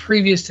trailers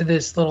previous to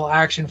this little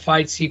action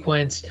fight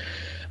sequence,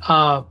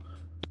 Gal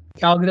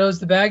Gadot's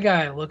the bad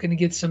guy looking to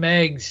get some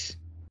eggs.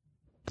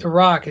 The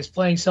Rock is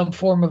playing some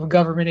form of a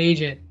government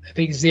agent. I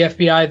think it's the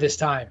FBI this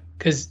time,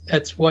 because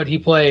that's what he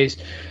plays.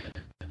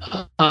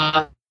 And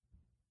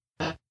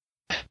I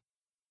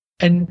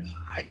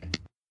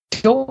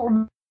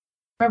don't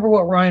remember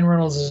what Ryan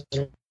Reynolds'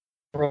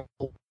 role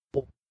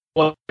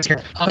was here.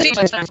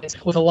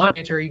 With a lot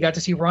of you got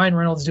to see Ryan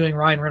Reynolds doing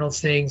Ryan Reynolds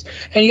things,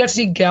 and you got to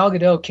see Gal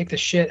Gadot kick the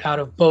shit out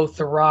of both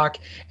The Rock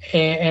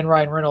and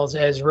Ryan Reynolds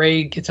as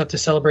Ray gets up to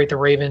celebrate the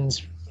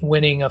Ravens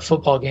winning a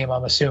football game,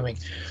 I'm assuming.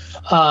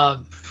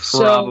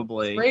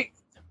 Probably. So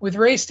with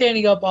Ray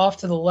standing up off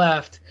to the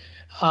left,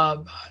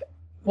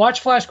 watch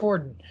Flash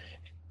Gordon.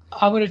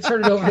 I'm going to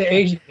turn it over to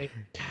AJ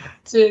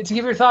to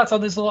give your thoughts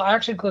on this little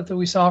action clip that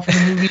we saw from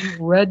the movie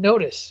Red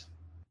Notice.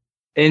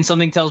 And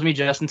something tells me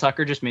Justin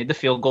Tucker just made the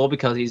field goal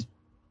because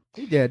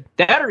he did.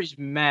 That or he's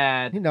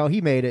mad. No,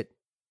 he made it.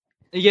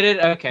 You get it?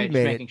 Okay, He just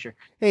made making it. sure.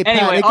 Hey,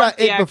 Anyway, Pat,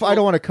 before, I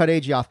don't want to cut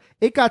AJ off.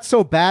 It got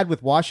so bad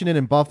with Washington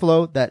and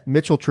Buffalo that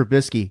Mitchell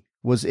Trubisky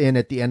was in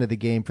at the end of the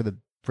game for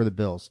the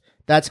Bills.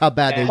 That's how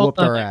bad they whooped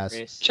our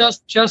ass.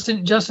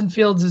 Justin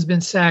Fields has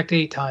been sacked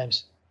 8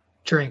 times.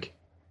 Drink.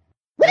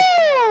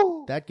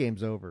 Woo! That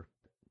game's over.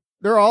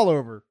 They're all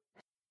over.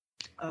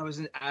 I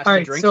was asked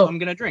to drink, so I'm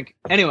going to drink.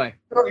 Anyway.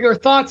 Your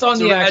thoughts on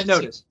the action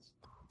notice.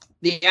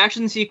 The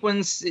action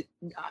sequence,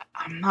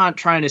 I'm not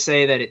trying to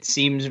say that it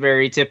seems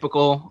very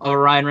typical of a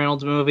Ryan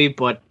Reynolds movie,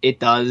 but it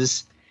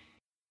does.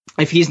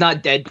 If he's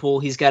not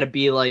Deadpool, he's got to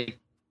be like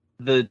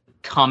the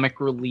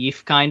comic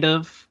relief kind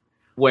of,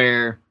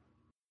 where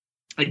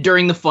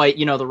during the fight,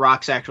 The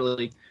Rock's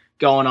actually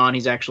going on.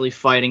 He's actually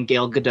fighting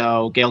Gal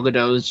Gadot. Gal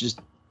Gadot is just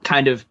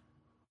kind of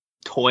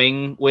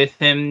toying with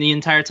him the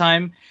entire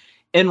time.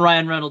 And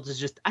Ryan Reynolds is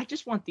just, I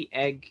just want the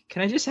egg.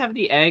 Can I just have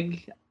the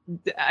egg?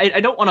 I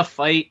don't want to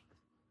fight.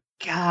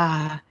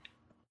 God.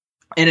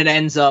 And it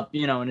ends up,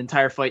 an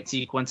entire fight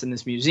sequence in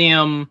this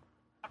museum.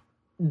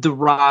 The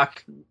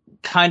Rock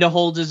kind of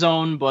holds his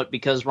own, but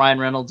because Ryan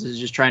Reynolds is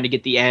just trying to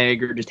get the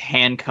egg or just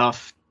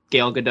handcuff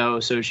Gal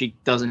Gadot so she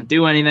doesn't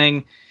do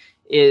anything,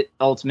 it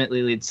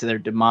ultimately leads to their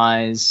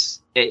demise.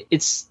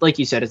 It's like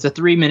you said, it's a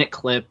 3-minute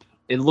clip.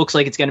 It looks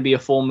like it's going to be a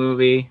full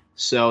movie,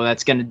 so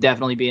that's going to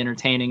definitely be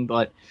entertaining,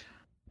 but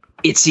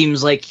it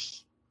seems like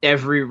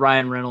every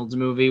Ryan Reynolds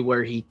movie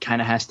where he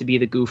kind of has to be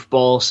the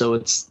goofball, so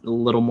it's a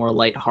little more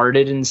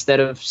lighthearted instead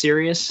of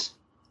serious,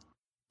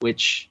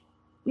 which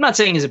I'm not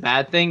saying is a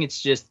bad thing.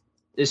 It's just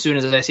as soon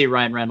as I see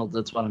Ryan Reynolds,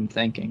 that's what I'm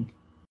thinking.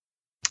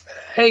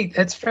 Hey,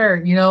 that's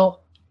fair.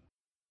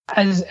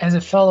 As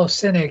a fellow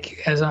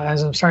cynic, as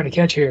I'm starting to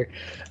catch here,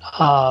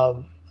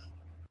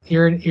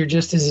 you're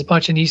just as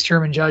much an East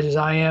German judge as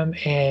I am,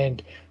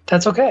 and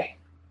that's okay.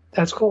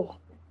 That's cool.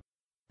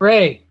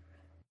 Ray,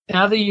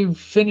 now that you've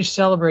finished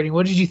celebrating,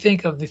 what did you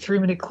think of the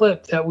 3-minute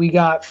clip that we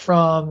got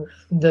from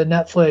the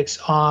Netflix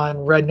on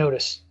Red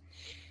Notice?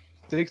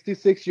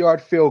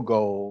 66-yard field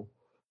goal,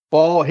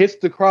 ball hits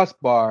the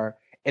crossbar,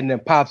 and then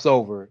pops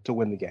over to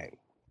win the game.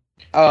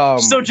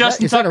 So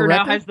Justin Tucker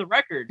now has the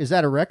record. Is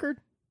that a record?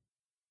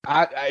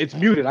 It's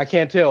muted. I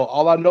can't tell.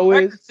 All I know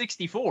is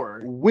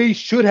 64. We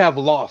should have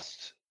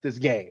lost this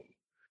game.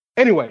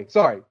 Anyway,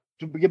 sorry.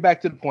 To get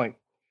back to the point.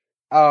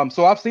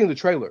 So I've seen the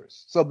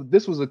trailers. So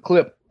this was a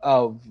clip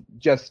of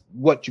just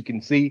what you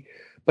can see,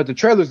 but the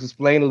trailers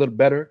explain a little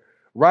better.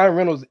 Ryan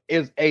Reynolds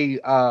is a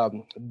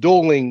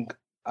dueling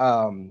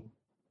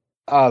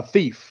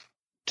thief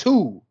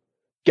to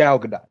Gal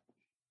Gadot,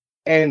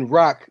 and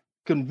Rock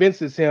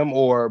convinces him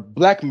or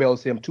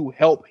blackmails him to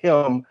help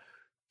him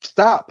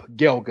stop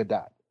Gal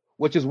Gadot,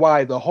 which is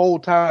why the whole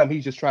time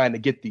he's just trying to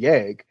get the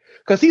egg,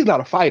 because he's not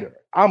a fighter.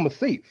 I'm a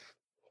thief,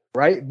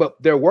 right? But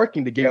they're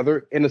working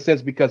together in a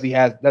sense because he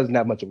doesn't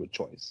have much of a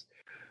choice.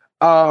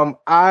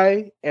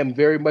 I am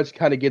very much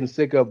kind of getting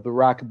sick of The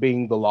Rock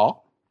being the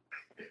law.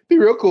 Be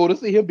real cool to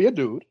see him be a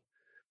dude.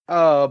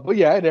 But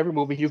yeah, in every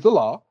movie he's the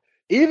law.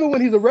 Even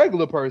when he's a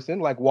regular person,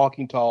 like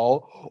Walking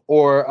Tall,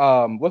 or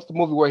what's the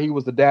movie where he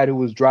was the dad who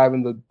was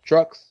driving the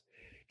trucks?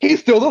 He's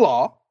still the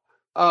law,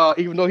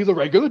 even though he's a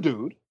regular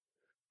dude.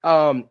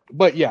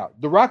 But yeah,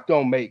 The Rock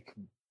don't make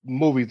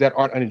movies that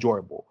aren't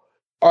unenjoyable.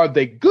 Are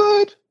they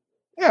good?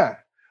 Yeah,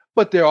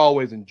 but they're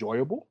always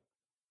enjoyable.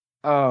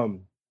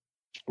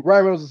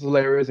 Ryan Reynolds is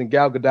hilarious, and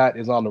Gal Gadot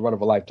is on the run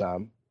of a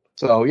lifetime.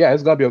 So yeah,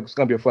 it's gonna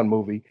be a fun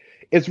movie.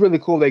 It's really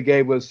cool they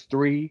gave us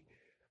 3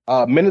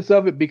 minutes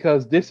of it,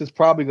 because this is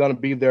probably gonna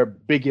be their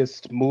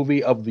biggest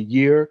movie of the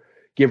year,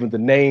 given the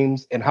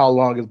names and how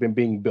long it's been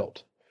being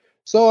built.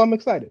 So I'm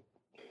excited.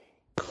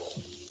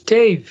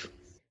 Dave,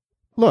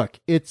 look,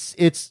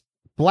 it's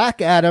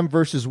Black Adam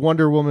versus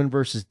Wonder Woman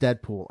versus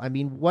Deadpool. I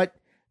mean, what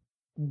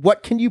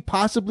can you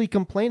possibly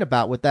complain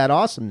about with that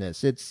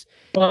awesomeness?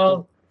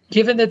 Well,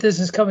 given that this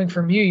is coming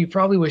from you, you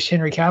probably wish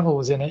Henry Cavill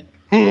was in it.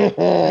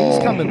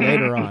 He's coming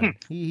later on.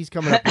 He's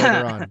coming up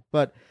later on.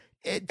 But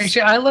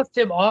actually, I left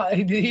him off.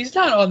 He's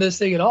not on this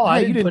thing at all. Yeah,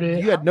 I didn't put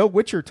it. You had no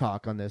Witcher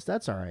talk on this.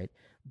 That's all right.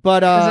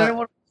 But I don't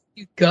want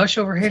to gush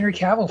over Henry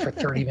Cavill for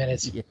 30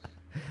 minutes. Yeah.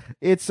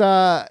 It's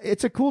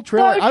a cool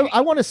trailer.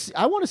 I want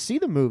to see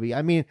the movie.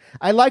 I mean,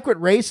 I like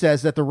what Ray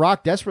says, that The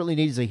Rock desperately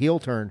needs a heel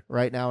turn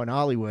right now in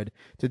Hollywood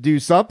to do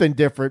something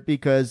different,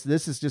 because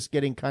this is just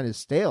getting kind of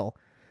stale.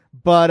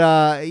 But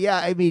yeah,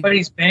 I mean, but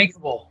he's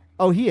bankable.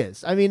 Oh, he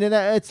is. I mean, and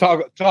it's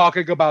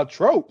talking about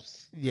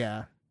tropes.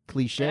 Yeah,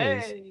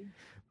 cliches. Hey.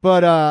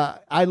 But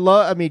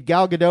I mean,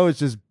 Gal Gadot is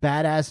just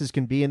badass as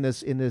can be in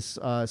this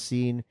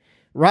scene.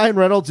 Ryan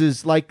Reynolds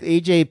is, like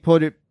AJ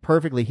put it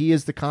perfectly, he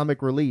is the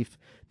comic relief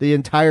the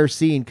entire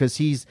scene, because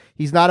he's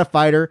not a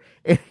fighter,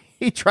 and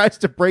he tries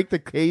to break the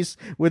case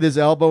with his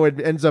elbow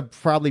and ends up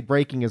probably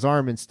breaking his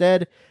arm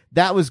instead.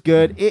 That was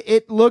good.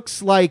 It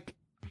looks like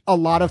a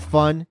lot of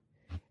fun.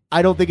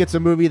 I don't think it's a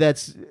movie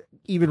that's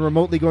even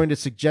remotely going to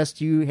suggest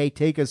to you, hey,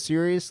 take us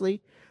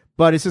seriously.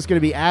 But it's just going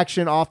to be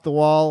action off the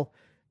wall.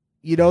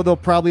 You know, they'll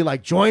probably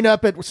like join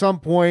up at some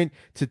point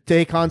to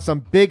take on some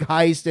big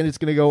heist, and it's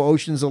going to go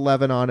Ocean's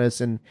 11 on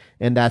us, and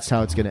that's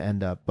how it's going to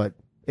end up. But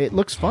it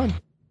looks fun.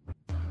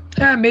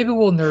 Yeah, maybe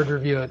we'll nerd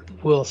review it.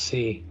 We'll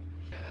see.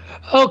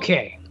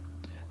 Okay,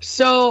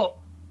 so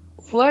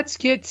let's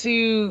get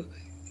to...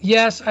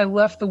 Yes, I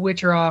left The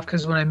Witcher off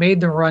because when I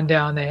made the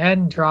rundown, they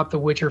hadn't dropped the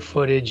Witcher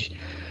footage.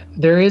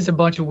 There is a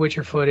bunch of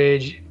Witcher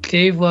footage.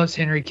 Dave loves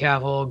Henry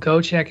Cavill.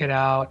 Go check it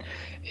out.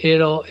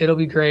 It'll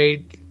be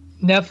great.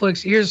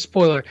 Netflix, here's a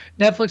spoiler.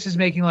 Netflix is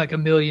making like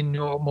 1 million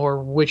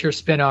more Witcher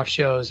spin-off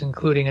shows,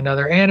 including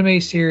another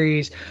anime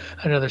series,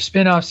 another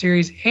spin-off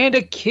series, and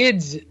a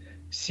kids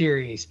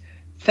series.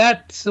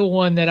 That's the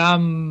one that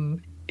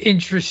I'm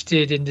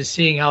interested into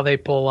seeing how they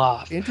pull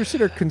off.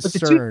 Interested or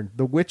concerned?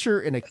 The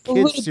Witcher in a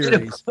kids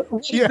series. A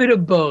little bit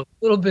of both.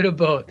 A little bit of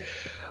both.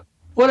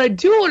 What I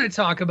do want to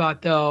talk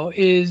about, though,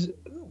 is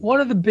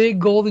one of the big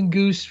Golden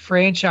Goose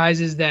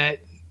franchises that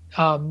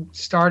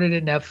started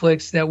at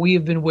Netflix that we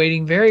have been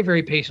waiting very,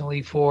 very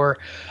patiently for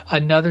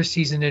another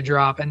season to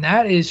drop, and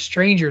that is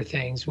Stranger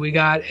Things. We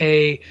got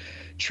a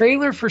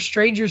trailer for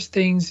Stranger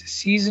Things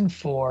season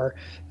 4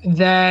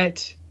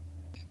 that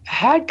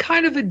had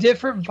kind of a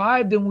different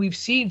vibe than we've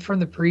seen from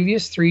the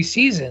previous 3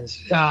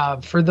 seasons.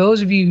 For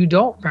those of you who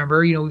don't remember,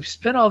 we've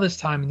spent all this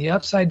time in the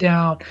Upside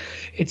Down.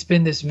 It's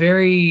been this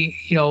very,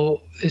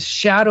 this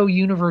shadow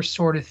universe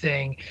sort of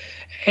thing.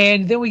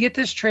 And then we get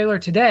this trailer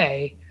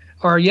today,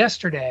 or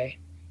yesterday,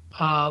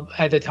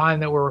 at the time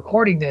that we're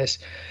recording this,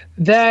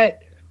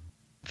 that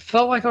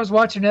felt like I was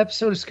watching an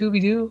episode of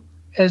Scooby-Doo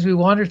as we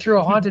wandered through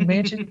a haunted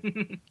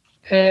mansion.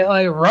 And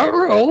like,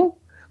 ruh-roh,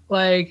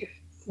 like,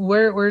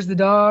 where's the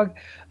dog?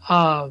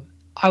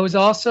 I was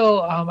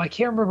also, I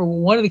can't remember,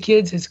 one of the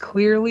kids has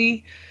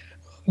clearly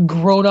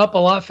grown up a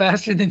lot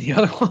faster than the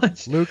other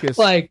ones. Lucas.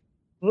 Like,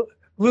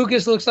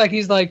 Lucas looks like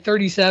he's like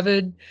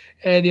 37,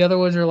 and the other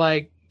ones are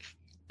like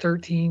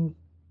 13.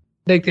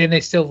 And they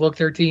still look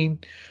 13,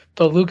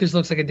 but Lucas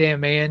looks like a damn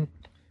man,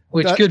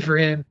 which good for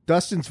him.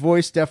 Dustin's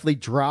voice definitely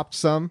dropped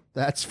some,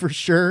 that's for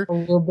sure. A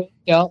little bit,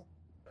 yeah.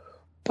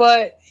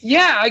 But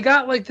yeah, I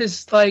got like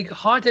this like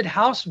haunted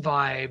house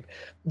vibe,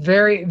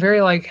 very,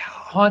 very like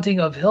Haunting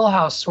of Hill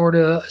House sort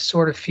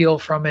of feel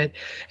from it.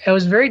 It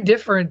was very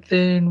different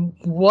than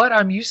what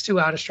I'm used to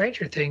out of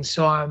Stranger Things.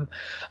 So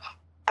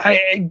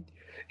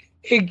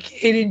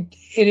it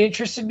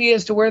interested me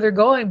as to where they're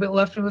going, but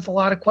left me with a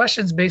lot of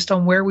questions based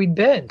on where we'd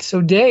been.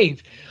 So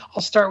Dave,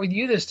 I'll start with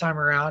you this time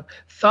around.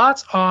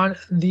 Thoughts on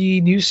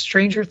the new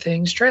Stranger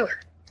Things trailer?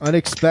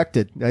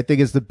 Unexpected, I think,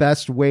 is the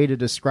best way to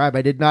describe.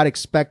 I did not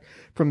expect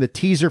from the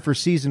teaser for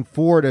season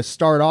 4 to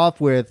start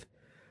off with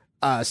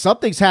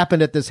something's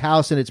happened at this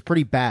house and it's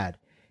pretty bad.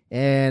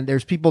 And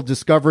there's people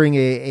discovering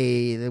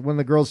one of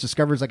the girls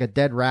discovers like a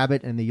dead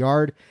rabbit in the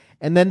yard.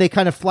 And then they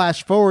kind of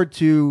flash forward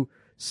to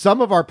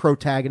some of our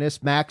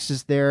protagonists. Max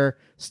is there,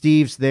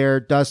 Steve's there,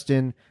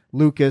 Dustin,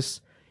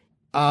 Lucas.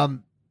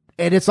 And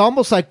it's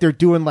almost like they're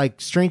doing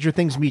like Stranger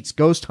Things meets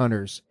Ghost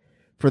Hunters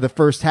for the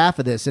first half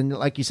of this. And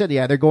like you said,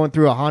 yeah, they're going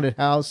through a haunted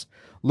house,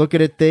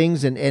 looking at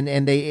things, and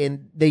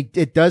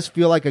it does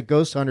feel like a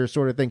Ghost Hunter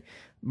sort of thing.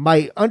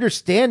 My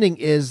understanding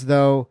is,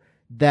 though,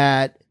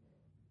 that,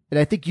 and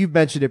I think you've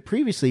mentioned it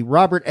previously,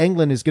 Robert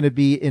Englund is going to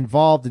be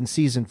involved in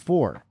season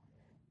 4.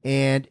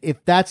 And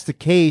if that's the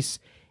case,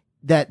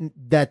 that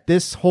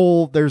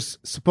there's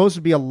supposed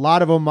to be a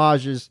lot of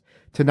homages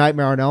to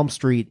Nightmare on Elm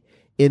Street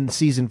in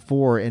season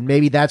 4. And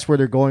maybe that's where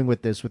they're going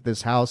with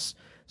this house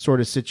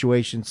sort of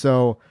situation.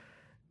 So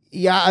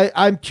yeah,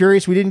 I'm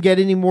curious. We didn't get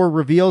any more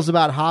reveals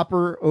about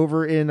Hopper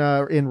over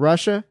in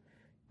Russia,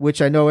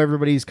 which I know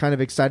everybody's kind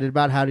of excited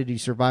about. How did he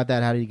survive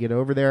that? How did he get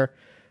over there?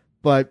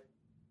 But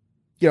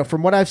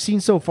from what I've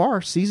seen so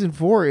far, season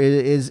 4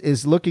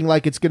 is looking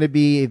like it's going to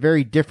be a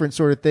very different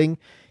sort of thing.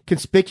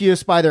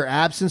 Conspicuous by their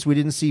absence, we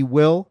didn't see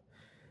Will,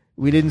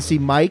 we didn't see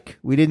Mike,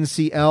 we didn't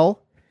see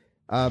Elle.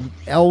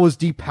 Elle was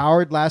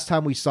depowered last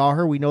time we saw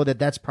her. We know that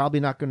that's probably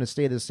not going to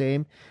stay the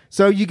same.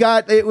 So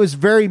it was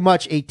very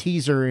much a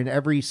teaser in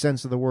every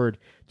sense of the word,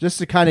 just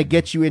to kind of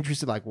get you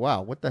interested, like,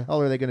 wow, what the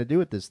hell are they going to do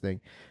with this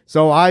thing?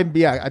 So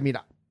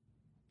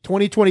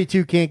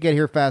 2022 can't get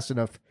here fast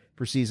enough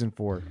for season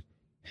 4.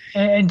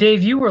 And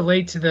Dave, you were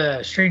late to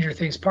the Stranger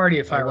Things party,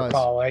 if I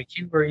recall. Like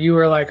you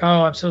were like,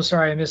 oh, I'm so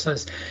sorry I missed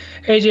this.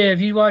 AJ,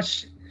 have you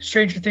watched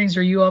Stranger Things?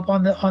 Are you up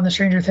on the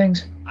Stranger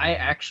Things? I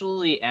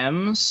actually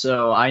am,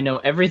 so I know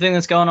everything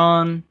that's going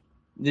on.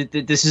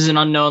 This is an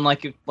unknown,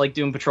 like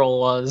Doom Patrol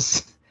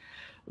was.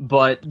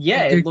 But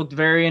yeah, it looked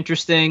very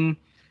interesting.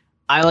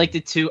 I liked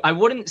it too. I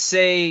wouldn't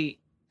say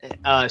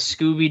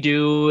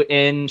Scooby-Doo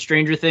in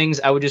Stranger Things.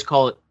 I would just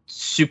call it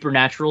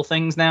supernatural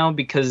things now,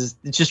 because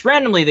it's just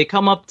randomly they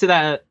come up to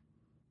that,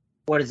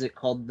 what is it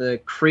called? The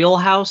Creel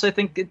house, I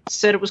think it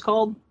said it was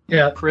called.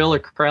 Yeah. Creel or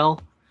Krell,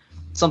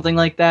 something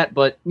like that.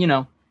 But,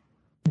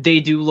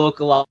 they do look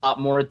a lot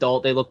more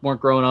adult. They look more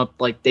grown up.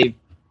 Like they've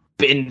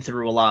been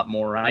through a lot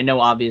more. I know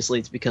obviously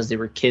it's because they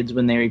were kids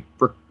when they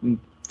were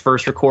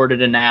first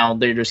recorded, and now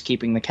they're just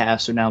keeping the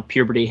cast. So now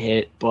puberty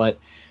hit, but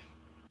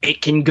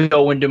it can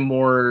go into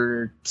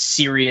more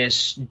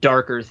serious,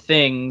 darker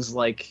things,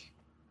 like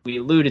we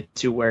alluded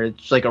to, where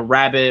it's like a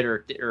rabbit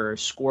or a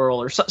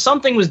squirrel or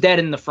something was dead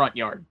in the front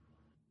yard.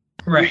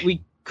 Right.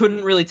 We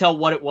couldn't really tell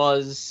what it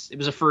was. It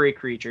was a furry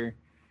creature,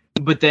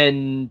 but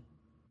then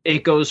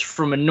it goes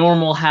from a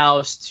normal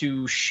house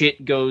to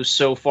shit goes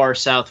so far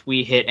south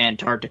we hit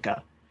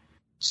Antarctica.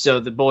 So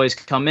the boys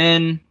come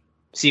in,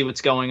 see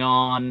what's going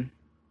on.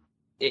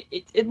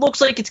 It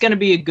looks like it's going to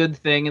be a good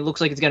thing. It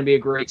looks like it's going to be a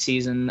great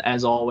season,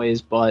 as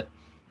always, but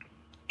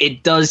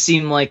it does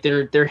seem like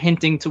they're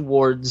hinting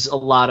towards a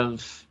lot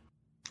of,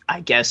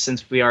 I guess,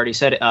 since we already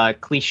said it,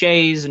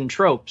 cliches and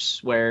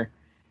tropes, where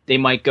they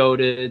might go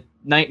to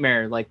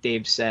Nightmare, like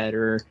Dave said,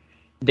 or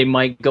they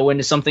might go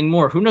into something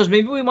more. Who knows?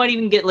 Maybe we might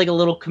even get like a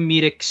little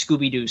comedic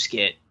Scooby-Doo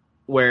skit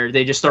where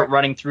they just start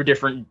running through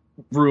different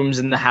rooms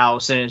in the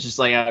house, and it's just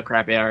like, oh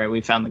crap, yeah, all right,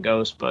 we found the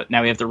ghost, but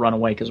now we have to run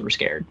away because we're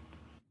scared.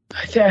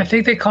 I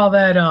think they call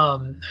that. I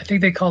think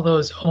they call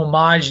those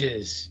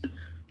homages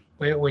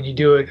when you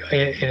do it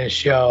in a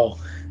show,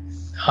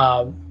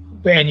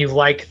 and you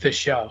like the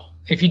show.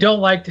 If you don't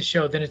like the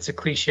show, then it's a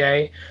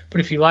cliche. But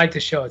if you like the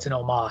show, it's an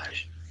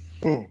homage.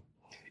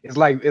 It's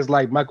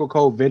like Michael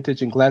Cole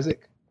vintage and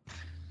classic.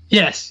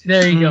 Yes,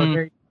 there you go.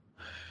 There you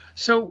go.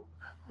 So,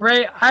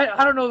 Ray,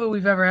 I don't know that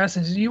we've ever asked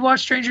this. Do you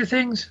watch Stranger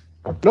Things?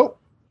 Nope.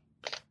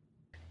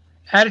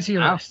 Add it to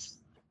your list.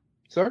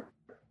 Sir?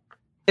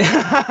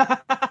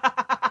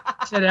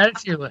 Said add it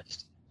to your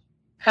list.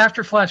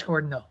 After Flash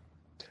Gordon, no.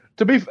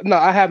 No,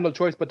 I have no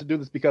choice but to do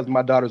this because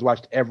my daughter's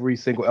watched every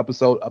single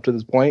episode up to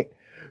this point.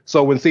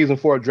 So when season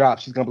 4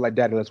 drops, she's gonna be like,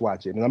 "Daddy, let's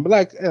watch it," and I'm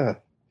like,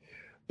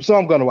 So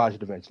I'm gonna watch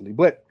it eventually.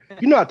 But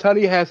you know how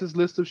Tony has his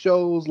list of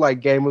shows like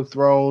Game of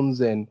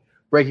Thrones and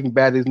Breaking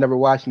Bad that he's never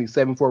watched, and he's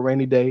saving for a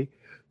rainy day.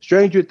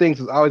 Stranger Things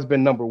has always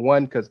been number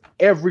one because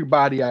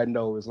everybody I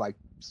know is like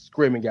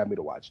screaming at me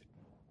to watch it.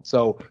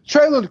 So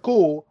trailer's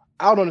cool.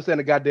 I don't understand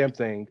a goddamn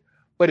thing,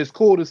 but it's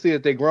cool to see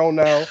that they're grown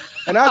now.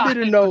 And I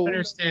didn't know.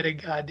 Understand a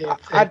goddamn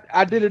thing.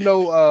 I didn't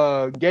know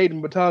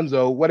Gaten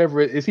Matanzo, whatever.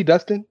 Is he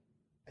Dustin?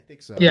 I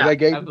think so. Yeah,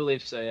 I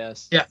believe so.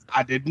 Yes. Yeah.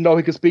 I didn't know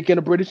he could speak in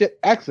a British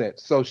accent.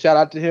 So shout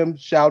out to him,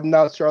 shouting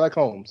out Sherlock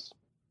Holmes.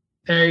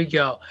 There you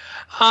go.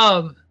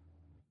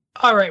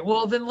 All right.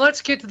 Well, then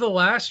let's get to the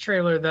last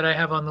trailer that I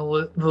have on the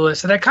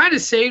list, and I kind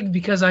of saved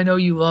because I know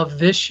you love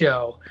this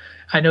show.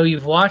 I know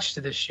you've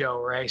watched this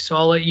show, Ray. So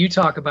I'll let you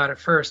talk about it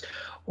first.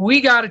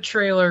 We got a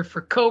trailer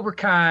for Cobra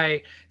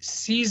Kai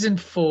Season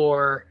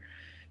 4.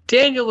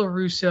 Daniel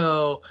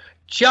LaRusso,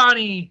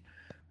 Johnny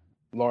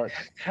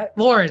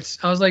Lawrence.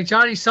 I was like,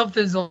 Johnny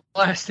something's the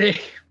last name.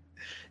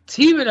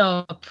 Teaming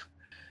up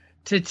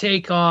to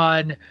take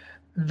on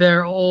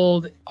their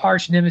old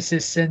arch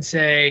nemesis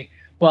sensei,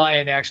 well,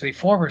 and actually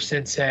former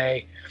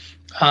sensei.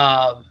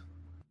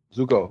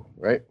 Zuko,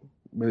 right?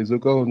 Really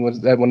Zuko? And what's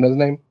that one his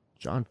name?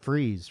 John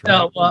Freeze, right?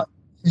 No, well,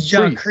 it's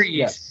John Kreese.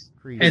 Yes.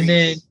 And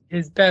then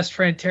his best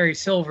friend Terry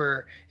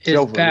Silver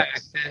is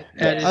back.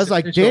 Yes. I was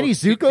like, Danny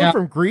Zuko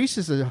from Greece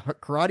is a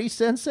karate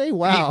sensei?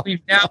 Wow.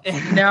 We've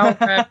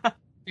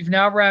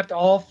now wrapped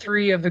all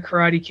 3 of the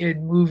Karate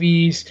Kid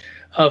movies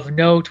of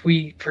note.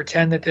 We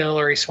pretend that the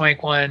Hilary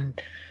Swank one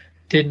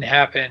didn't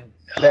happen.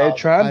 They're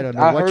trying. I don't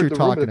know what you're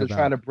talking they're about.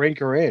 trying to bring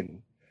her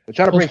in. They're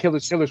trying to bring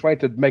Hilary Swank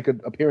to make an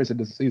appearance in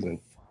this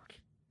season.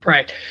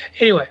 Right.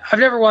 Anyway, I've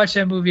never watched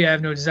that movie. I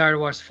have no desire to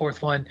watch the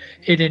 4th one.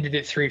 It ended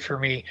at 3 for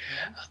me.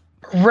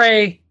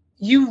 Ray,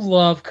 you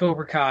love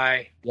Cobra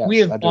Kai. Yes, we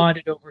have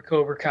bonded over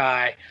Cobra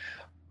Kai.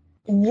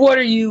 What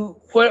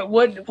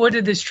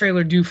did this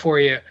trailer do for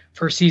you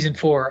for season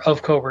 4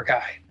 of Cobra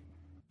Kai?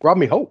 Brought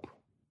me hope.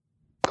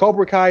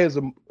 Cobra Kai has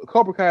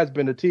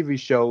been a TV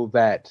show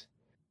that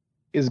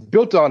is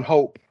built on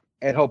hope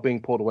and hope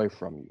being pulled away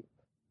from you.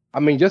 I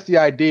mean, just the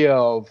idea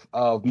of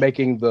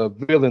making the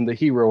villain the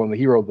hero and the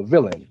hero the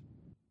villain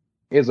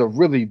was a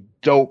really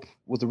dope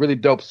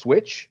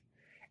switch.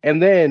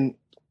 And then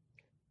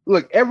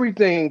look,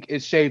 everything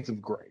is shades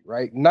of gray,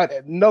 right?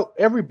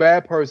 Every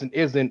bad person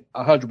isn't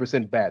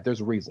 100% bad.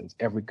 There's reasons.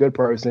 Every good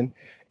person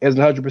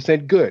isn't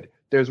 100% good.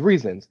 There's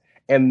reasons.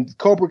 And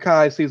Cobra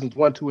Kai seasons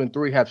 1, 2, and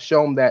 3 have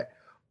shown that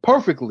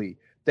perfectly,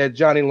 that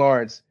Johnny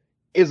Lawrence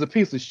is a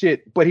piece of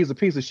shit, but he's a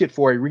piece of shit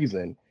for a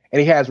reason. And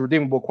he has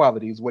redeemable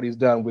qualities, what he's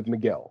done with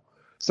Miguel.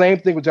 Same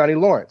thing with Johnny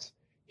Lawrence.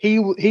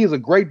 He's a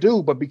great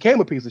dude, but became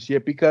a piece of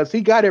shit because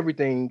he got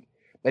everything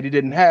that he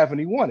didn't have and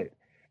he wanted.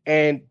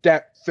 And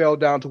that fell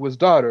down to his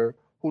daughter,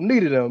 who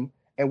needed him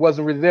and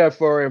wasn't really there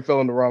for her and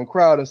fell in the wrong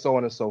crowd and so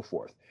on and so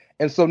forth.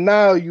 And so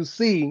now you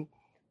see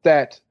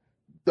that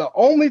the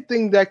only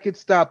thing that could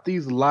stop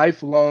these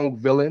lifelong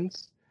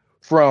villains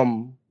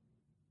from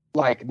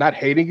like not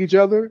hating each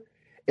other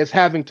is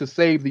having to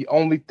save the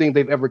only thing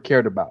they've ever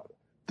cared about,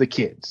 the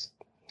kids.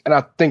 And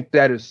I think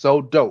that is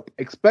so dope,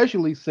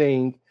 especially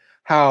seeing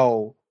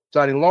how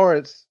Johnny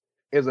Lawrence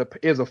is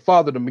a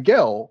father to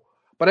Miguel,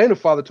 but ain't a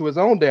father to his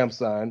own damn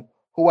son,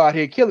 who out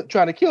here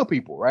trying to kill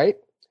people, right?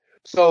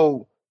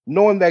 So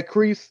knowing that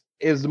Kreese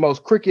is the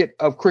most cricket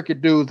of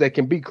cricket dudes that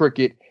can be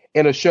cricket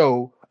in a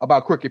show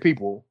about cricket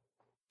people,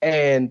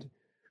 and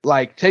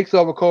like takes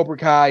over Cobra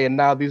Kai, and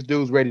now these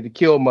dudes ready to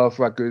kill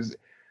motherfuckers.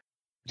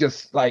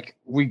 Just like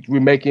we're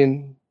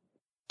making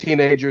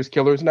teenagers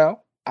killers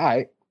now. All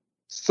right,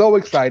 so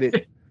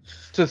excited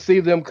to see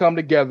them come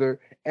together,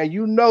 and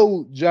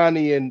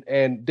Johnny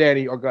and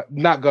Danny are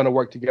not going to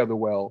work together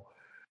well.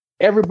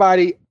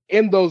 Everybody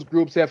in those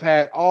groups have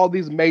had all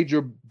these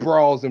major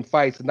brawls and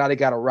fights, and now they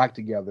got to rock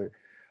together.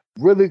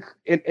 Really,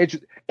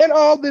 and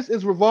all this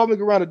is revolving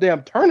around a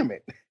damn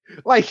tournament.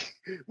 Like,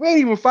 we ain't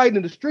even fighting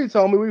in the streets,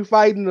 homie. We're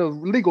fighting a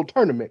legal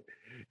tournament.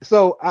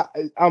 So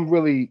I'm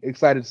really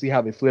excited to see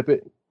how they flip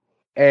it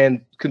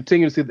and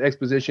continue to see the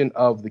exposition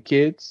of the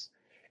kids.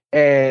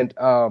 And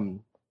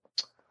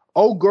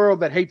old girl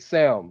that hates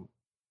Sam,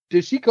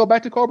 did she go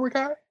back to Cobra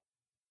Kai?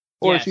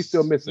 Or is she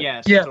still missing?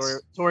 Yes.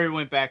 Tori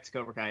went back to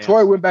Cobra Kai. Yes.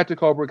 Tori went back to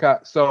Cobra Kai.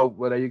 So,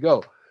 well, there you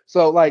go.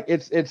 So, like,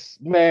 it's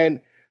man,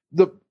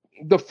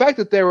 the fact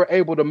that they were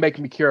able to make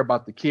me care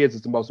about the kids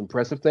is the most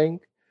impressive thing,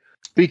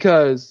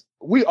 because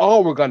we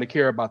all were going to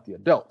care about the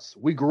adults.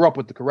 We grew up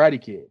with the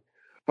Karate Kid,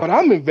 but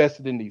I'm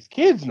invested in these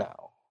kids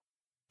now.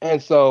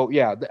 And so,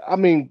 yeah, I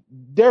mean,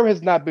 there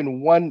has not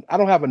been one, I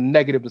don't have a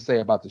negative to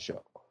say about the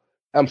show.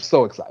 I'm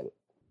so excited.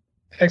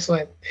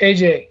 Excellent.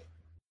 AJ.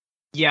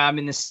 Yeah, I'm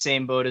in the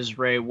same boat as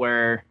Ray,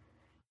 where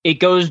it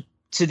goes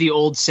to the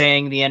old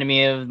saying, the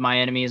enemy of my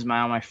enemy is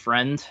my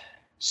friend.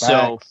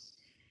 So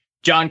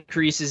John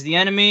Kreese is the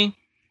enemy.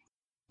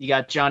 You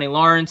got Johnny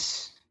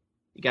Lawrence.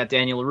 You got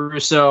Daniel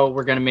LaRusso.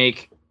 We're going to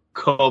make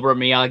Cobra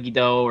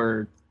Miyagi-Do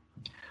or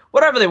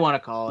whatever they want to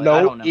call it.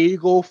 I don't know.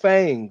 Eagle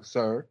Fang,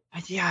 sir.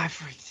 Yeah,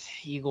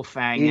 Eagle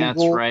Fang. Yeah,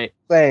 that's right.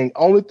 Fang.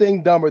 Only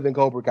thing dumber than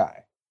Cobra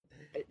Kai.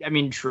 I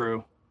mean,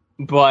 true.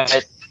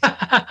 But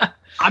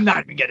I'm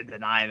not even going to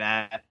deny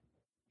that.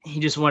 He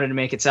just wanted to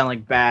make it sound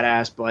like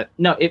badass, but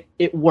no,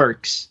 it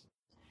works.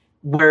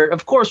 Where,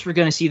 of course, we're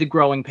going to see the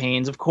growing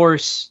pains. Of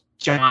course,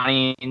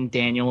 Johnny and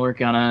Daniel are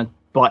going to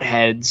butt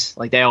heads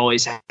like they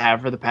always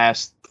have for the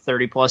past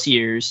 30 plus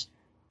years.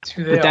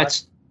 But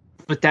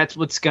that's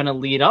what's going to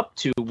lead up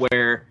to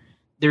where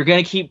they're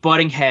going to keep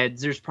butting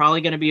heads. There's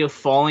probably going to be a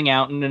falling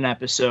out in an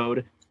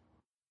episode.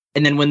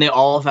 And then when the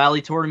All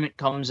Valley tournament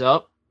comes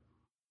up,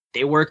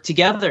 they work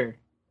together.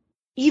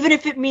 Even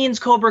if it means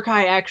Cobra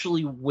Kai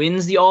actually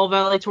wins the All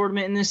Valley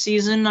tournament in this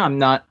season, I'm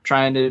not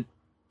trying to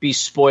be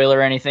spoiler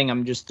or anything.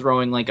 I'm just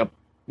throwing like a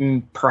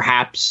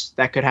perhaps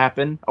that could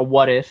happen, a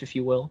what if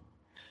you will.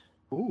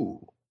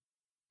 Ooh.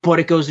 But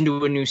it goes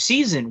into a new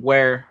season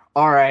where,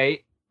 all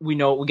right, we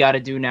know what we got to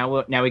do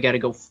now. Now we got to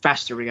go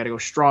faster. We got to go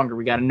stronger.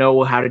 We got to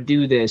know how to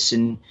do this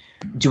and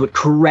do it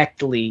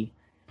correctly.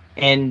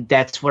 And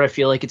that's what I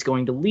feel like it's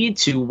going to lead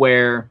to,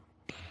 where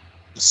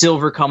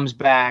Silver comes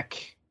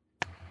back.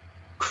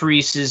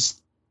 Kreese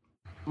is,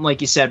 like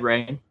you said,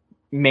 Ray,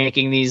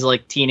 making these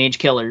like teenage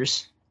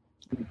killers,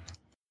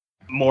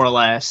 more or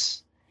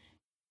less.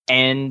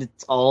 And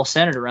it's all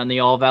centered around the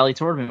All Valley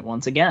tournament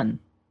once again.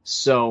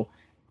 So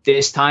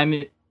this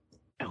time,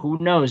 who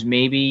knows?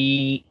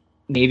 Maybe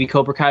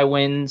Cobra Kai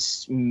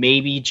wins.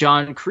 Maybe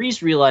John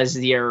Kreese realizes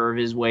the error of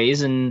his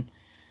ways and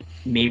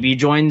maybe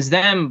joins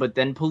them, but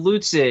then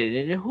pollutes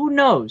it. Who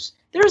knows?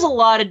 There's a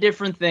lot of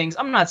different things.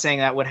 I'm not saying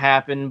that would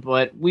happen,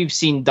 but we've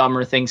seen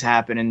dumber things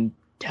happen in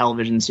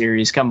television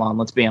series. Come on,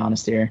 let's be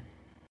honest here.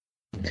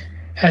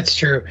 That's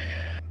true.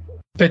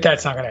 But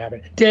that's not going to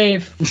happen.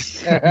 Dave.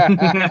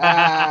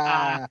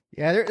 Yeah,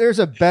 there's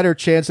a better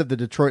chance of the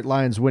Detroit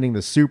Lions winning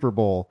the Super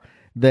Bowl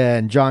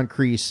than John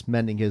Kreese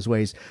mending his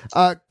ways.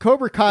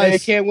 Cobra Kai. They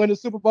can't win the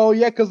Super Bowl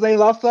yet because they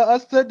lost to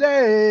us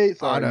today.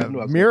 Sorry,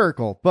 a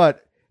miracle.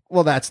 But,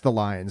 well, that's the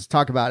Lions.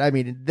 Talk about, I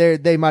mean,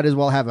 they might as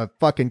well have a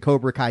fucking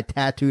Cobra Kai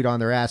tattooed on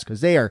their ass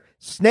because they are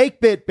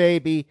snake bit,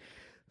 baby.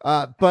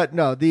 But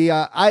no,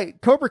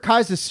 Cobra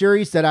Kai's a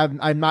series that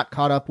I'm not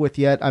caught up with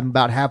yet. I'm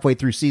about halfway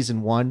through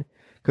season 1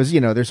 because,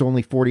 there's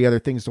only 40 other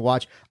things to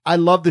watch. I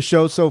love the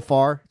show so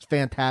far. It's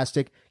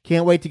fantastic.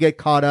 Can't wait to get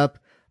caught up.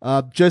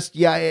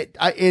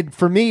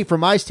 For me,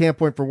 from my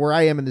standpoint, from where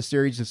I am in the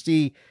series, to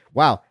see,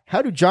 wow,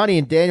 how do Johnny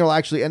and Daniel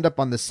actually end up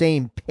on the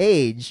same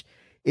page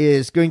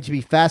is going to be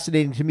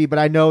fascinating to me. But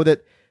I know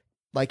that,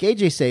 like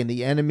AJ saying,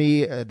 the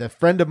enemy, the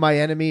friend of my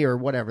enemy, or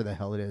whatever the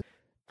hell it is.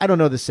 I don't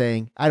know the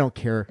saying. I don't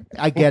care.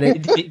 I get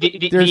it.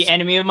 The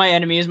enemy of my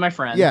enemy is my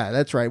friend. Yeah,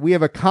 that's right. We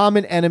have a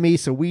common enemy,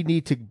 so we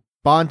need to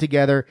bond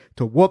together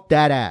to whoop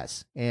that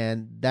ass.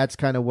 And that's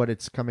kind of what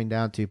it's coming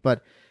down to.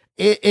 But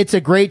it's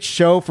a great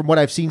show from what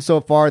I've seen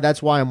so far.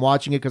 That's why I'm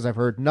watching it, because I've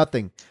heard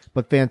nothing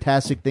but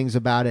fantastic things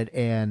about it.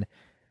 And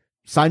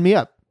sign me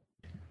up.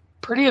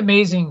 Pretty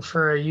amazing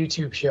for a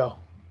YouTube show.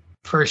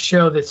 For a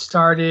show that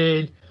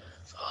started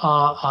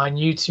on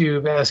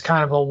YouTube as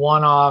kind of a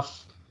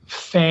one-off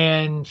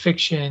fan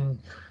fiction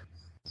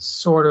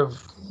sort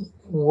of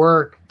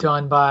work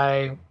done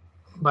by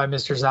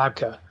Mr.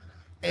 Zabka.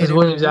 Because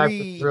William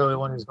Zabka is really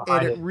one who's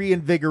behind it. And it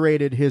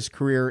reinvigorated his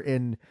career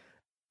in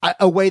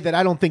a way that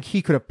I don't think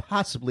he could have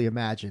possibly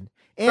imagined.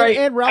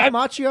 And Ralph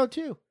Macchio,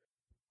 too.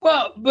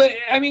 Well, but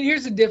I mean,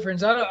 here's the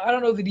difference. I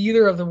don't know that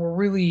either of them were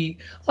really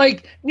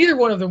like, neither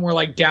one of them were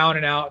like down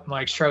and out and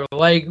like struggle.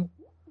 Like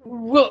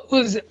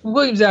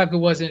William Zabka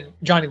wasn't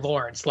Johnny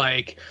Lawrence,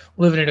 like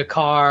living in a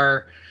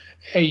car,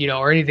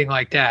 or anything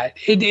like that.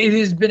 It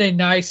has been a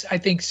nice, I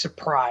think,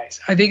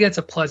 surprise. I think that's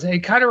a pleasant. It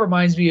kind of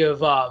reminds me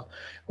of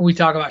when we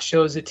talk about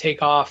shows that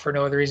take off for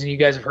no other reason. You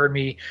guys have heard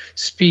me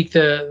speak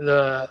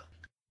the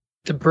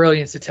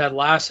brilliance of Ted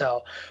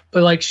Lasso,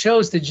 but like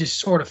shows that just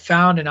sort of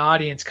found an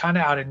audience kind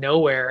of out of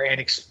nowhere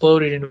and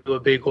exploded into a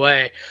big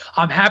way.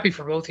 I'm happy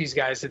for both these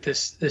guys that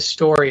this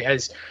story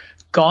has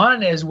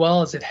gone as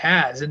well as it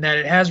has, and that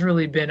it has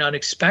really been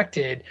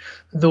unexpected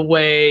the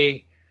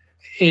way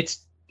it's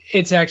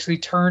actually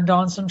turned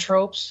on some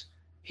tropes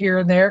here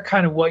and there.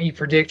 Kind of what you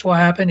predict will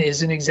happen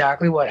isn't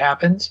exactly what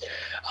happens.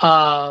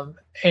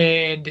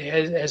 And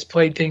has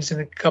played things in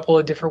a couple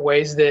of different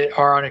ways that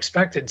are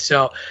unexpected.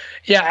 So,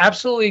 yeah,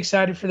 absolutely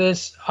excited for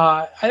this.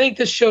 I think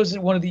this show's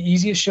one of the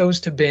easiest shows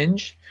to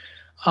binge.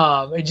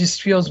 It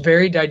just feels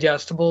very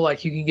digestible,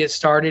 like you can get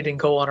started and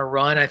go on a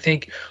run. I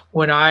think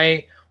when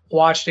I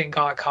watched it and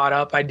got caught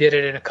up, I did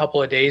it in a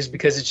couple of days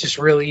because it's just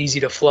really easy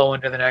to flow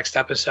into the next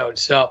episode.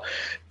 So,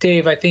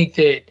 Dave, I think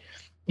that,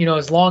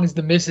 as long as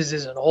the missus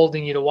isn't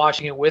holding you to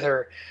watching it with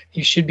her,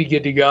 you should be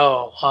good to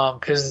go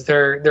because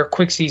they're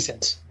quick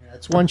seasons.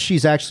 It's one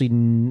she's actually,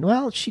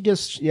 she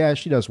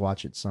does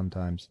watch it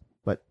sometimes.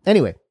 But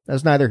anyway,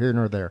 that's neither here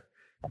nor there.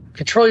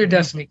 Control your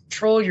destiny.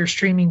 Control your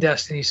streaming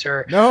destiny,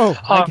 sir. No,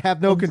 I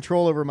have no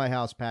control over my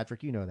house,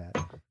 Patrick. You know that.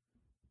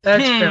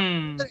 That's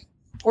fair.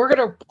 We're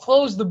going to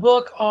close the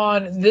book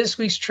on this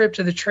week's trip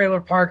to the trailer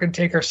park and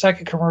take our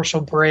second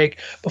commercial break.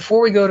 Before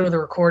we go to the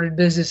recorded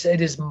business, it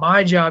is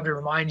my job to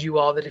remind you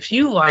all that if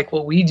you like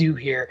what we do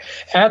here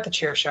at the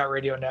Chairshot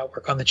Radio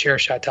Network on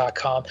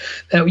thechairshot.com,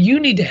 that you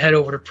need to head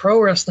over to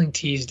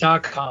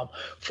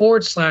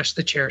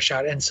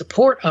prowrestlingtees.com/thechairshot and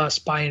support us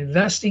by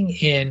investing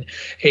in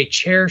a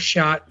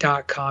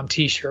chairshot.com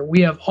t-shirt. We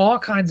have all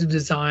kinds of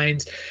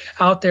designs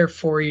out there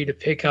for you to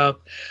pick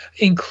up,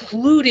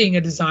 including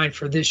a design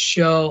for this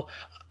show.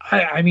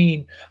 I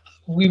mean,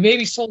 we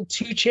maybe sold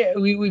two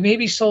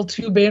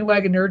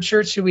Bandwagon Nerd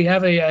shirts. Should we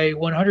have a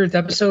 100th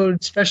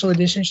episode special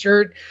edition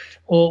shirt?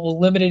 We'll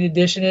limited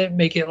edition it,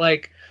 make it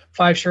like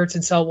 5 shirts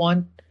and sell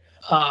one.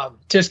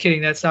 Just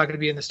kidding. That's not going to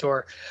be in the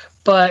store.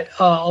 But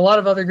a lot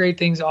of other great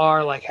things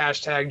are like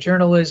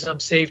 #journalism,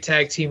 Save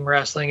Tag Team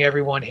Wrestling,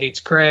 Everyone Hates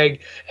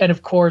Greg, and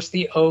of course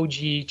the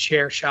OG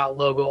Chairshot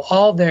logo,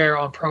 all there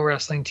on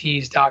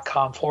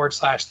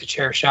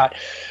prowrestlingtees.com/thechairshot.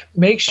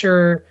 Make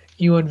sure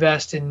you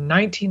invest in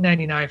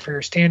 $19.99 for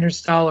your standard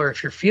style, or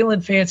if you're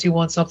feeling fancy,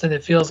 want something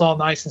that feels all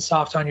nice and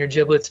soft on your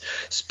giblets,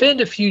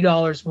 spend a few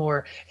dollars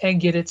more and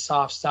get it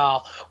soft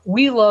style.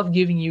 We love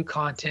giving you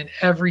content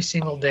every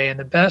single day, and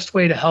the best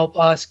way to help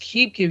us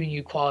keep giving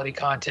you quality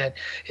content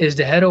is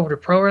to head over to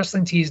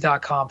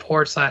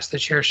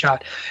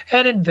prowrestlingtees.com/thechairshot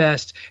and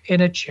invest in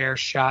a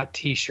Chairshot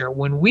t-shirt.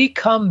 When we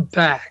come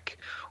back,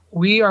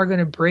 we are going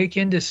to break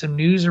into some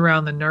news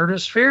around the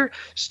nerdosphere,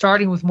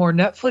 starting with more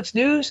Netflix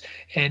news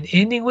and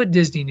ending with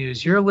Disney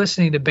news. You're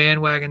listening to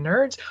Bandwagon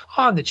Nerds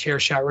on the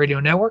Chairshot Radio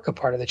Network, a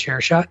part of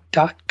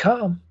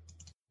thechairshot.com.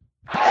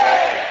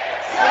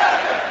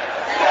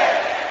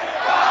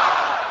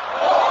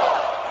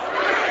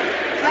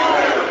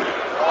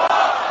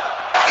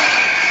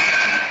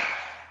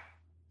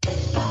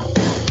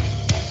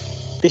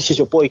 This is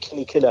your boy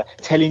Kenny Killer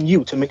telling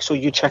you to make sure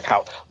you check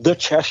out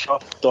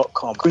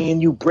thechairshot.com,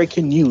 bringing you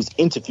breaking news,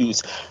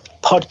 interviews,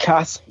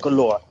 podcasts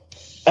galore,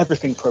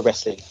 everything pro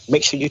wrestling.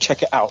 Make sure you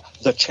check it out,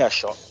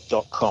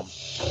 thechairshot.com.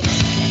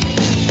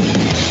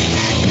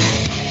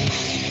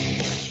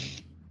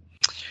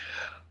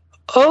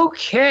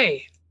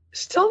 Okay.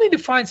 Still need to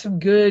find some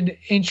good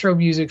intro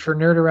music for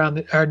news around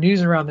the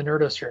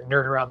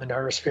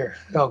nerdosphere.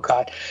 Oh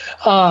God.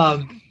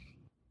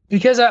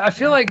 Because I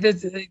feel like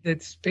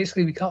that's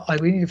basically become like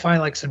we need to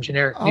find like some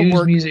generic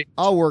music.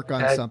 I'll work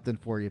on something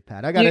for you,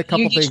 Pat. I got a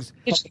couple things.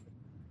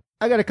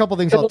 I got a couple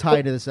things I'll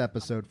tie to this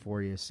episode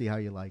for you. See how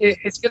you like it.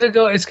 It's gonna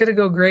go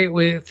great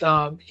with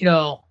all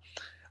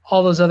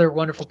those other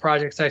wonderful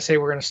projects I say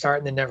we're gonna start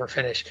and then never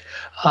finish.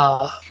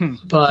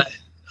 But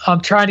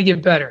I'm trying to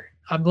get better.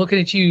 I'm looking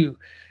at you,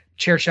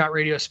 Chairshot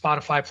Radio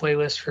Spotify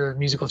playlist for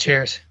musical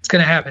chairs. It's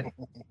gonna happen.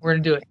 We're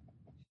gonna do it.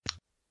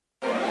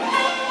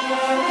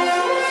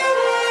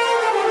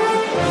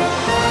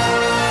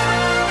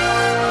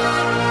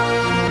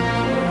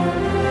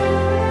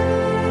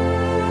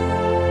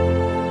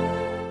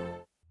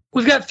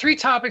 We've got 3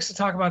 topics to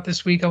talk about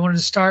this week. I wanted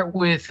to start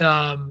with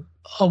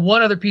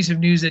one other piece of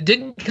news that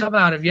didn't come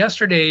out of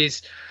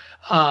yesterday's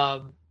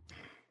TUDUM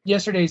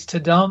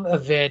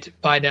event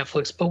by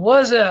Netflix, but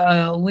was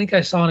a link I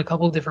saw in a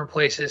couple of different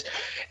places.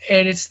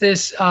 And it's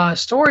this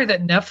story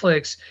that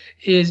Netflix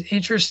is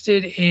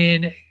interested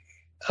in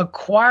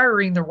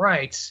acquiring the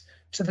rights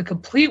to the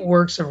complete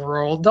works of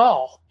Roald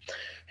Dahl.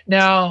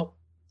 Now,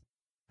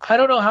 I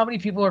don't know how many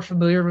people are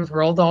familiar with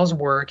Roald Dahl's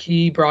work.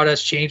 He brought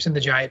us James and the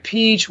Giant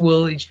Peach,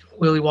 Willy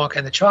Wonka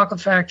and the Chocolate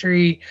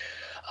Factory,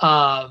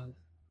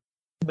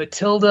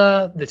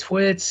 Matilda, The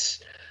Twits.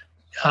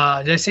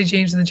 Did I say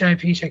James and the Giant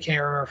Peach? I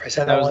can't remember if I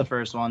said that. That was one. the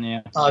first one,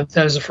 yeah.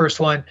 That was the first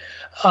one.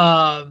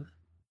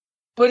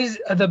 What is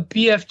the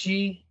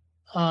BFG?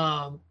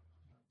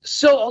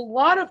 So a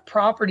lot of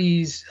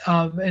properties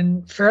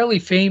and fairly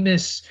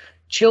famous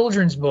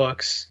children's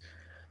books.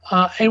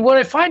 And what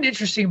I find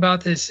interesting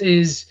about this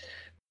is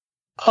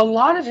a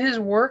lot of his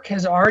work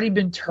has already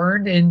been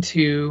turned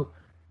into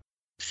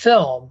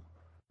film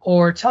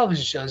or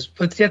television shows,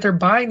 but yet they're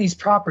buying these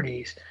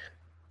properties.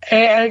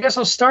 And I guess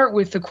I'll start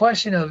with the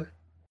question of,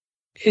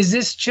 is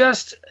this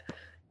just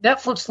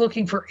Netflix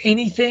looking for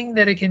anything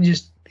that it can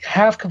just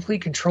have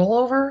complete control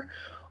over?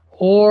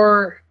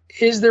 Or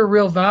is there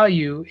real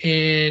value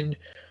in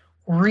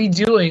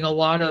redoing a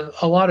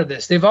lot of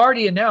this? They've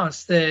already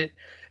announced that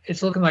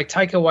it's looking like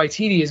Taika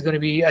Waititi is going to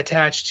be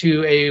attached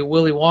to a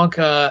Willy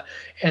Wonka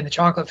and the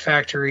Chocolate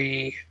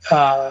Factory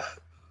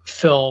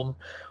film,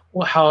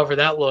 however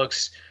that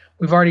looks.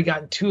 We've already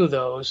gotten 2 of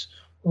those.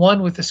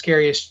 One with the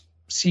scariest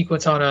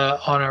sequence on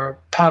a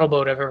paddle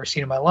boat I've ever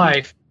seen in my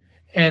life,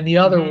 and the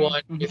other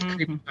one with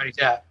creepy Johnny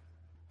Depp.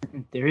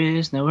 There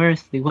is no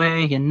earthly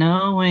way in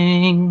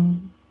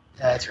knowing.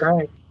 That's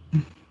right.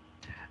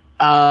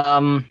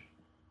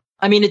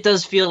 I mean, it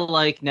does feel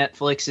like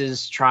Netflix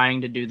is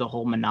trying to do the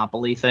whole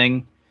monopoly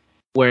thing,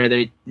 where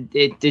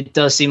it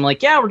does seem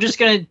like, yeah, we're just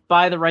gonna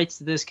buy the rights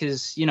to this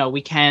because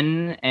we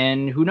can,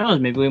 and who knows,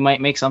 maybe we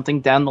might make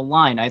something down the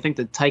line. I think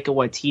the Taika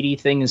Waititi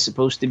thing is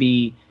supposed to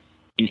be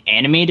an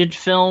animated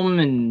film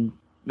and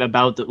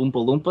about the Oompa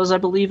Loompas, I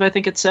believe. I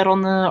think it said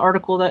on the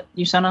article that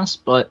you sent us,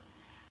 but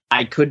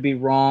I could be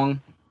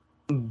wrong.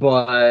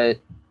 But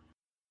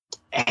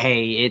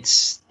hey,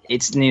 it's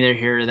neither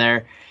here or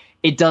there.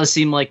 It does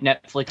seem like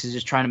Netflix is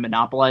just trying to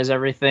monopolize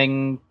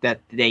everything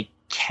that they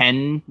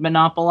can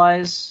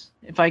monopolize,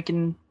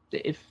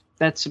 if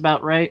that's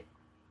about right.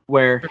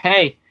 Where,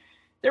 hey,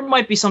 there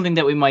might be something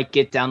that we might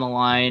get down the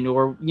line,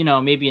 or,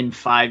 maybe in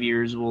 5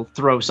 years we'll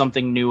throw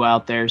something new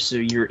out there so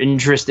you're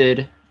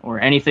interested,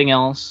 or anything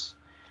else.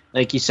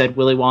 Like you said,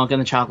 Willy Wonka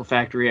and the Chocolate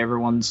Factory,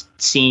 everyone's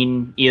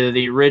seen either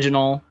the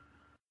original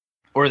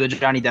or the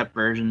Johnny Depp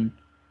version,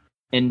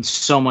 and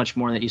so much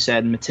more that you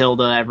said.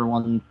 Matilda,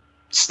 everyone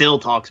still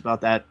talks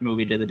about that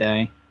movie to the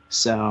day.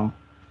 So,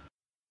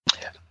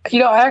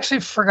 I actually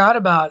forgot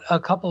about a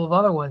couple of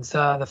other ones.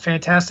 The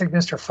Fantastic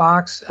Mr.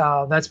 Fox,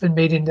 that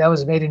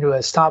was made into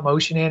a stop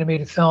motion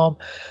animated film,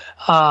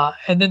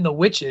 and then The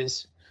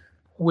Witches,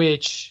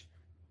 which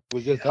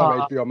was just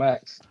on HBO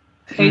Max.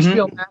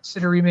 HBO Max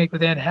did a remake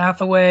with Anne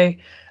Hathaway,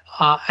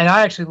 and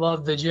I actually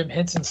love the Jim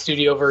Henson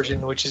Studio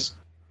version, which is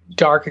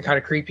dark and kind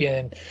of creepy,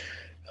 and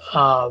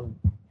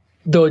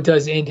though it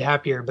does end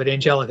happier, but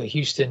Angelica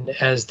Houston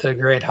as the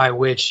Great High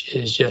Witch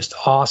is just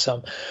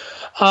awesome.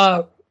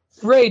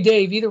 Ray,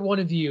 Dave, either one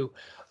of you,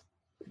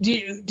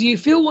 do you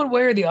feel one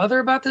way or the other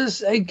about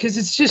this? Because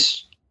it's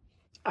just,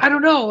 I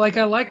don't know. Like,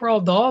 I like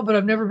Roald Dahl, but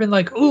I've never been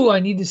like, ooh, I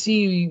need to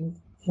see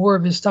more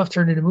of his stuff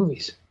turned into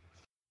movies.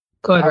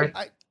 Go ahead,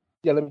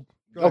 Ray. Let me.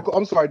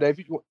 I'm sorry, Dave.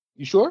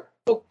 You sure?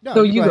 No,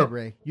 you go ahead,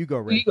 Ray. You go,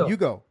 Ray. You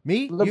go.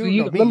 Me?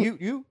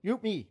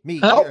 Me.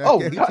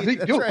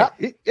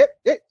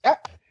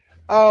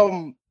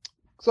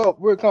 So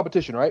we're in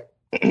competition, right?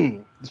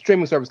 The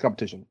streaming service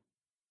competition.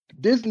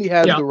 Disney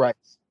has the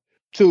rights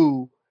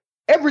to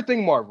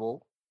everything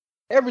Marvel,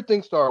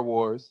 everything Star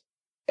Wars,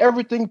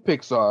 everything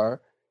Pixar,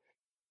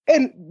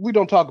 and we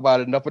don't talk about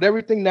it enough, but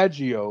everything Nat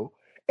Geo,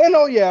 and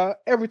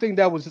everything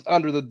that was just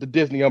under the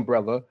Disney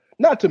umbrella,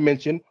 not to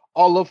mention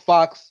all of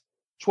Fox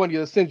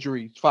 20th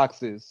Century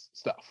Fox's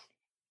stuff.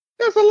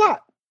 There's a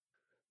lot.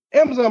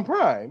 Amazon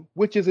Prime,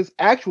 which is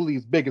actually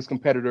its biggest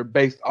competitor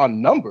based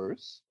on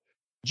numbers,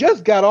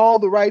 just got all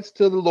the rights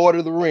to the Lord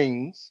of the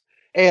Rings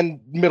and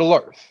Middle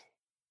Earth.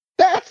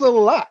 That's a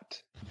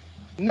lot.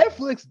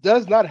 Netflix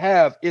does not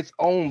have its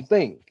own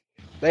thing.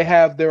 They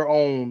have their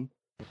own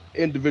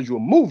individual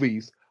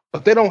movies,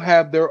 but they don't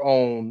have their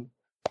own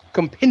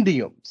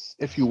compendiums,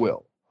 if you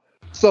will.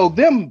 So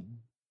them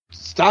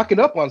stocking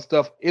up on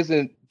stuff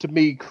isn't, to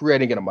me,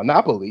 creating a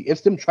monopoly.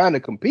 It's them trying to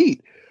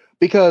compete.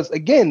 Because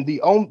again, the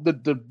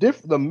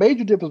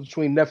major difference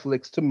between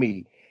Netflix, to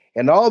me,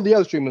 and all the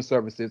other streaming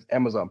services,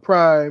 Amazon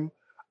Prime,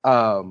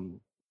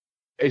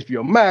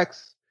 HBO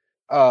Max,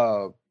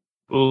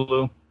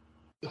 Hulu,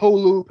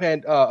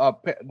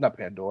 not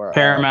Pandora,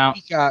 Paramount,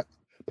 Peacock,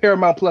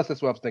 Paramount Plus.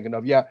 That's what I was thinking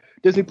of. Yeah,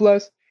 Disney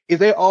Plus is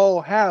they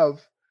all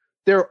have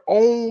their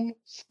own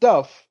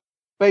stuff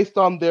based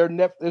on their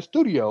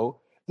studio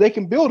they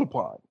can build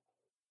upon.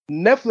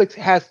 Netflix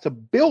has to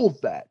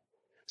build that.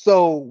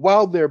 So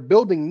while they're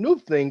building new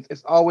things,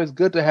 it's always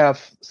good to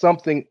have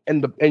something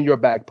in your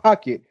back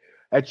pocket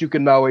that you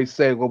can always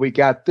say, well, we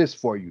got this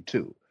for you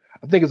too.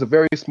 I think it's a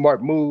very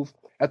smart move.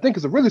 I think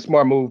it's a really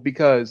smart move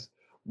because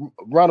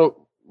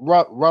Ronald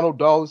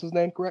Dahl is his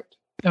name, correct?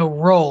 No,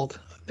 Roald.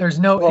 There's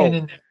no N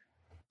in there.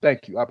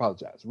 Thank you. I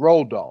apologize.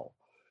 Roald Dahl.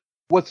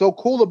 What's so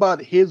cool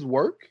about his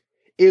work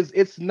is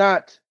it's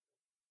not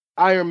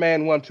Iron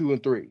Man 1, 2,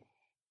 and 3.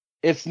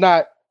 It's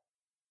not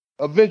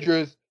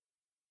Avengers,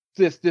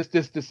 this,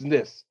 and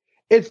this.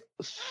 It's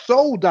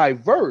so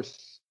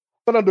diverse,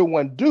 but under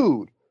one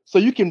dude. So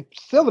you can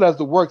sell it as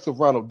the works of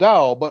Ronald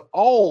Dahl, but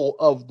all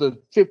of the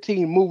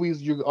 15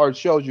 movies or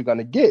shows you're going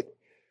to get,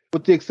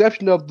 with the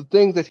exception of the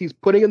things that he's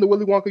putting in the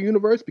Willy Wonka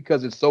universe,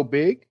 because it's so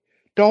big,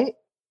 don't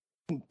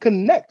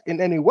connect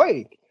in any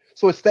way.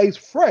 So it stays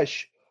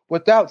fresh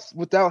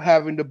without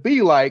having to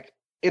be like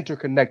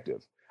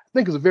interconnective. I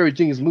think it's a very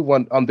genius move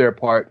on their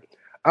part.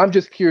 I'm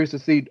just curious to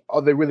see,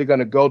 are they really going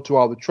to go to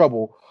all the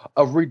trouble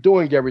of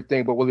redoing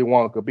everything but Willy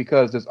Wonka,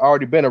 because there's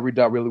already been a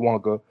redone Willy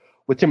Wonka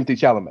with Timothée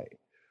Chalamet.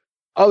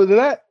 Other than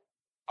that,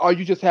 are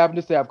you just having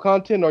this to have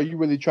content, or are you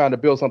really trying to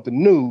build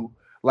something new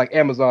like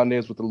Amazon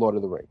is with The Lord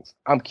of the Rings?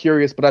 I'm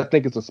curious, but I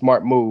think it's a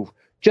smart move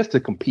just to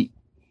compete.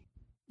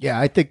 Yeah,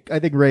 I think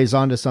Ray's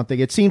onto something.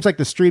 It seems like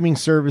the streaming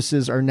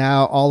services are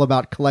now all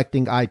about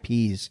collecting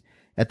IPs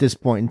at this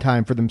point in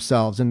time for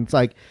themselves. And it's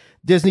like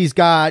Disney's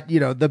got,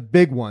 the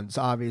big ones,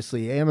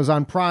 obviously.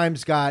 Amazon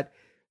Prime's got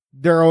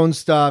their own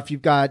stuff.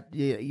 You've got,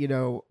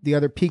 the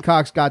other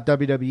Peacock's got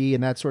WWE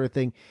and that sort of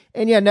thing.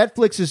 And yeah,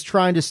 Netflix is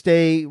trying to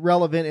stay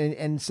relevant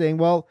and saying,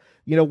 well,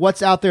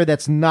 what's out there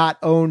that's not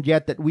owned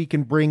yet that we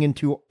can bring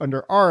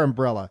under our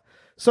umbrella.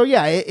 So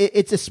yeah,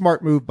 it's a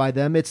smart move by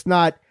them. It's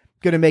not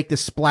going to make the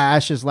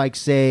splash as like,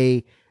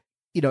 say,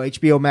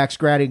 HBO Max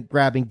grabbing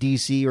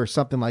DC or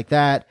something like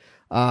that.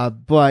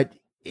 But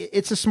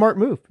it's a smart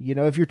move.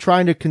 If you're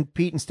trying to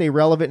compete and stay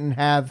relevant and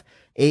have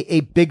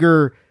a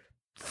bigger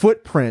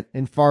footprint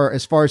as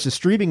far as the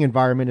streaming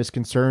environment is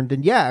concerned,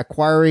 then yeah,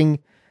 acquiring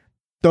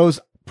those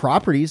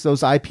properties,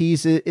 those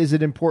IPs is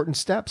an important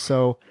step.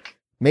 So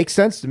makes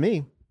sense to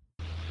me.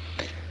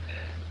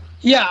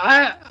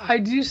 Yeah, I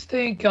do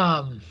think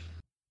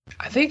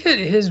I think that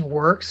his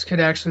works could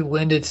actually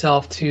lend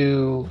itself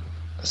to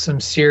some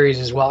series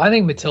as well. I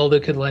think Matilda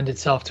could lend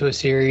itself to a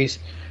series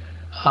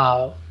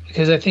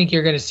because I think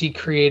you're going to see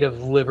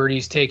creative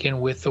liberties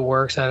taken with the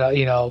works.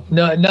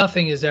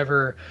 Nothing is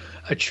ever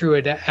a true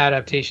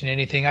adaptation of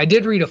anything. I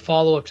did read a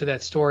follow-up to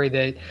that story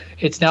that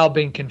it's now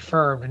been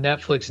confirmed.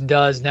 Netflix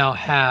does now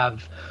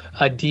have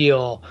a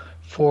deal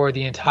for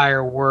the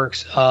entire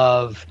works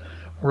of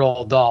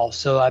Roald Dahl.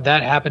 So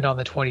that happened on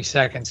the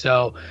 22nd.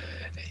 So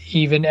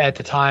even at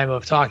the time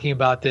of talking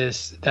about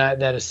this, that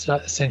has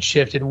since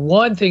shifted.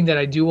 One thing that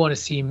I do want to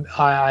see,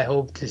 I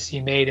hope to see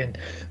made, and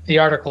the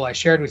article I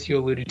shared with you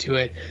alluded to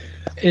it,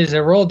 is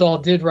that Roald Dahl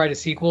did write a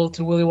sequel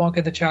to Willy Wonka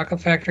and the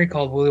Chocolate Factory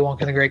called Willy Wonka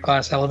and the Great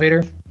Glass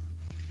Elevator,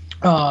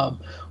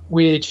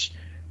 which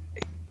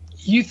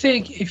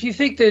if you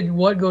think that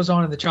what goes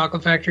on in the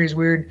Chocolate Factory is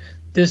weird,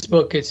 this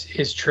book is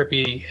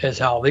trippy as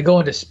hell. They go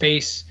into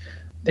space,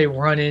 they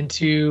run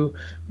into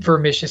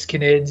vermicious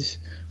canids,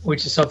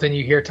 which is something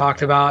you hear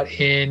talked about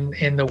in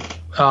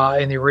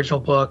the original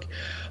book.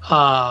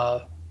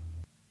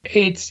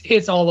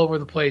 It's all over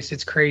the place.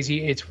 It's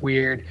crazy. It's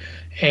weird,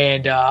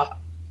 and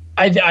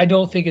I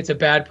don't think it's a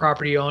bad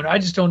property owned. I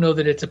just don't know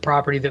that it's a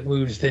property that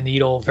moves the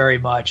needle very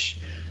much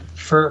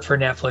for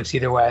Netflix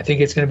either way. I think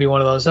it's going to be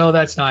one of those, oh,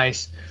 that's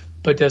nice,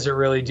 but does it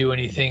really do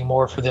anything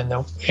more for them?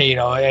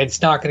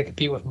 It's not going to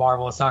compete with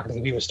Marvel. It's not going to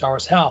compete with Star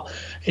Wars. Hell,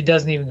 it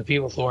doesn't even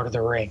compete with Lord of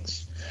the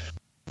Rings.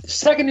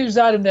 Second news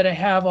item that I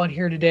have on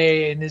here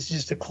today, and this is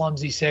just a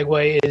clumsy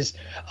segue, is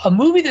a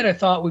movie that I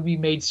thought would be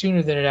made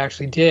sooner than it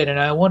actually did. And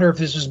I wonder if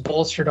this was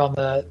bolstered on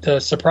the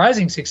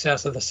surprising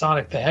success of the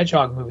Sonic the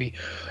Hedgehog movie.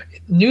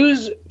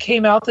 News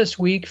came out this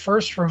week,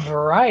 first from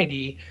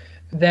Variety,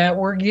 that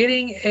we're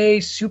getting a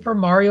Super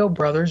Mario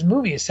Brothers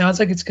movie. It sounds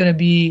like it's going to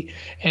be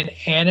an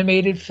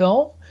animated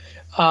film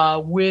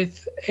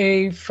with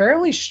a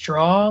fairly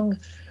strong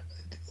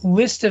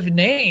list of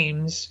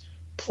names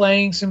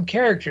playing some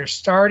characters,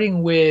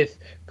 starting with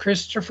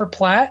Christopher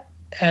Platt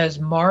as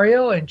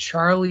Mario and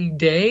Charlie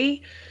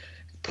Day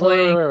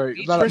playing.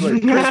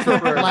 Christopher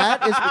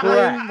Platt is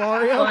playing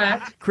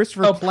Mario.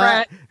 Christopher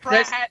Platt.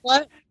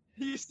 Pratt.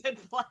 You said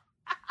Platt.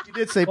 You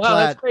did say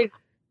Platt.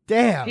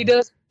 Damn. He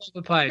does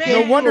the pipe.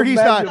 No wonder he's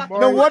not.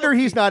 No wonder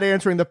he's not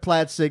answering the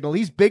Platt signal.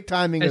 He's big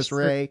timing us,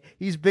 Ray.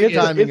 He's big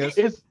timing us.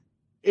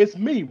 It's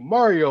me,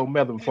 Mario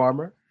Melon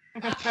Farmer.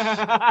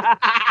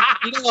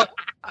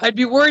 I'd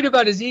be worried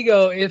about his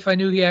ego if I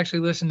knew he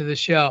actually listened to the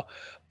show.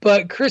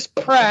 But Chris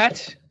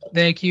Pratt,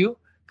 thank you,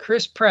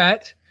 Chris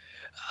Pratt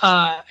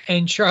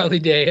and Charlie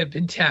Day have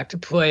been tapped to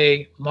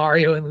play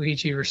Mario and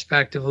Luigi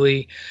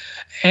respectively.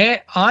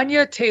 And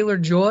Anya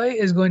Taylor-Joy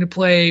is going to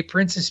play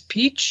Princess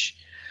Peach,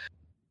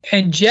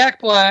 and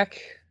Jack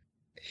Black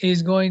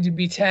is going to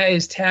be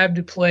tabbed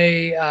to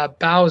play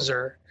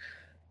Bowser,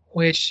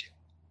 which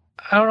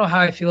I don't know how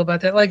I feel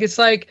about that. Like, it's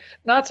like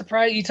not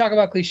surprising. You talk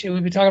about cliche.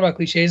 We've been talking about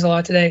cliches a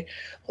lot today.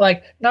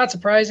 Like, not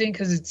surprising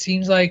because it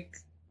seems like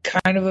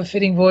kind of a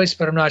fitting voice,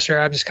 but I'm not sure.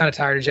 I'm just kind of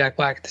tired of Jack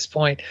Black at this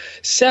point.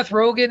 Seth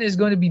Rogen is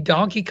going to be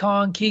Donkey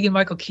Kong.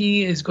 Keegan-Michael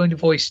Key is going to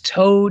voice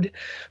Toad.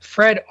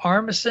 Fred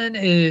Armisen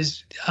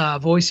is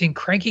voicing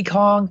Cranky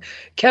Kong.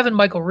 Kevin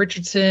Michael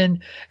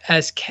Richardson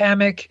as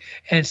Kamek,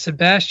 and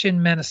Sebastian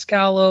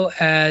Maniscalco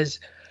as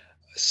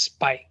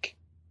Spike.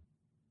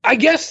 I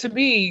guess to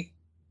me,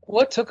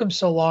 what took him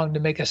so long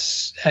to make an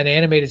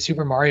animated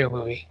Super Mario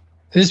movie?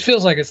 This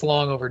feels like it's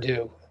long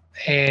overdue.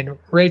 And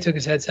Ray took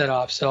his headset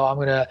off, so I'm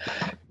going to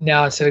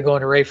now, instead of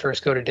going to Ray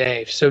first, go to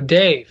Dave. So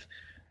Dave,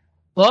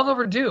 long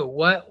overdue.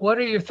 What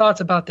are your thoughts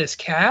about this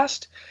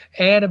cast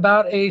and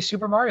about a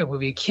Super Mario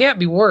movie? It can't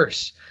be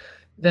worse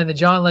than the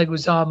John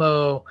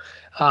Leguizamo,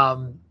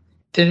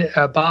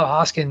 Bob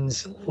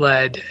Hoskins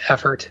led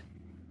effort.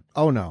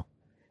 Oh no,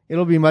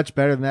 it'll be much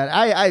better than that.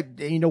 I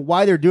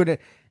why they're doing it.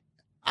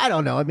 I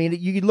don't know. I mean,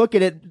 you look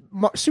at it.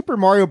 Super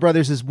Mario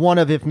Brothers is one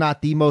of, if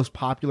not the most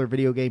popular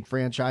video game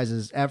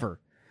franchises ever.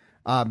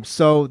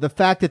 So the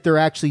fact that they're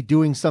actually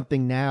doing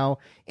something now,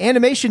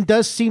 animation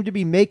does seem to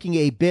be making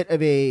a bit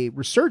of a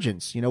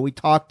resurgence. You know, we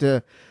talked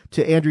to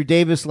Andrew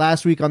Davis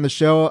last week on the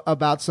show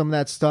about some of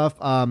that stuff.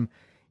 And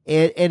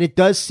it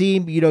does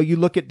seem, you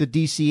look at the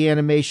DC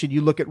animation,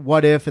 you look at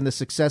What If and the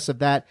success of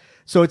that.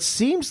 So it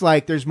seems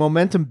like there's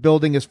momentum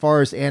building as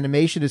far as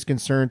animation is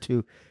concerned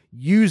to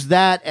use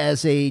that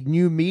as a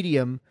new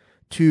medium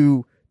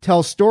to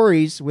tell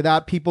stories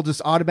without people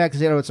just automatically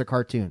saying, oh, it's a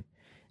cartoon.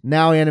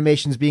 Now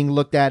animation is being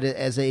looked at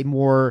as a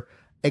more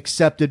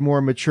accepted, more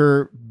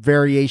mature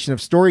variation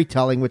of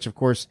storytelling, which of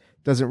course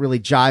doesn't really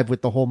jive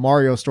with the whole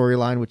Mario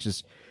storyline, which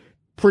is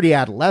pretty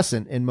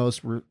adolescent in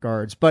most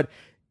regards. But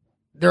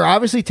they're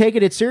obviously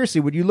taking it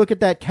seriously. When you look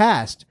at that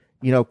cast,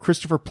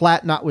 Christopher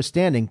Pratt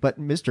notwithstanding, but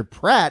Mr.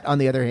 Pratt, on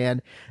the other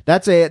hand,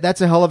 that's a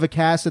hell of a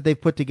cast that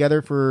they've put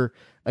together for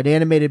an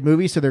animated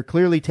movie. So they're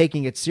clearly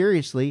taking it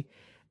seriously.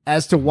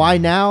 As to why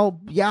now,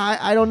 yeah,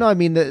 I don't know. I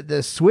mean,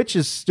 the Switch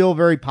is still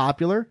very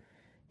popular,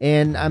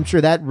 and I'm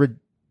sure that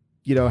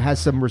has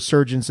some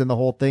resurgence in the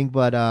whole thing.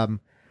 But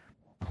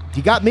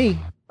you got me.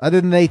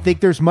 Other than they think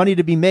there's money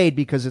to be made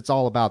because it's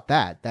all about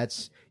that.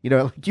 That's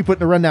like you put in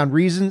the rundown,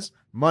 reasons,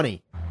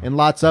 money, and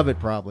lots of it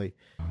probably.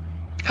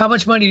 How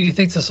much money do you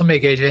think this will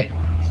make, AJ?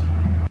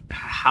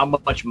 How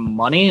much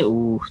money?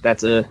 Ooh,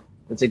 that's a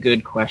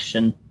good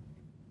question.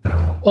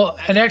 Well,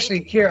 and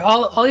actually, here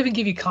I'll even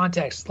give you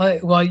context.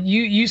 While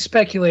you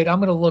speculate, I'm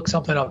going to look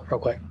something up real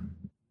quick.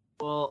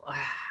 Well,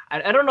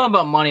 I don't know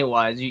about money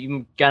wise.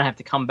 You're gonna have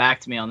to come back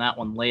to me on that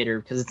one later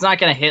because it's not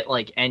gonna hit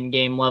like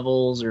Endgame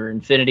levels or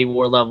Infinity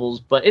War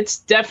levels, but it's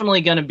definitely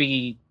gonna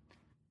be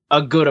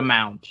a good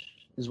amount,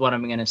 is what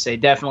I'm gonna say.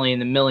 Definitely in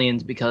the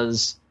millions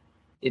because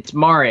it's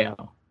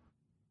Mario.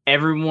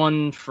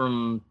 Everyone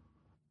from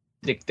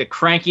the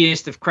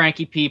crankiest of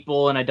cranky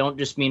people, and I don't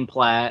just mean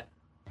Platt,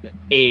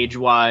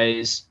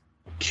 age-wise,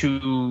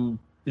 to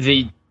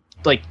the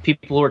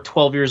people who are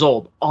 12 years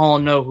old, all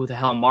know who the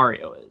hell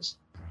Mario is.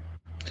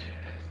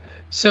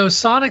 So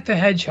Sonic the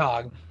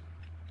Hedgehog,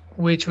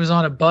 which was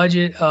on a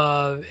budget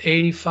of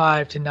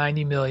 85 to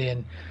 90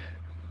 million,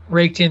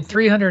 raked in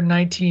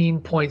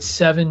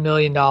 $319.7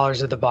 million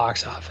at the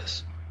box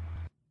office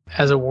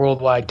as a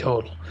worldwide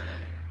total.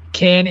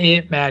 Can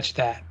it match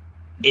that?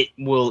 It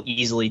will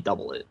easily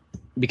double it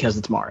because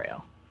it's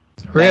Mario.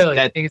 Really?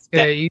 You think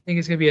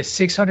it's gonna be a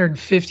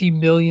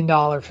 $650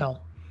 million film?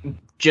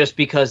 Just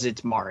because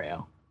it's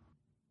Mario.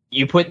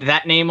 You put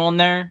that name on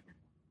there,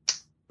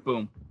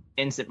 boom,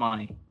 instant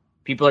money.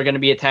 People are going to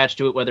be attached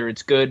to it, whether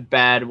it's good,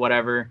 bad,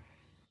 whatever.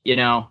 You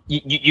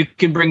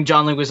can bring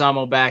John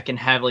Leguizamo back and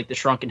have the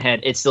shrunken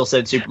head. It still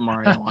said Super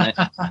Mario on it.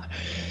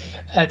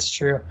 That's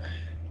true.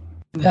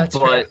 That's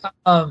true.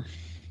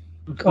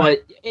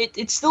 But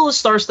it's still a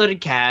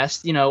star-studded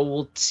cast.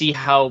 We'll see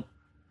how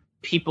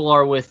people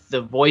are with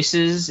the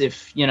voices.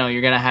 If you're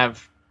going to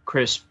have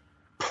Chris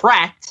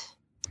Pratt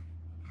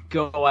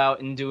go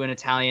out and do an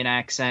Italian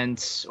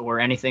accent or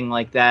anything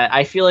like that,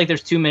 I feel like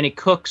there's too many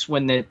cooks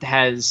when it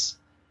has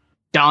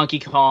Donkey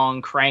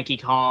Kong, Cranky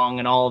Kong,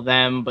 and all of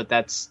them. But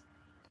that's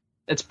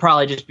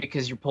probably just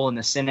because you're pulling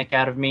the cynic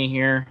out of me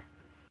here.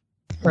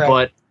 Right.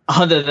 But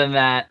other than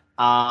that,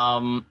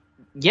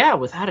 yeah,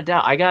 without a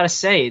doubt, I gotta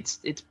say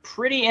it's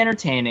pretty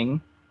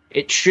entertaining.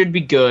 It should be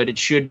good. It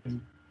should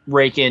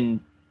rake in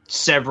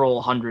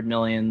several hundred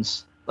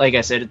millions. Like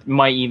I said, it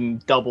might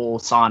even double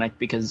Sonic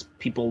because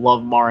people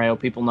love Mario.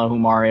 People know who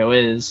Mario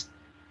is,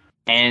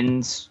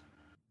 and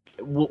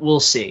we'll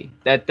see.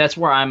 That's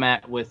where I'm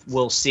at with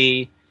we'll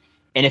see.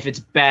 And if it's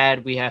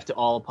bad, we have to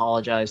all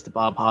apologize to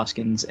Bob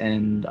Hoskins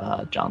and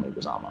John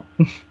Leguizamo.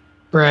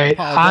 Right.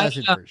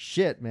 Apologizing for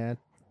shit, man.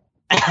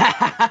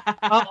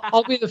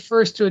 I'll be the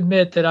first to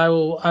admit that I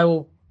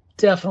will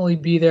definitely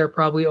be there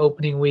probably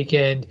opening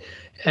weekend,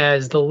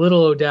 as the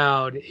little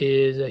O'Dowd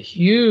is a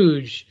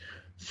huge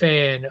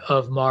fan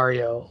of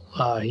Mario.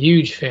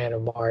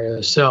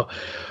 So,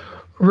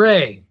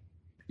 Ray.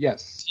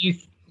 Yes.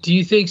 Do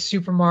you think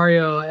Super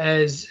Mario,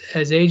 as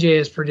AJ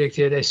has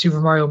predicted, a Super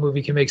Mario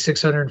movie can make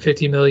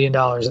 $650 million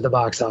at the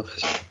box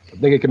office? I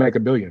think it can make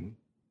 $1 billion.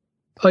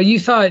 Oh, you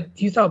thought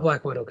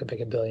Black Widow could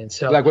make $1 billion.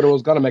 So Black Widow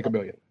was gonna make $1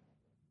 billion.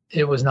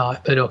 It was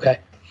not, but okay.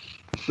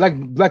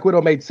 Black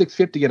Widow made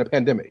 $650 in a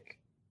pandemic.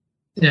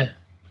 Yeah,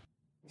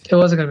 it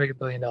wasn't gonna make $1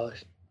 billion.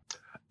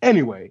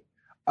 Anyway,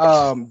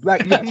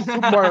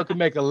 Super Mario can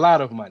make a lot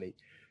of money.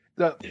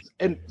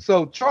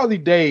 So Charlie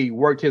Day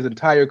worked his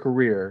entire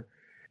career,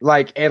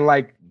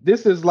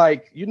 this is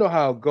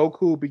how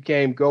Goku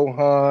became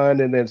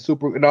Gohan and then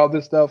Super and all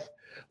this stuff.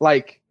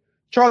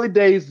 Charlie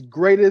Day's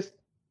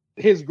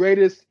his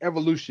greatest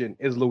evolution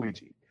is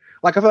Luigi.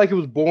 Like, I feel like he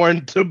was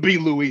born to be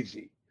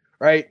Luigi,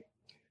 right?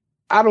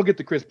 I don't get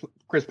the Chris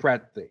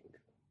Pratt thing.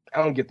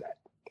 I don't get that.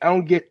 I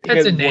don't get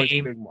That's his a voice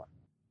name. being more.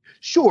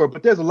 Sure,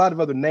 but there's a lot of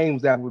other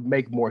names that would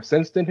make more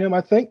sense than him,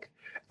 I think.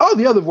 All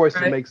the other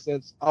voices make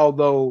sense,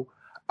 although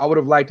I would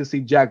have liked to see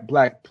Jack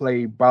Black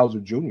play Bowser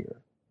Jr.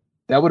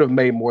 That would have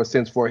made more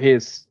sense for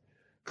his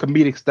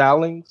comedic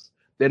stylings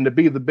than to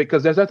be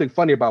because there's nothing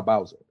funny about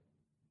Bowser.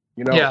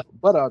 You know? Yeah.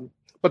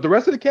 But the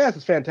rest of the cast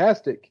is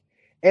fantastic.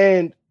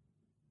 And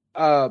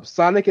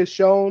Sonic has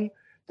shown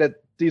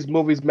that these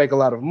movies make a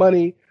lot of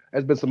money.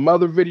 There's been some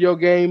other video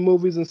game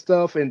movies and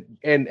stuff, and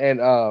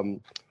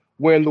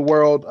we're in the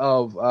world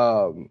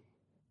of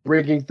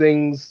bringing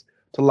things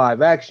to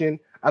live action.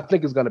 I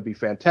think it's going to be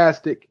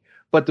fantastic.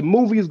 But the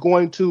movie is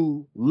going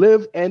to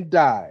live and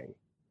die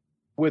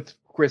with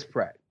Chris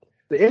Pratt.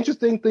 The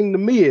interesting thing to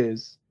me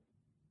is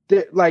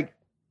that, like,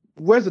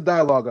 where's the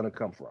dialogue going to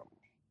come from?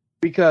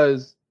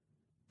 Because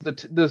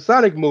the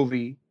Sonic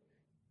movie,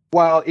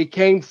 while it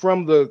came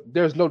from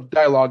there's no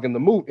dialogue in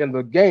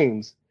the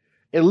games,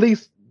 at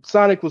least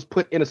Sonic was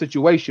put in a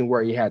situation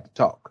where he had to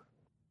talk.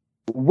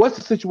 What's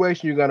the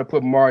situation you're going to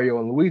put Mario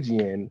and Luigi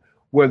in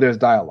where there's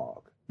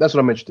dialogue? That's what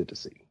I'm interested to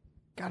see.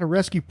 Got to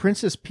rescue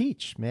Princess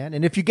Peach, man.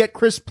 And if you get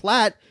Chris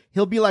Pratt,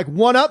 he'll be like,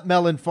 one up,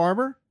 Melon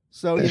Farmer.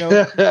 So, you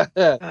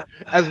know.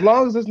 As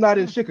long as it's not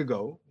in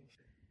Chicago.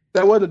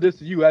 That wasn't this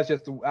to you. I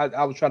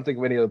was trying to think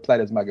of any other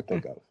planetism I could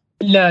think of.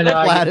 No.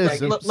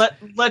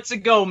 Let's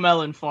go,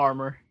 Melon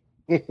Farmer.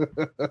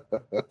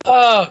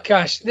 Oh,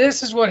 gosh.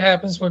 This is what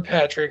happens when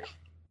Patrick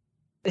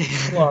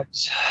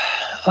loves.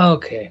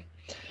 Okay.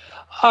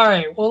 All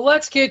right. Well,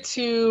 let's get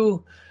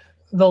to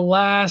the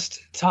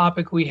last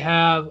topic we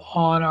have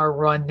on our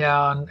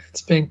rundown.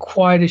 It's been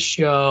quite a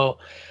show.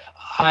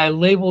 I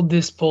labeled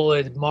this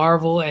bullet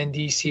Marvel and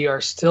DC are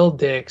still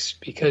dicks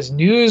because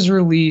news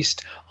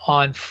released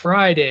on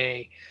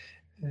Friday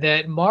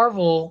that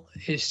Marvel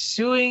is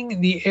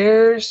suing the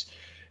heirs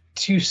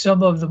to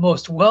some of the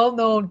most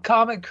well-known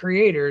comic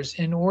creators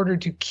in order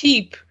to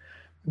keep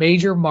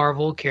major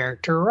Marvel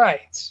character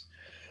rights.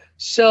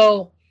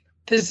 So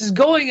this is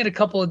going in a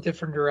couple of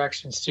different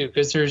directions too,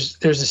 because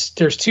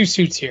there's two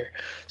suits here.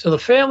 So the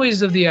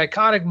families of the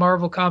iconic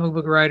Marvel comic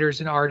book writers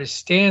and artists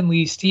Stan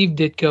Lee, Steve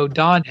Ditko,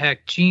 Don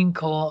Heck, Gene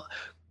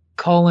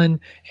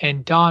Colan,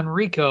 and Don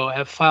Rico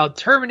have filed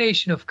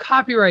termination of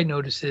copyright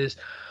notices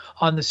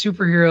on the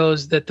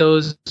superheroes that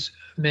those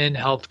men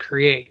helped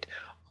create.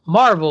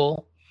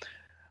 Marvel,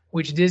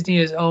 which Disney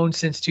has owned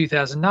since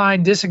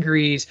 2009,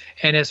 disagrees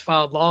and has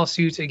filed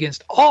lawsuits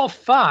against all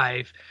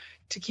five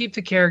to keep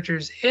the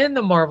characters in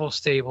the Marvel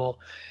stable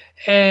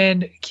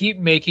and keep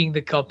making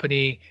the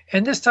company,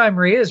 and this time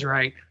Ray is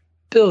right,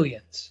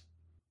 billions.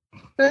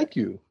 Thank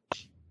you.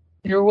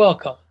 You're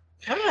welcome.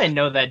 How did I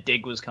know that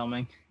dig was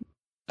coming?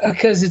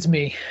 Because it's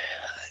me.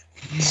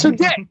 So,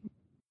 Dan,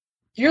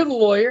 you're the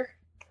lawyer.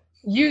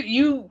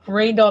 You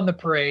rained on the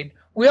parade.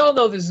 We all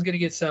know this is going to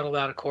get settled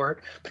out of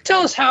court, but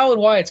tell us how and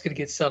why it's going to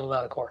get settled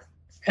out of court.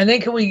 And then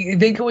can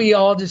we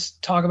all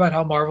just talk about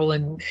how Marvel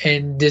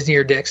and Disney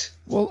are dicks?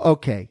 Well,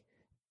 okay.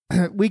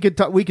 We could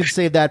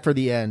save that for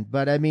the end,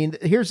 but I mean,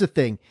 here's the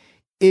thing: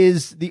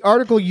 is the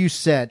article you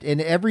sent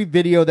and every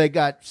video that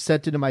got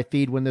sent into my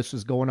feed when this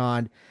was going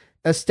on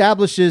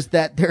establishes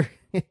that there.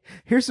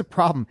 Here's the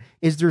problem: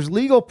 is there's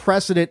legal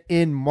precedent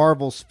in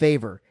Marvel's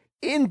favor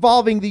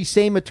involving these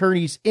same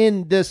attorneys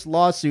in this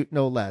lawsuit,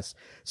 no less.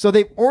 So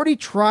they've already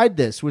tried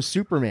this with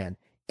Superman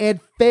and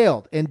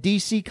failed, and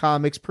DC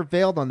Comics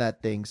prevailed on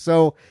that thing.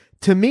 So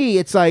to me,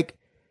 it's like,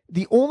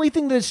 the only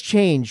thing that's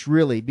changed,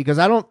 really, because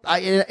I'm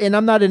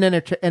not an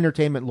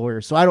entertainment lawyer,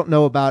 so I don't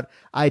know about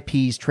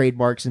IPs,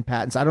 trademarks, and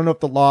patents. I don't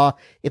know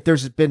if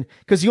there's been,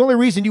 because the only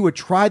reason you would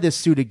try this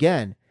suit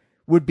again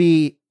would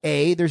be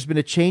A, there's been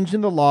a change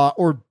in the law,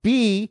 or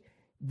B,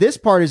 this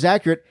part is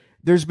accurate,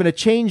 there's been a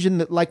change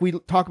in like we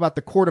talk about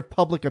the court of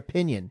public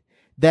opinion,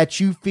 that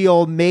you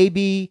feel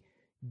maybe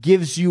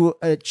gives you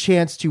a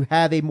chance to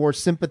have a more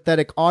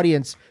sympathetic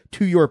audience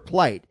to your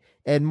plight.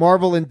 And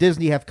Marvel and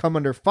Disney have come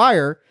under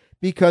fire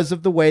because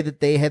of the way that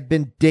they have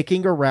been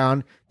dicking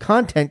around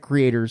content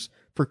creators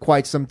for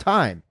quite some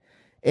time.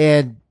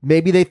 And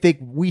maybe they think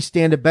we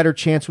stand a better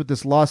chance with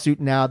this lawsuit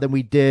now than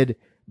we did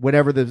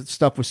whenever the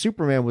stuff with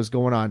Superman was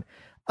going on.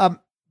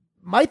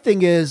 My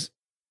thing is,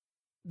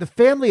 the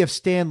family of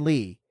Stan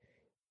Lee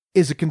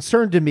is a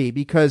concern to me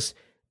because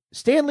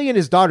Stan Lee and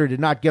his daughter did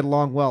not get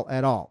along well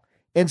at all.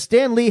 And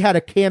Stan Lee had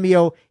a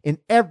cameo in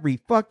every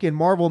fucking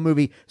Marvel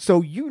movie.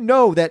 So you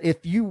know that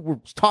if you were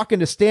talking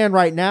to Stan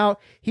right now,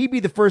 he'd be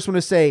the first one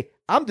to say,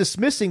 I'm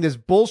dismissing this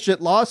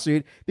bullshit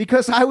lawsuit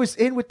because I was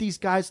in with these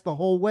guys the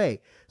whole way.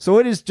 So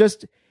it is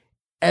just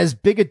as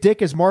big a dick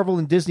as Marvel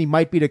and Disney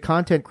might be to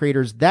content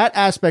creators. That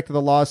aspect of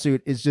the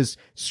lawsuit is just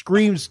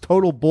screams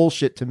total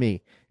bullshit to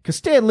me. Because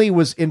Stan Lee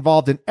was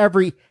involved in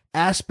every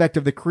aspect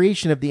of the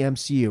creation of the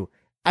MCU.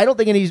 I don't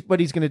think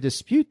anybody's going to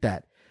dispute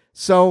that.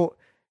 So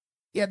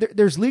yeah,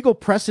 there's legal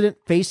precedent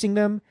facing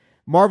them.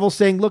 Marvel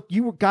saying, look,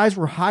 you guys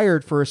were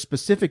hired for a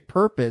specific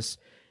purpose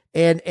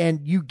and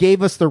you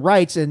gave us the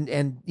rights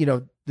and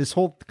this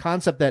whole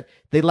concept that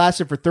they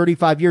lasted for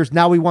 35 years.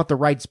 Now we want the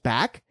rights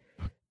back.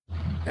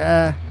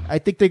 I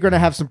think they're going to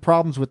have some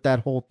problems with that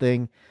whole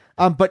thing.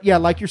 But yeah,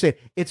 like you're saying,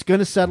 it's going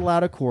to settle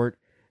out of court.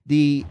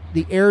 The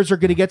heirs are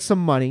going to get some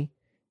money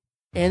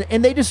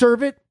and they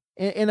deserve it.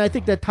 And I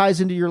think that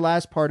ties into your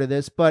last part of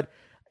this, but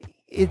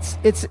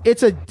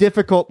it's a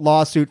difficult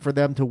lawsuit for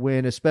them to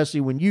win,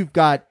 especially when you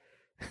got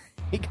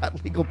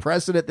legal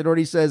precedent that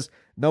already says,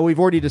 no, we've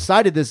already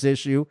decided this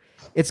issue.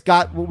 It's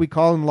got what we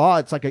call in law.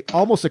 It's like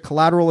almost a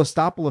collateral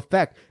estoppel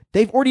effect.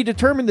 They've already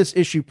determined this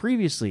issue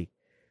previously.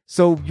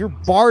 So you're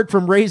barred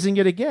from raising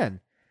it again.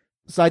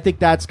 So I think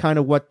that's kind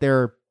of what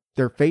they're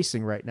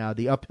facing right now,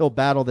 the uphill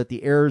battle that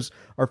the heirs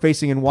are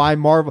facing and why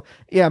Marvel's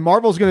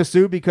going to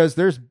sue because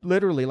there's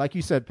literally, like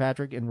you said,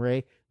 Patrick and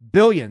Ray,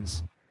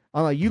 billions.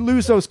 You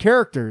lose those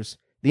characters,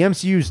 the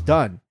MCU's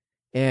done.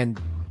 And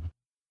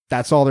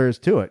that's all there is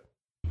to it.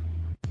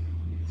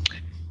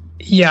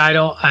 Yeah, I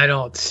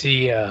don't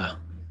see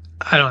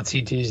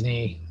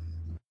Disney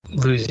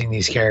losing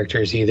these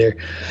characters either.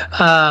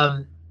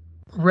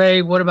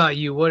 Ray, what about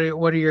you? What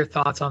are your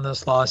thoughts on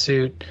this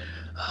lawsuit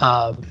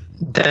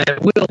that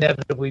will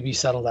inevitably be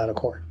settled out of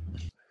court?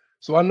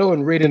 So I know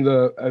in reading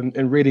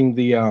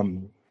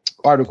the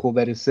article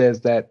that it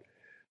says that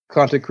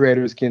content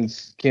creators can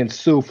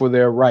sue for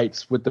their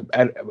rights with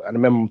at a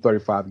minimum of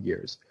 35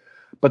 years.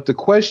 But the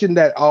question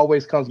that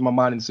always comes to my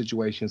mind in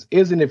situations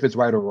isn't if it's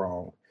right or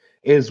wrong,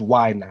 is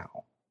why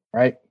now,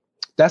 right?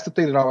 That's the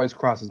thing that always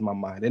crosses my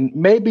mind. And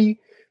maybe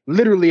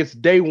literally it's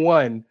day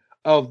one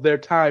of their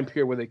time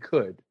period where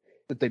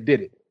they did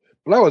it.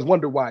 But I always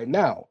wonder why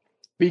now,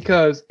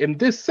 because in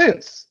this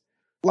sense,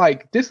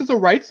 like this is a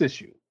rights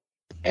issue.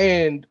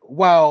 And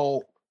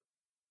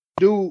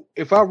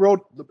if I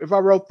wrote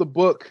the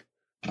book,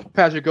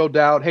 Patrick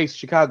O'Dowd Hates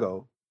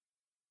Chicago,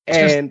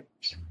 and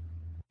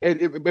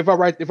if I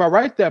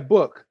write that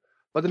book,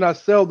 but then I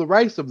sell the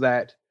rights of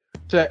that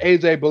to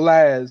AJ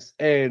Balaz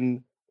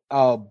and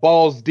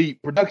Balls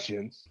Deep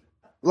Productions,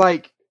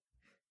 like,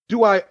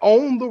 do I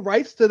own the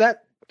rights to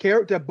that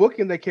book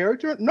and that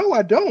character? No,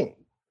 I don't.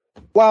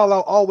 While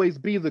I'll always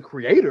be the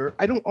creator,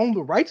 I don't own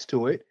the rights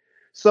to it.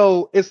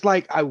 So it's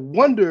like, I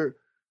wonder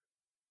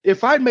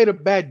if I made a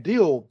bad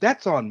deal,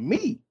 that's on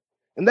me.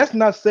 And that's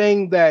not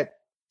saying that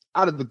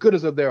out of the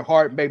goodness of their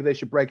heart, maybe they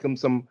should break them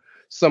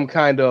some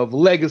kind of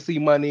legacy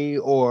money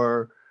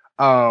or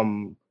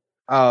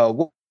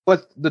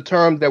what's the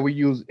term that we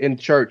use in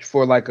church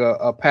for like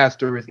a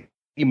pastor is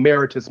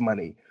emeritus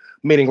money,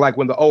 meaning like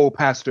when the old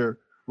pastor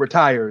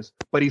retires,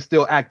 but he's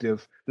still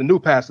active. The new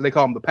pastor, they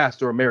call him the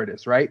pastor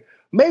emeritus, right?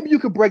 Maybe you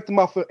could break them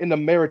off in the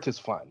emeritus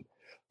fund,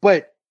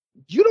 but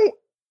you don't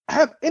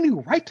have any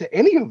right to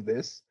any of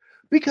this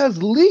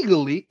because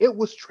legally it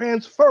was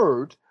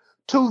transferred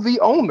to the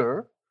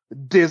owner,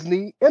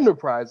 Disney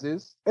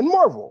Enterprises and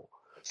Marvel.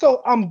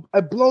 So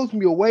it blows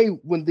me away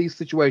when these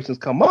situations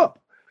come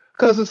up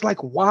because it's like,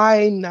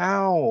 why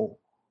now?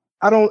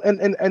 I don't,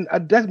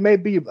 and that may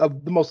be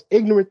the most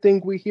ignorant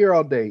thing we hear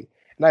all day,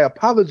 and I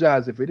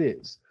apologize if it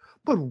is.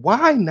 But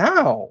why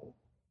now?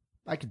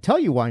 I can tell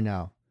you why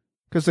now.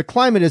 Because the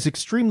climate is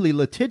extremely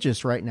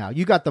litigious right now.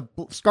 You got the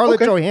Scarlett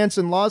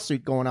Johansson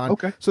lawsuit going on.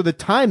 Okay. So the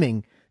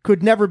timing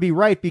could never be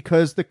right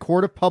because the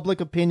court of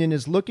public opinion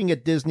is looking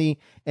at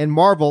Disney and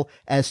Marvel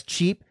as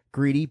cheap,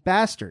 greedy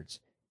bastards.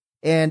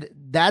 And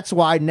that's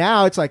why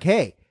now it's like,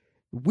 hey,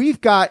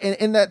 we've got,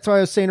 and that's why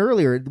I was saying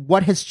earlier,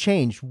 what has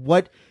changed?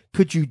 What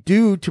could you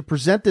do to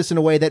present this in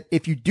a way that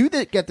if you do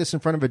get this in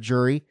front of a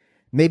jury,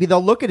 maybe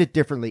they'll look at it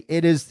differently.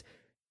 It is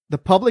the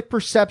public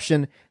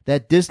perception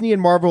that Disney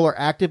and Marvel are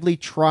actively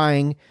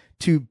trying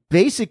to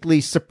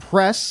basically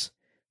suppress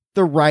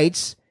the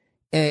rights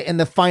and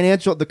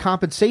the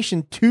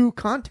compensation to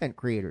content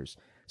creators.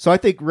 So I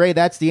think, Ray,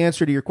 that's the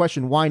answer to your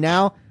question. Why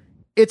now?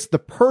 It's the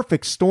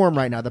perfect storm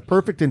right now, the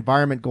perfect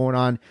environment going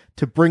on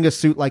to bring a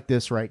suit like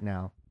this right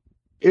now.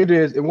 It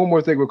is. And one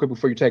more thing real quick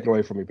before you take it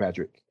away from me,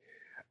 Patrick.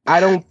 I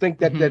don't think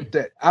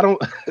that I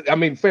don't, I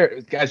mean,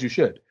 fair, as you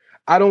should.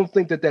 I don't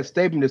think that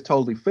statement is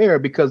totally fair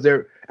because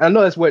I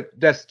know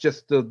that's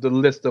just the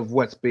list of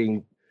what's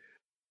being,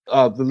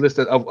 the list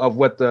of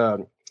what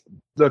the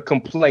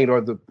complaint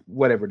or the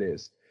whatever it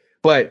is.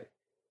 But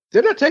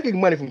they're not taking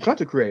money from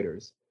content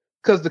creators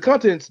because the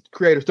content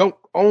creators don't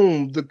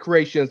own the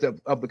creations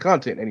of the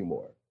content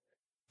anymore.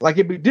 Like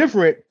it'd be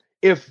different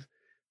if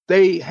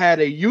they had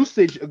a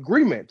usage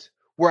agreement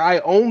where I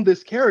own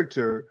this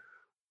character,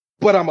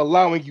 but I'm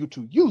allowing you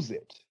to use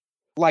it.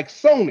 Like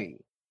Sony.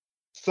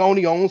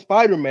 Sony owns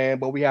Spider-Man,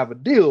 but we have a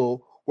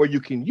deal where you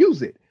can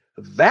use it.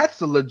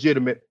 That's a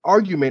legitimate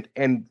argument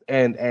and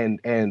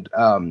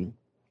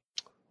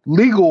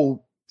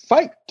legal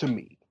fight to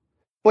me.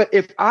 But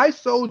if I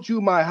sold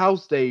you my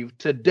house, Dave,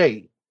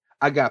 today,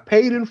 I got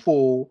paid in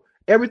full,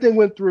 everything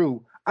went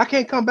through, I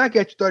can't come back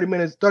at you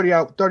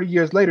 30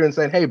 years later and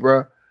say, hey,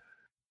 bro,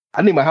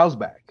 I need my house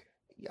back.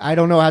 I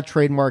don't know how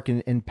trademark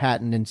and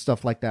patent and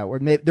stuff like that. Where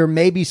there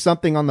may be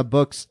something on the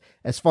books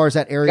as far as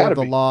that area of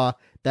the law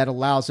that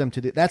allows them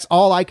to do. That's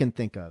all I can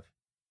think of.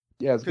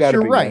 Yeah, it's got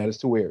to be. Right. Man. It's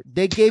too weird.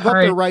 They gave up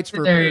their rights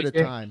for a period of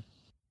time.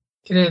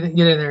 Get in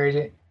there,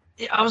 AJ.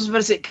 I was about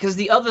to say, because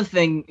the other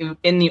thing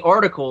in the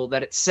article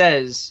that it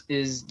says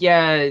is,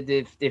 yeah,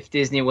 if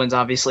Disney wins,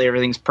 obviously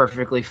everything's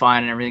perfectly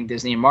fine and everything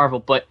Disney and Marvel.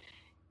 But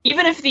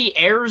even if the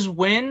heirs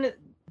win,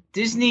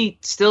 Disney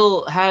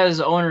still has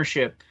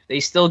ownership. They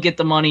still get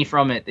the money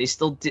from it.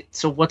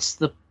 So what's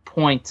the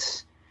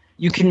point?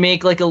 You can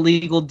make like a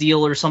legal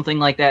deal or something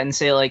like that and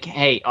say like,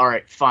 hey, all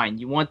right, fine.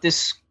 You want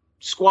this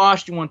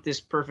squashed? You want this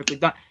perfectly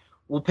done?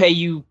 We'll pay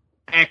you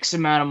X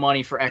amount of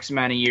money for X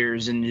amount of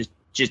years and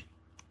just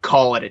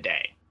call it a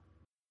day.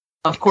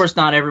 Of course,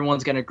 not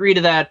everyone's going to agree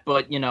to that,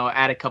 but,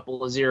 add a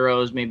couple of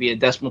zeros, maybe a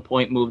decimal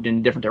point moved in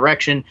a different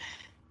direction.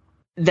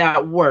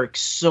 That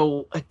works.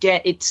 So,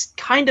 again, it's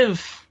kind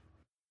of...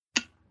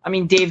 I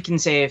mean, Dave can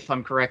say if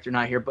I'm correct or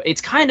not here, but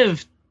it's kind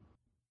of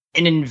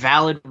an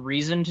invalid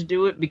reason to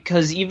do it,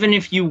 because even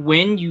if you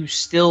win, you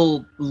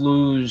still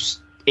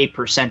lose a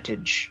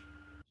percentage.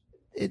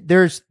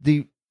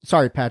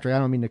 Sorry, Patrick, I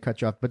don't mean to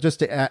cut you off, but just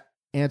to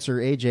answer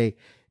AJ,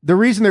 the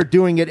reason they're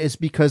doing it is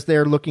because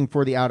they're looking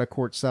for the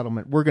out-of-court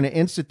settlement. We're going to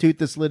institute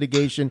this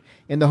litigation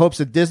in the hopes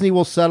that Disney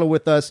will settle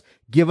with us,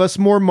 give us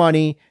more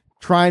money,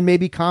 try and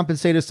maybe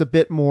compensate us a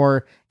bit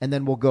more, and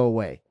then we'll go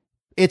away.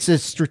 It's a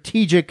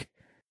strategic...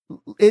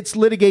 It's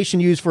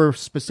litigation used for a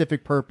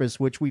specific purpose,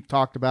 which we've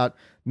talked about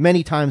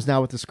many times now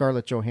with the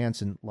Scarlett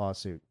Johansson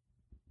lawsuit.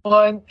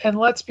 Well, and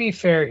let's be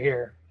fair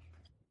here,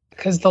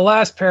 because the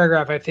last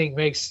paragraph, I think,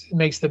 makes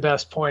the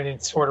best point in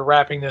sort of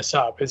wrapping this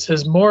up. It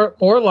says, more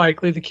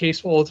likely the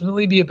case will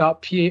ultimately be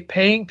about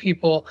paying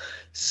people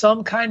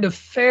some kind of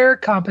fair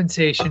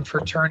compensation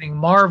for turning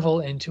Marvel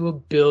into a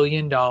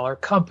billion-dollar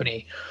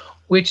company,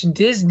 which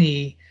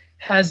Disney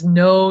has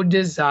no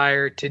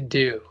desire to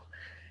do.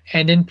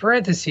 And in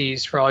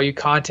parentheses, for all you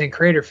content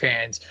creator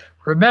fans,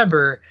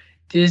 remember,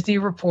 Disney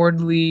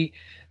reportedly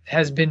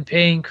has been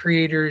paying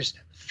creators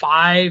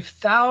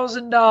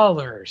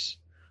 $5,000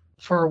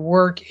 for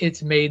work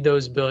it's made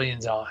those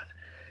billions on.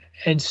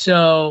 And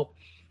so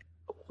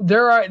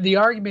the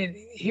argument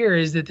here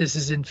is that this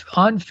is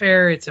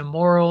unfair, it's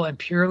immoral, and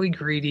purely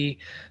greedy.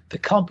 The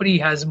company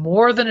has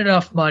more than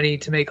enough money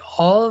to make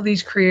all of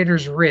these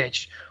creators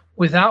rich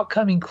without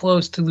coming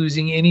close to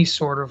losing any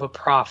sort of a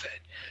profit.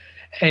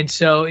 And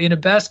so in a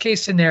best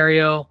case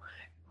scenario,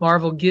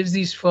 Marvel gives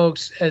these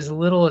folks as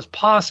little as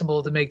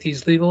possible to make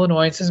these legal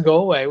annoyances go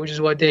away, which is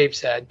what Dave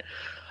said.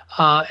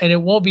 And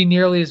it won't be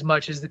nearly as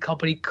much as the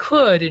company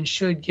could and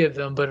should give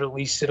them, but at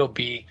least it'll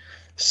be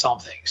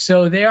something.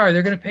 So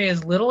they're going to pay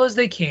as little as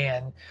they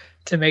can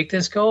to make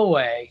this go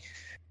away.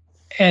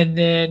 And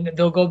then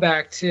they'll go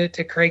back to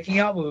cranking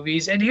out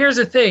movies. And here's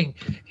the thing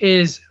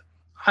is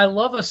I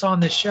love us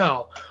on this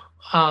show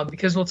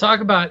because we'll talk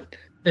about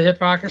the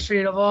hypocrisy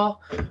of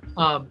all.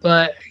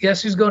 But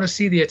guess who's going to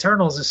see the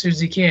Eternals as soon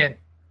as he can?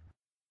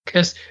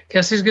 Guess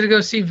who's going to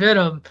go see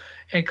Venom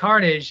and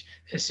Carnage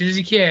as soon as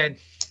he can?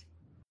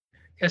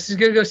 Guess who's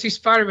going to go see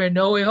Spider-Man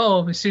No Way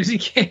Home as soon as he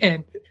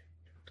can?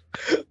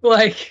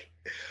 Like,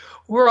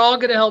 we're all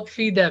going to help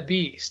feed that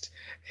beast.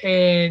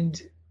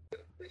 And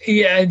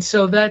yeah, and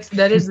so that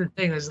is the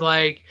thing is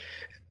like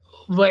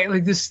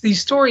this,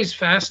 these stories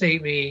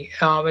fascinate me.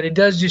 And it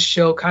does just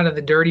show kind of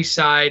the dirty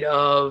side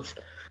of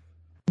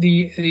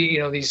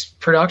these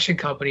production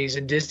companies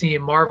and Disney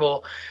and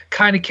Marvel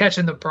kind of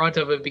catching the brunt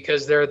of it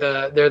because they're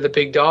the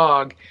big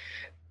dog,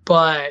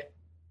 but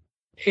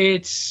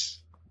it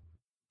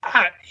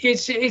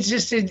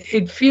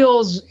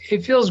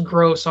feels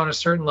gross on a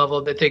certain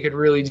level that they could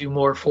really do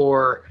more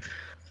for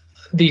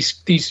these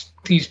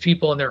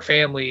people and their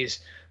families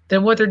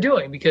than what they're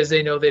doing because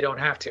they know they don't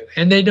have to,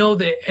 and they know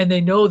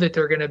that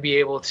they're going to be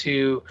able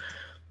to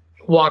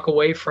walk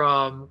away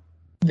from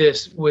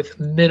this with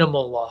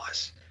minimal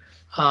loss.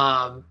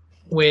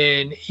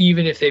 When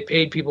even if they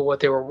paid people what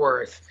they were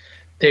worth,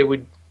 they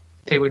would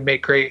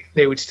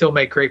still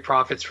make great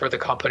profits for the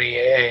company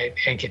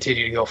and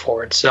continue to go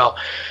forward. So,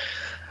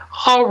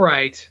 all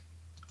right,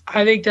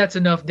 I think that's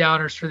enough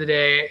downers for the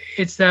day.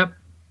 It's that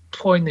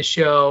point in the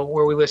show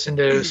where we listen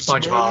to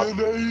SpongeBob.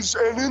 Mayonnaise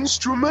an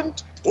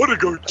instrument? Want to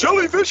go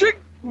jellyfishing?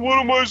 What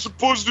am I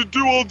supposed to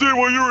do all day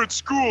while you're at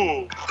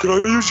school? Can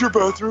I use your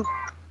bathroom?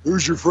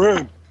 Who's your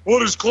friend?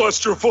 What does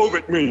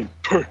claustrophobic mean?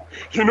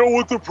 You know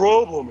what the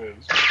problem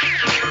is.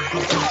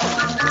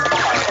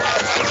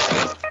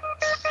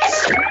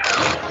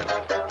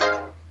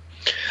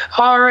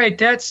 All right,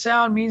 that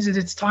sound means that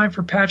it's time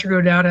for Patrick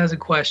O'Dowd has a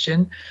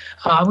question.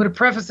 I'm going to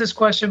preface this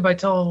question by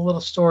telling a little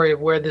story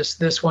of where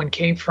this one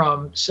came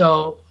from.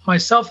 So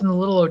myself and the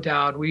little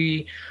O'Dowd,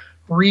 we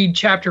read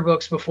chapter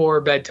books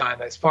before bedtime.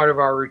 That's part of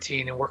our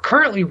routine. And we're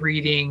currently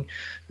reading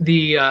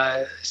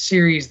the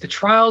series, The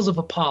Trials of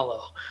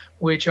Apollo,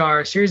 which are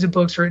a series of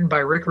books written by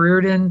Rick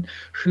Riordan,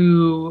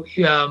 who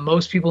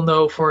most people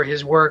know for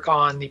his work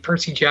on the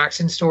Percy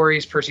Jackson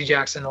stories, Percy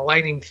Jackson, the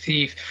Lightning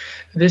Thief.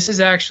 This is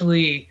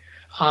actually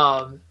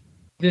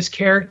this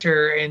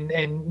character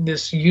and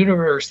this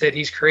universe that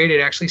he's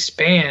created actually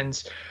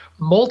spans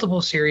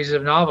multiple series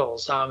of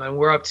novels. And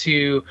we're up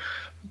to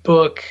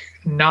book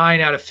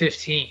 9 out of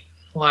 15.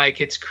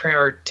 Like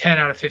or 10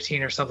 out of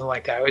 15 or something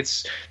like that.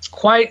 It's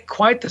quite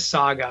the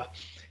saga.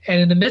 And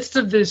in the midst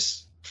of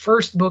this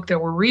first book that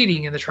we're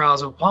reading in the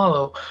Trials of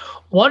Apollo,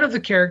 one of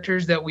the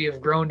characters that we have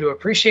grown to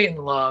appreciate and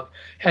love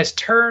has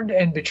turned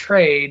and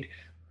betrayed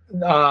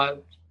the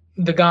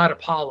god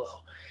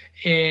Apollo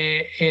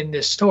in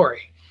this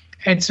story.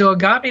 And so it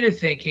got me to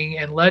thinking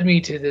and led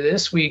me to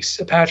this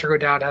week's Patrick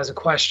O'Dowd Has a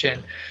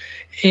Question.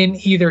 In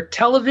either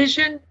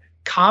television,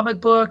 comic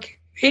book,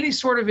 any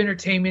sort of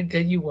entertainment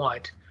that you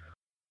want,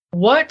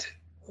 what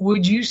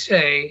would you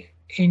say,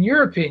 in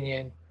your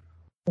opinion,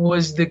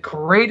 was the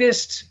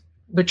greatest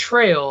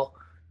betrayal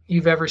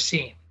you've ever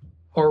seen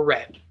or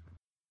read?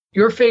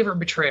 Your favorite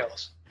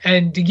betrayals.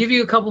 And to give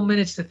you a couple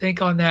minutes to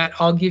think on that,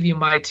 I'll give you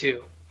my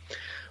two.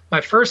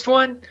 My first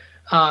one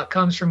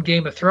comes from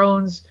Game of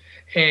Thrones.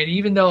 And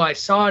even though I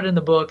saw it in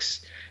the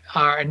books,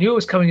 I knew it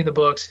was coming in the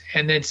books,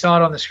 and then saw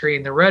it on the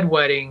screen, the Red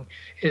Wedding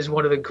is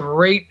one of the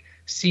great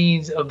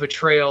scenes of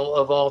betrayal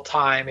of all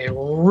time. It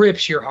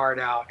rips your heart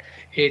out.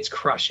 It's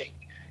crushing.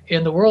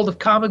 In the world of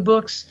comic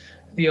books,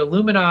 the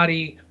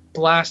Illuminati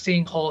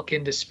blasting Hulk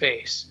into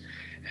space.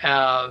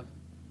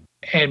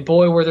 And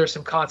boy, were there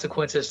some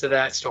consequences to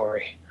that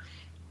story.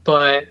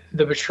 But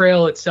the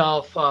betrayal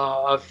itself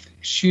of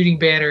shooting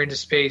Banner into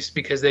space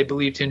because they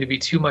believed him to be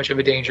too much of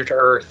a danger to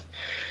Earth,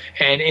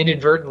 and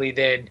inadvertently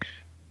then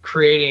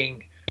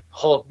creating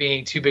Hulk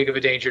being too big of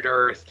a danger to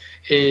Earth,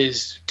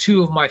 is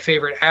two of my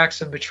favorite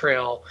acts of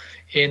betrayal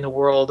in the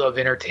world of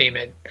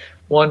entertainment.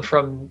 One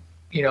from,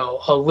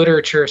 a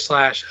literature / a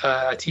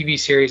TV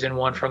series, and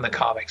one from the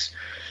comics.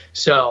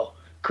 So,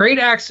 great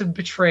acts of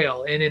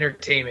betrayal in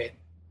entertainment.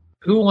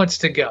 Who wants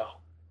to go?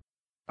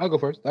 I'll go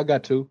first. I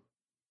got two.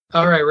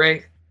 All right,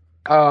 Ray.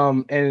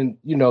 And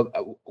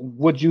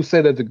would you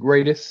say that the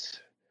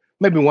greatest,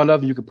 maybe one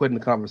of them you could put in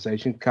the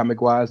conversation,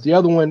 comic-wise. The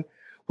other one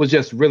was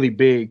just really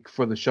big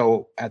for the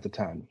show at the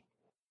time.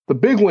 The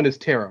big one is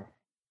Terra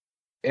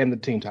and the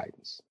Teen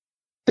Titans.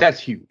 That's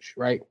huge,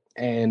 right?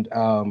 And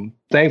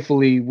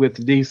thankfully,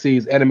 with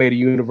DC's animated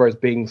universe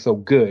being so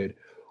good,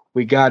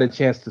 we got a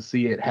chance to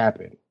see it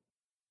happen,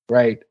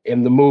 right?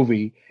 In the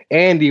movie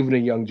and even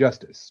in Young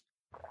Justice.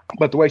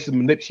 But the way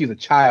she's a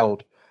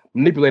child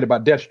manipulated by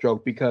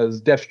Deathstroke,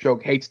 because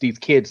Deathstroke hates these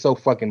kids so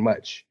fucking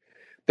much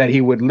that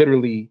he would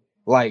literally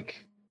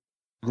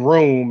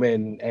groom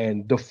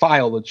and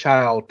defile the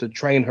child to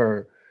train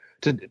her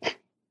to.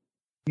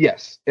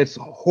 Yes, it's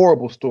a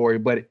horrible story,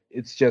 but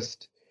it's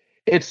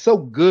so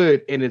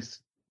good in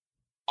its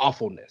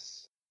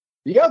awfulness.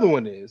 The other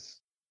one is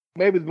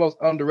maybe the most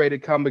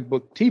underrated comic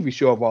book TV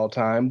show of all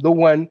time, the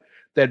one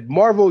that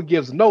Marvel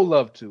gives no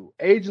love to,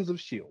 Agents of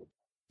S.H.I.E.L.D.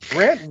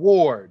 Grant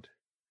Ward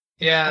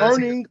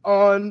turning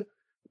on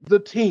the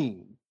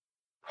team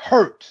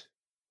hurt.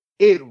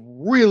 It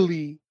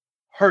really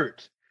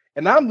hurt.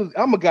 And I'm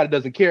a guy that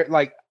doesn't care.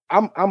 Like,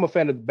 I'm a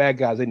fan of the bad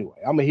guys anyway.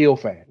 I'm a heel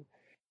fan.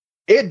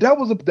 That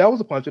was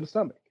a punch in the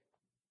stomach.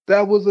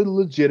 That was a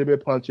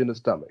legitimate punch in the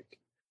stomach.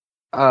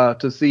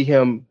 To see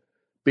him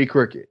be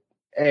crooked.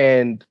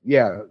 And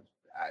yeah,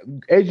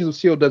 Agents of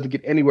S.H.I.E.L.D. doesn't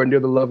get anywhere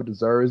near the love it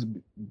deserves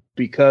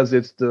because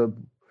it's the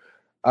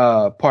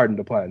pardon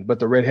the pun, but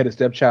the redheaded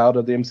stepchild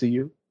of the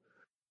MCU.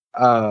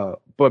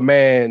 But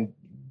man,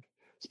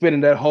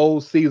 spending that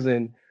whole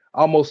season,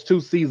 almost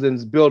 2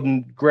 seasons,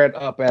 building Grant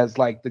up as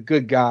like the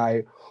good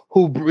guy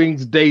who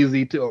brings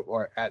Daisy to,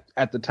 or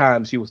at the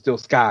time she was still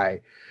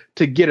Sky,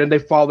 to get her, and they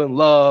fall in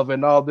love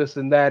and all this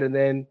and that, and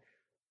then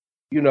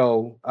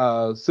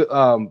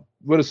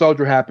Winter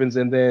Soldier happens,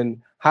 and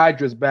then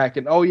Hydra's back,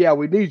 and oh yeah,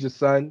 we need you,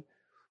 son.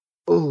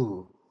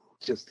 Ooh,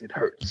 it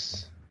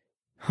hurts.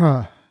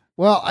 Huh.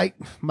 Well,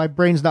 my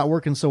brain's not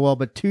working so well,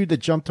 but two that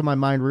jump to my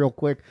mind real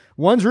quick.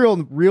 One's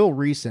real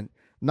recent.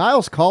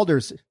 Niles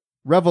Calder's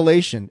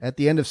revelation at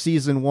the end of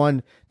season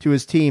 1 to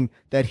his team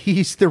that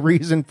he's the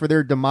reason for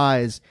their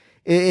demise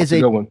is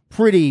a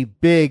pretty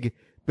big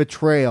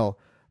betrayal.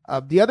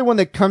 The other one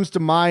that comes to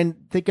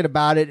mind, thinking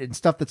about it and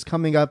stuff that's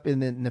coming up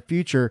in the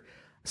future,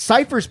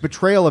 Cypher's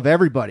betrayal of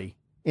everybody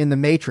in the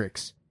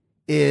Matrix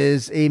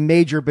is a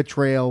major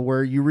betrayal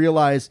where you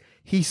realize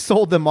he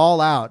sold them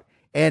all out.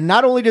 And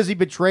not only does he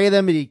betray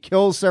them, but he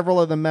kills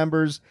several of the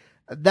members.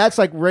 That's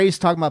like Ray's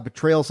talking about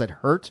betrayals that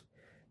hurt.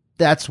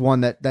 That's one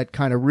that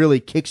kind of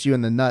really kicks you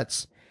in the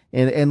nuts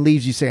and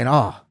leaves you saying,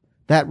 oh,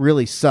 that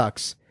really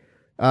sucks.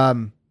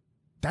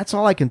 That's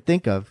all I can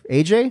think of.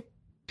 AJ?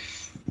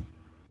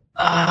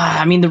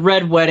 The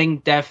Red Wedding,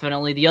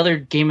 definitely. The other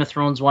Game of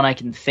Thrones one I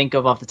can think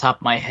of off the top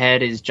of my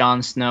head is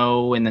Jon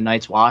Snow in the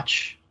Night's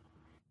Watch.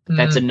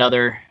 That's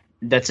another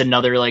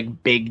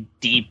like big,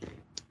 deep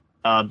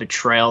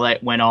betrayal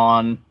that went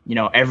on.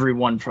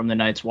 Everyone from the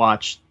Night's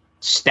Watch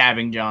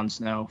stabbing Jon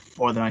Snow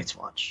for the Night's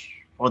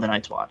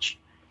Watch.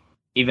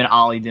 Even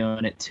Ollie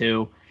doing it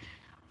too.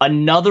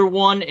 Another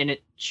one, and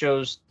it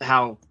shows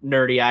how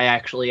nerdy I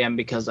actually am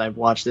because I've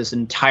watched this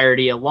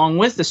entirety along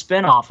with the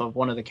spinoff of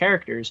one of the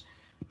characters.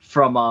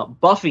 from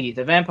Buffy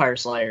the Vampire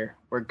Slayer,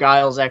 where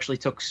Giles actually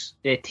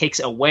takes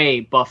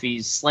away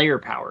Buffy's Slayer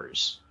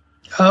powers.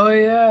 Oh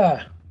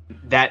yeah,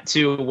 that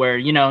too. Where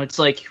it's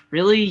like,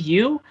 really,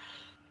 you?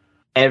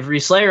 Every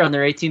Slayer on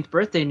their 18th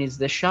birthday needs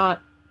this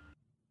shot.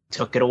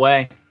 Took it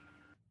away.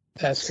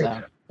 That's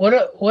good.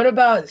 What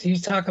about you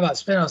talk about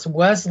spinoffs?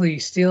 Wesley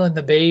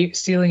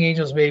stealing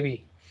Angel's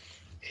baby.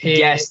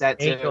 Yes,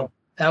 that's Angel.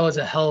 That was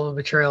a hell of a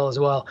betrayal as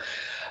well.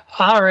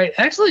 All right,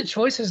 excellent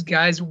choices,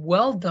 guys.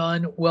 Well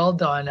done, well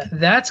done.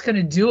 That's going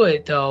to do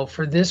it, though,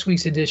 for this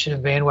week's edition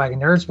of Bandwagon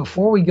Nerds.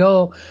 Before we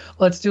go,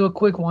 let's do a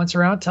quick once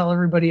around. Tell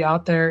everybody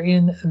out there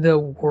in the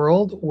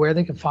world where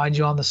they can find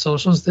you on the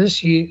socials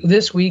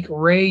this week.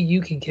 Ray,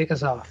 you can kick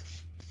us off.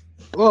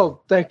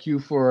 Well, thank you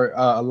for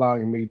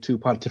allowing me to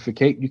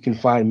pontificate. You can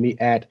find me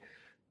at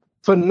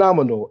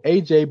Phenomenal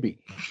AJB.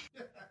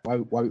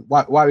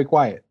 Why be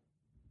quiet?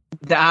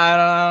 I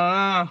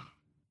don't know.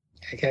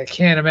 I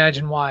can't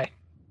imagine why.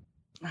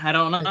 I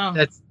don't know.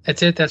 That's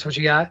it. That's what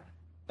you got.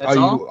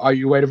 Are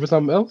you waiting for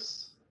something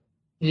else?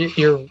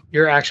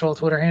 Your actual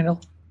Twitter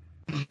handle?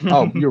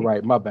 Oh, you're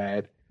right. My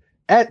bad.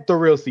 At The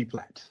Real C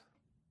Platt.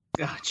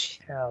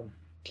 Gotcha.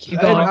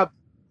 Keep going.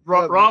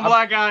 Wrong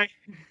black guy.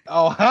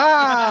 Oh,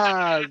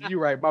 ha! You're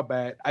right. My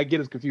bad. I get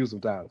us confused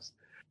sometimes.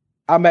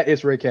 I'm at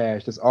It's Ray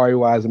Cash. That's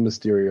REY as in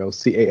Mysterio.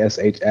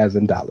 CASH as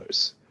in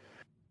dollars.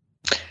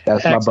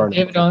 That's excellent.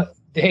 my burner.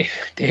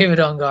 David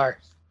Ungar.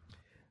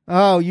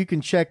 Oh, you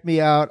can check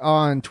me out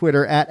on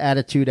Twitter at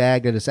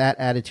AttitudeAg. That is at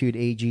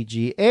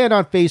AttitudeAGG. And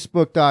on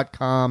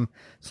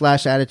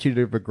Facebook.com/Attitude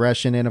of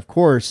Aggression. And of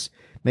course,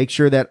 make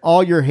sure that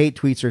all your hate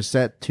tweets are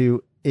set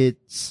to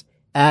It's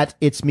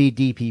me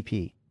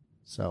DPP.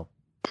 So.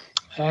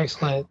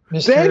 Excellent.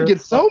 Dan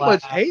gets so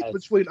much hate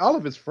between all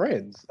of his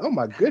friends. Oh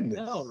my goodness.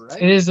 No,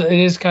 right? It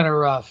is kind of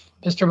rough.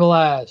 Mr.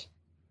 Balaz.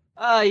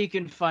 You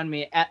can find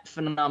me at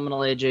Phenomenal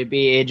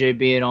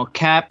AJB in all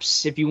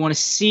caps. If you want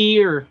to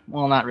see, or,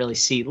 well, not really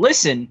see,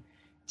 listen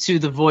to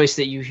the voice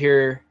that you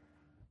hear,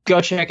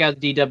 go check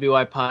out the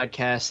DWI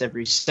podcast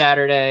every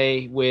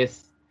Saturday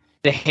with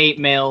the hate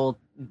mail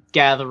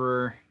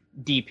gatherer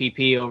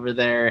DPP over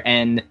there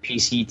and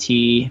PC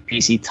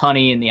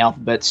Tunney in the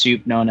alphabet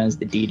soup known as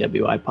the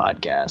DWI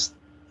podcast.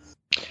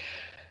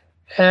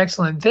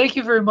 Excellent. Thank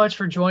you very much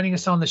for joining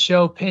us on the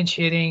show, Pinch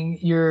Hitting.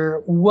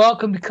 You're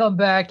welcome to come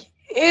back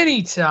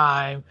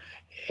anytime,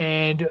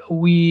 and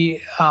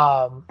we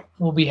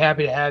will be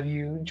happy to have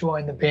you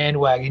join the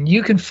bandwagon.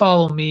 You can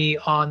follow me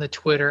on the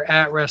Twitter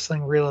at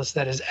Wrestling Realist.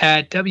 That is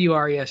at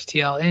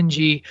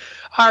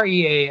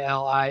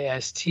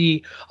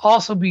WRESTLNGREALIST.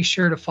 Also, be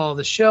sure to follow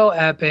the show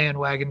at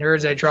Bandwagon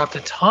Nerds. I dropped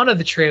a ton of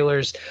the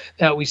trailers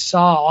that we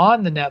saw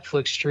on the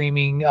Netflix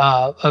streaming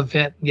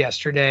event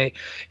yesterday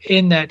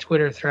in that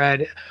Twitter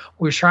thread.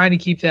 We're trying to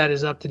keep that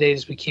as up to date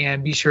as we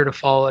can. Be sure to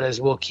follow it,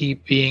 as we'll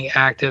keep being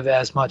active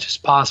as much as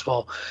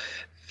possible.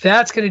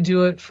 That's going to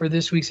do it for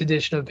this week's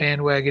edition of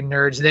Bandwagon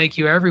Nerds. Thank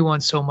you, everyone,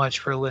 so much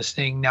for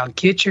listening. Now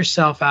get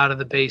yourself out of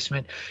the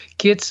basement,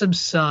 get some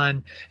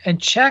sun,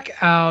 and check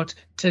out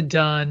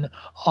TUDUM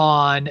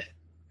on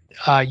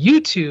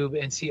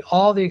YouTube and see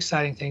all the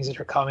exciting things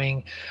that are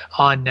coming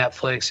on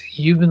Netflix.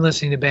 You've been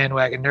listening to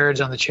Bandwagon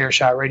Nerds on the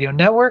Chairshot Radio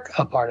Network,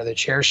 a part of the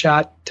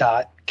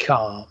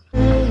Chairshot.com.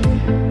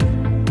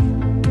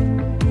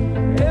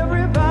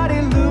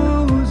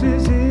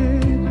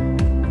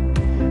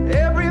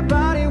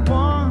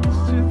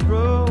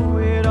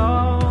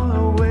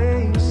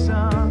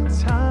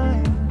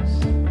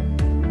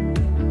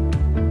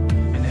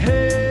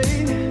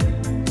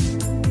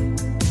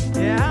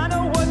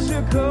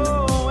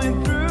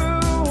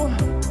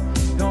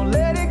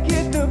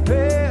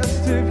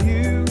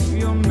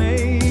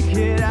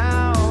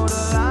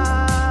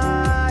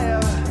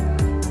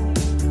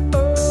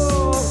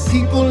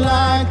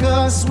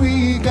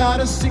 We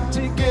gotta stick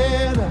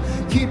together.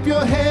 Keep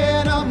your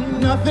head up,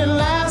 nothing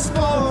lasts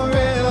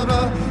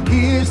forever.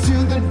 Here's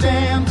to the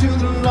damned, to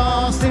the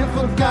lost and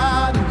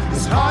forgotten.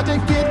 It's hard to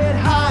get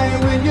high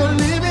when you're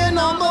living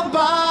on the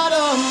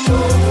bottom.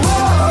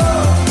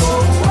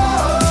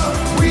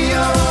 We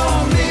are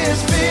all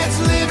misfits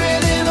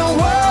living in a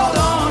world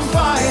on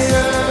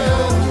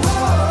fire.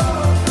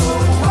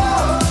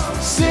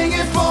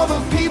 Singing for the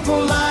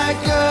people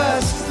like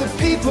us, the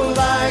people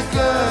like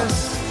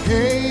us.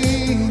 Hey.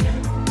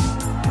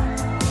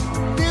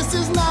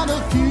 Not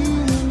a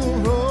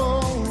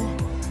funeral,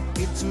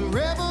 it's a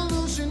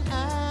revolution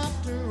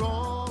after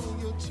all.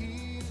 Your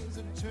tears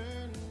have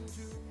turned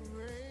to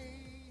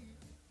rain.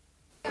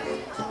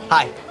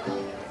 Hi.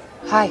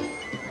 Hi.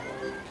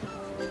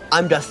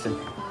 I'm Dustin.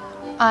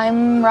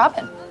 I'm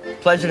Robin.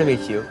 Pleasure to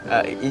meet you.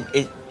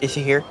 Is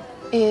she here?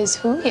 Is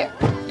who here?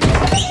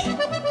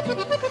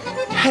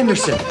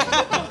 Henderson.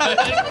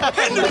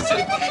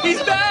 Henderson!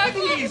 He's back!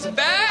 He's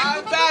back!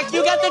 I'm back!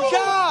 You got the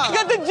job! You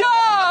got the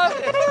job!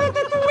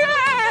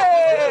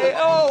 Yay!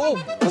 Oh!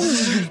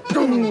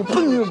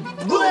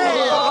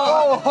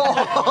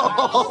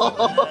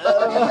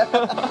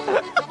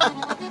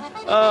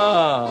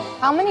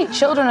 How many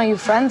children are you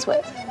friends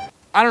with?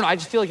 I don't know. I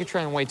just feel like you're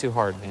trying way too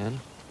hard, man.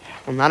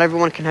 Well, not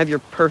everyone can have your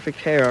perfect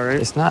hair, all right?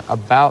 It's not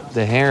about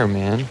the hair,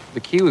 man. The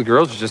key with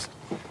girls is just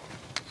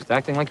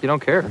acting like you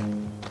don't care.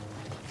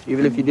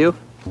 Even if you do?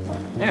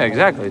 Yeah,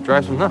 exactly. It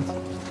drives them nuts.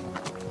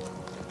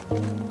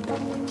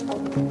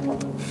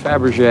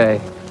 Fabergé.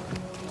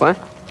 What?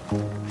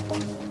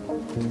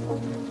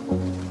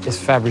 It's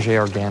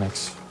Fabergé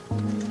Organics.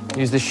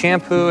 Use the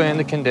shampoo and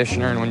the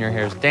conditioner, and when your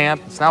hair's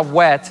damp, it's not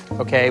wet,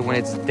 okay? When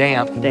it's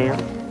damp,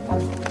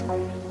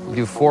 you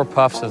do 4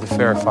 puffs of the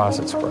Farrah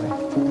Fawcett spray.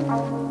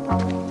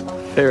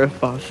 Farrah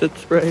Fawcett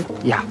spray?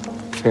 Yeah,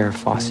 Farrah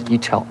Fawcett. You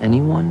tell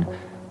anyone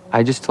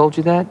I just told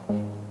you that,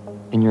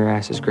 and your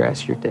ass is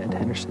grass. You're dead,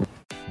 Henderson.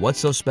 What's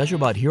so special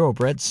about Hero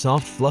Bread's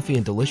soft, fluffy,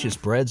 and delicious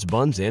breads,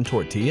 buns, and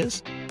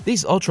tortillas?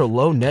 These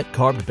ultra-low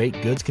net-carb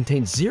baked goods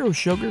contain 0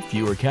 sugar,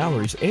 fewer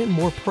calories, and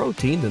more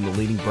protein than the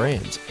leading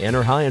brands, and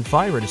are high in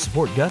fiber to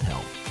support gut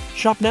health.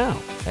 Shop now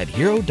at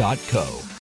Hero.co.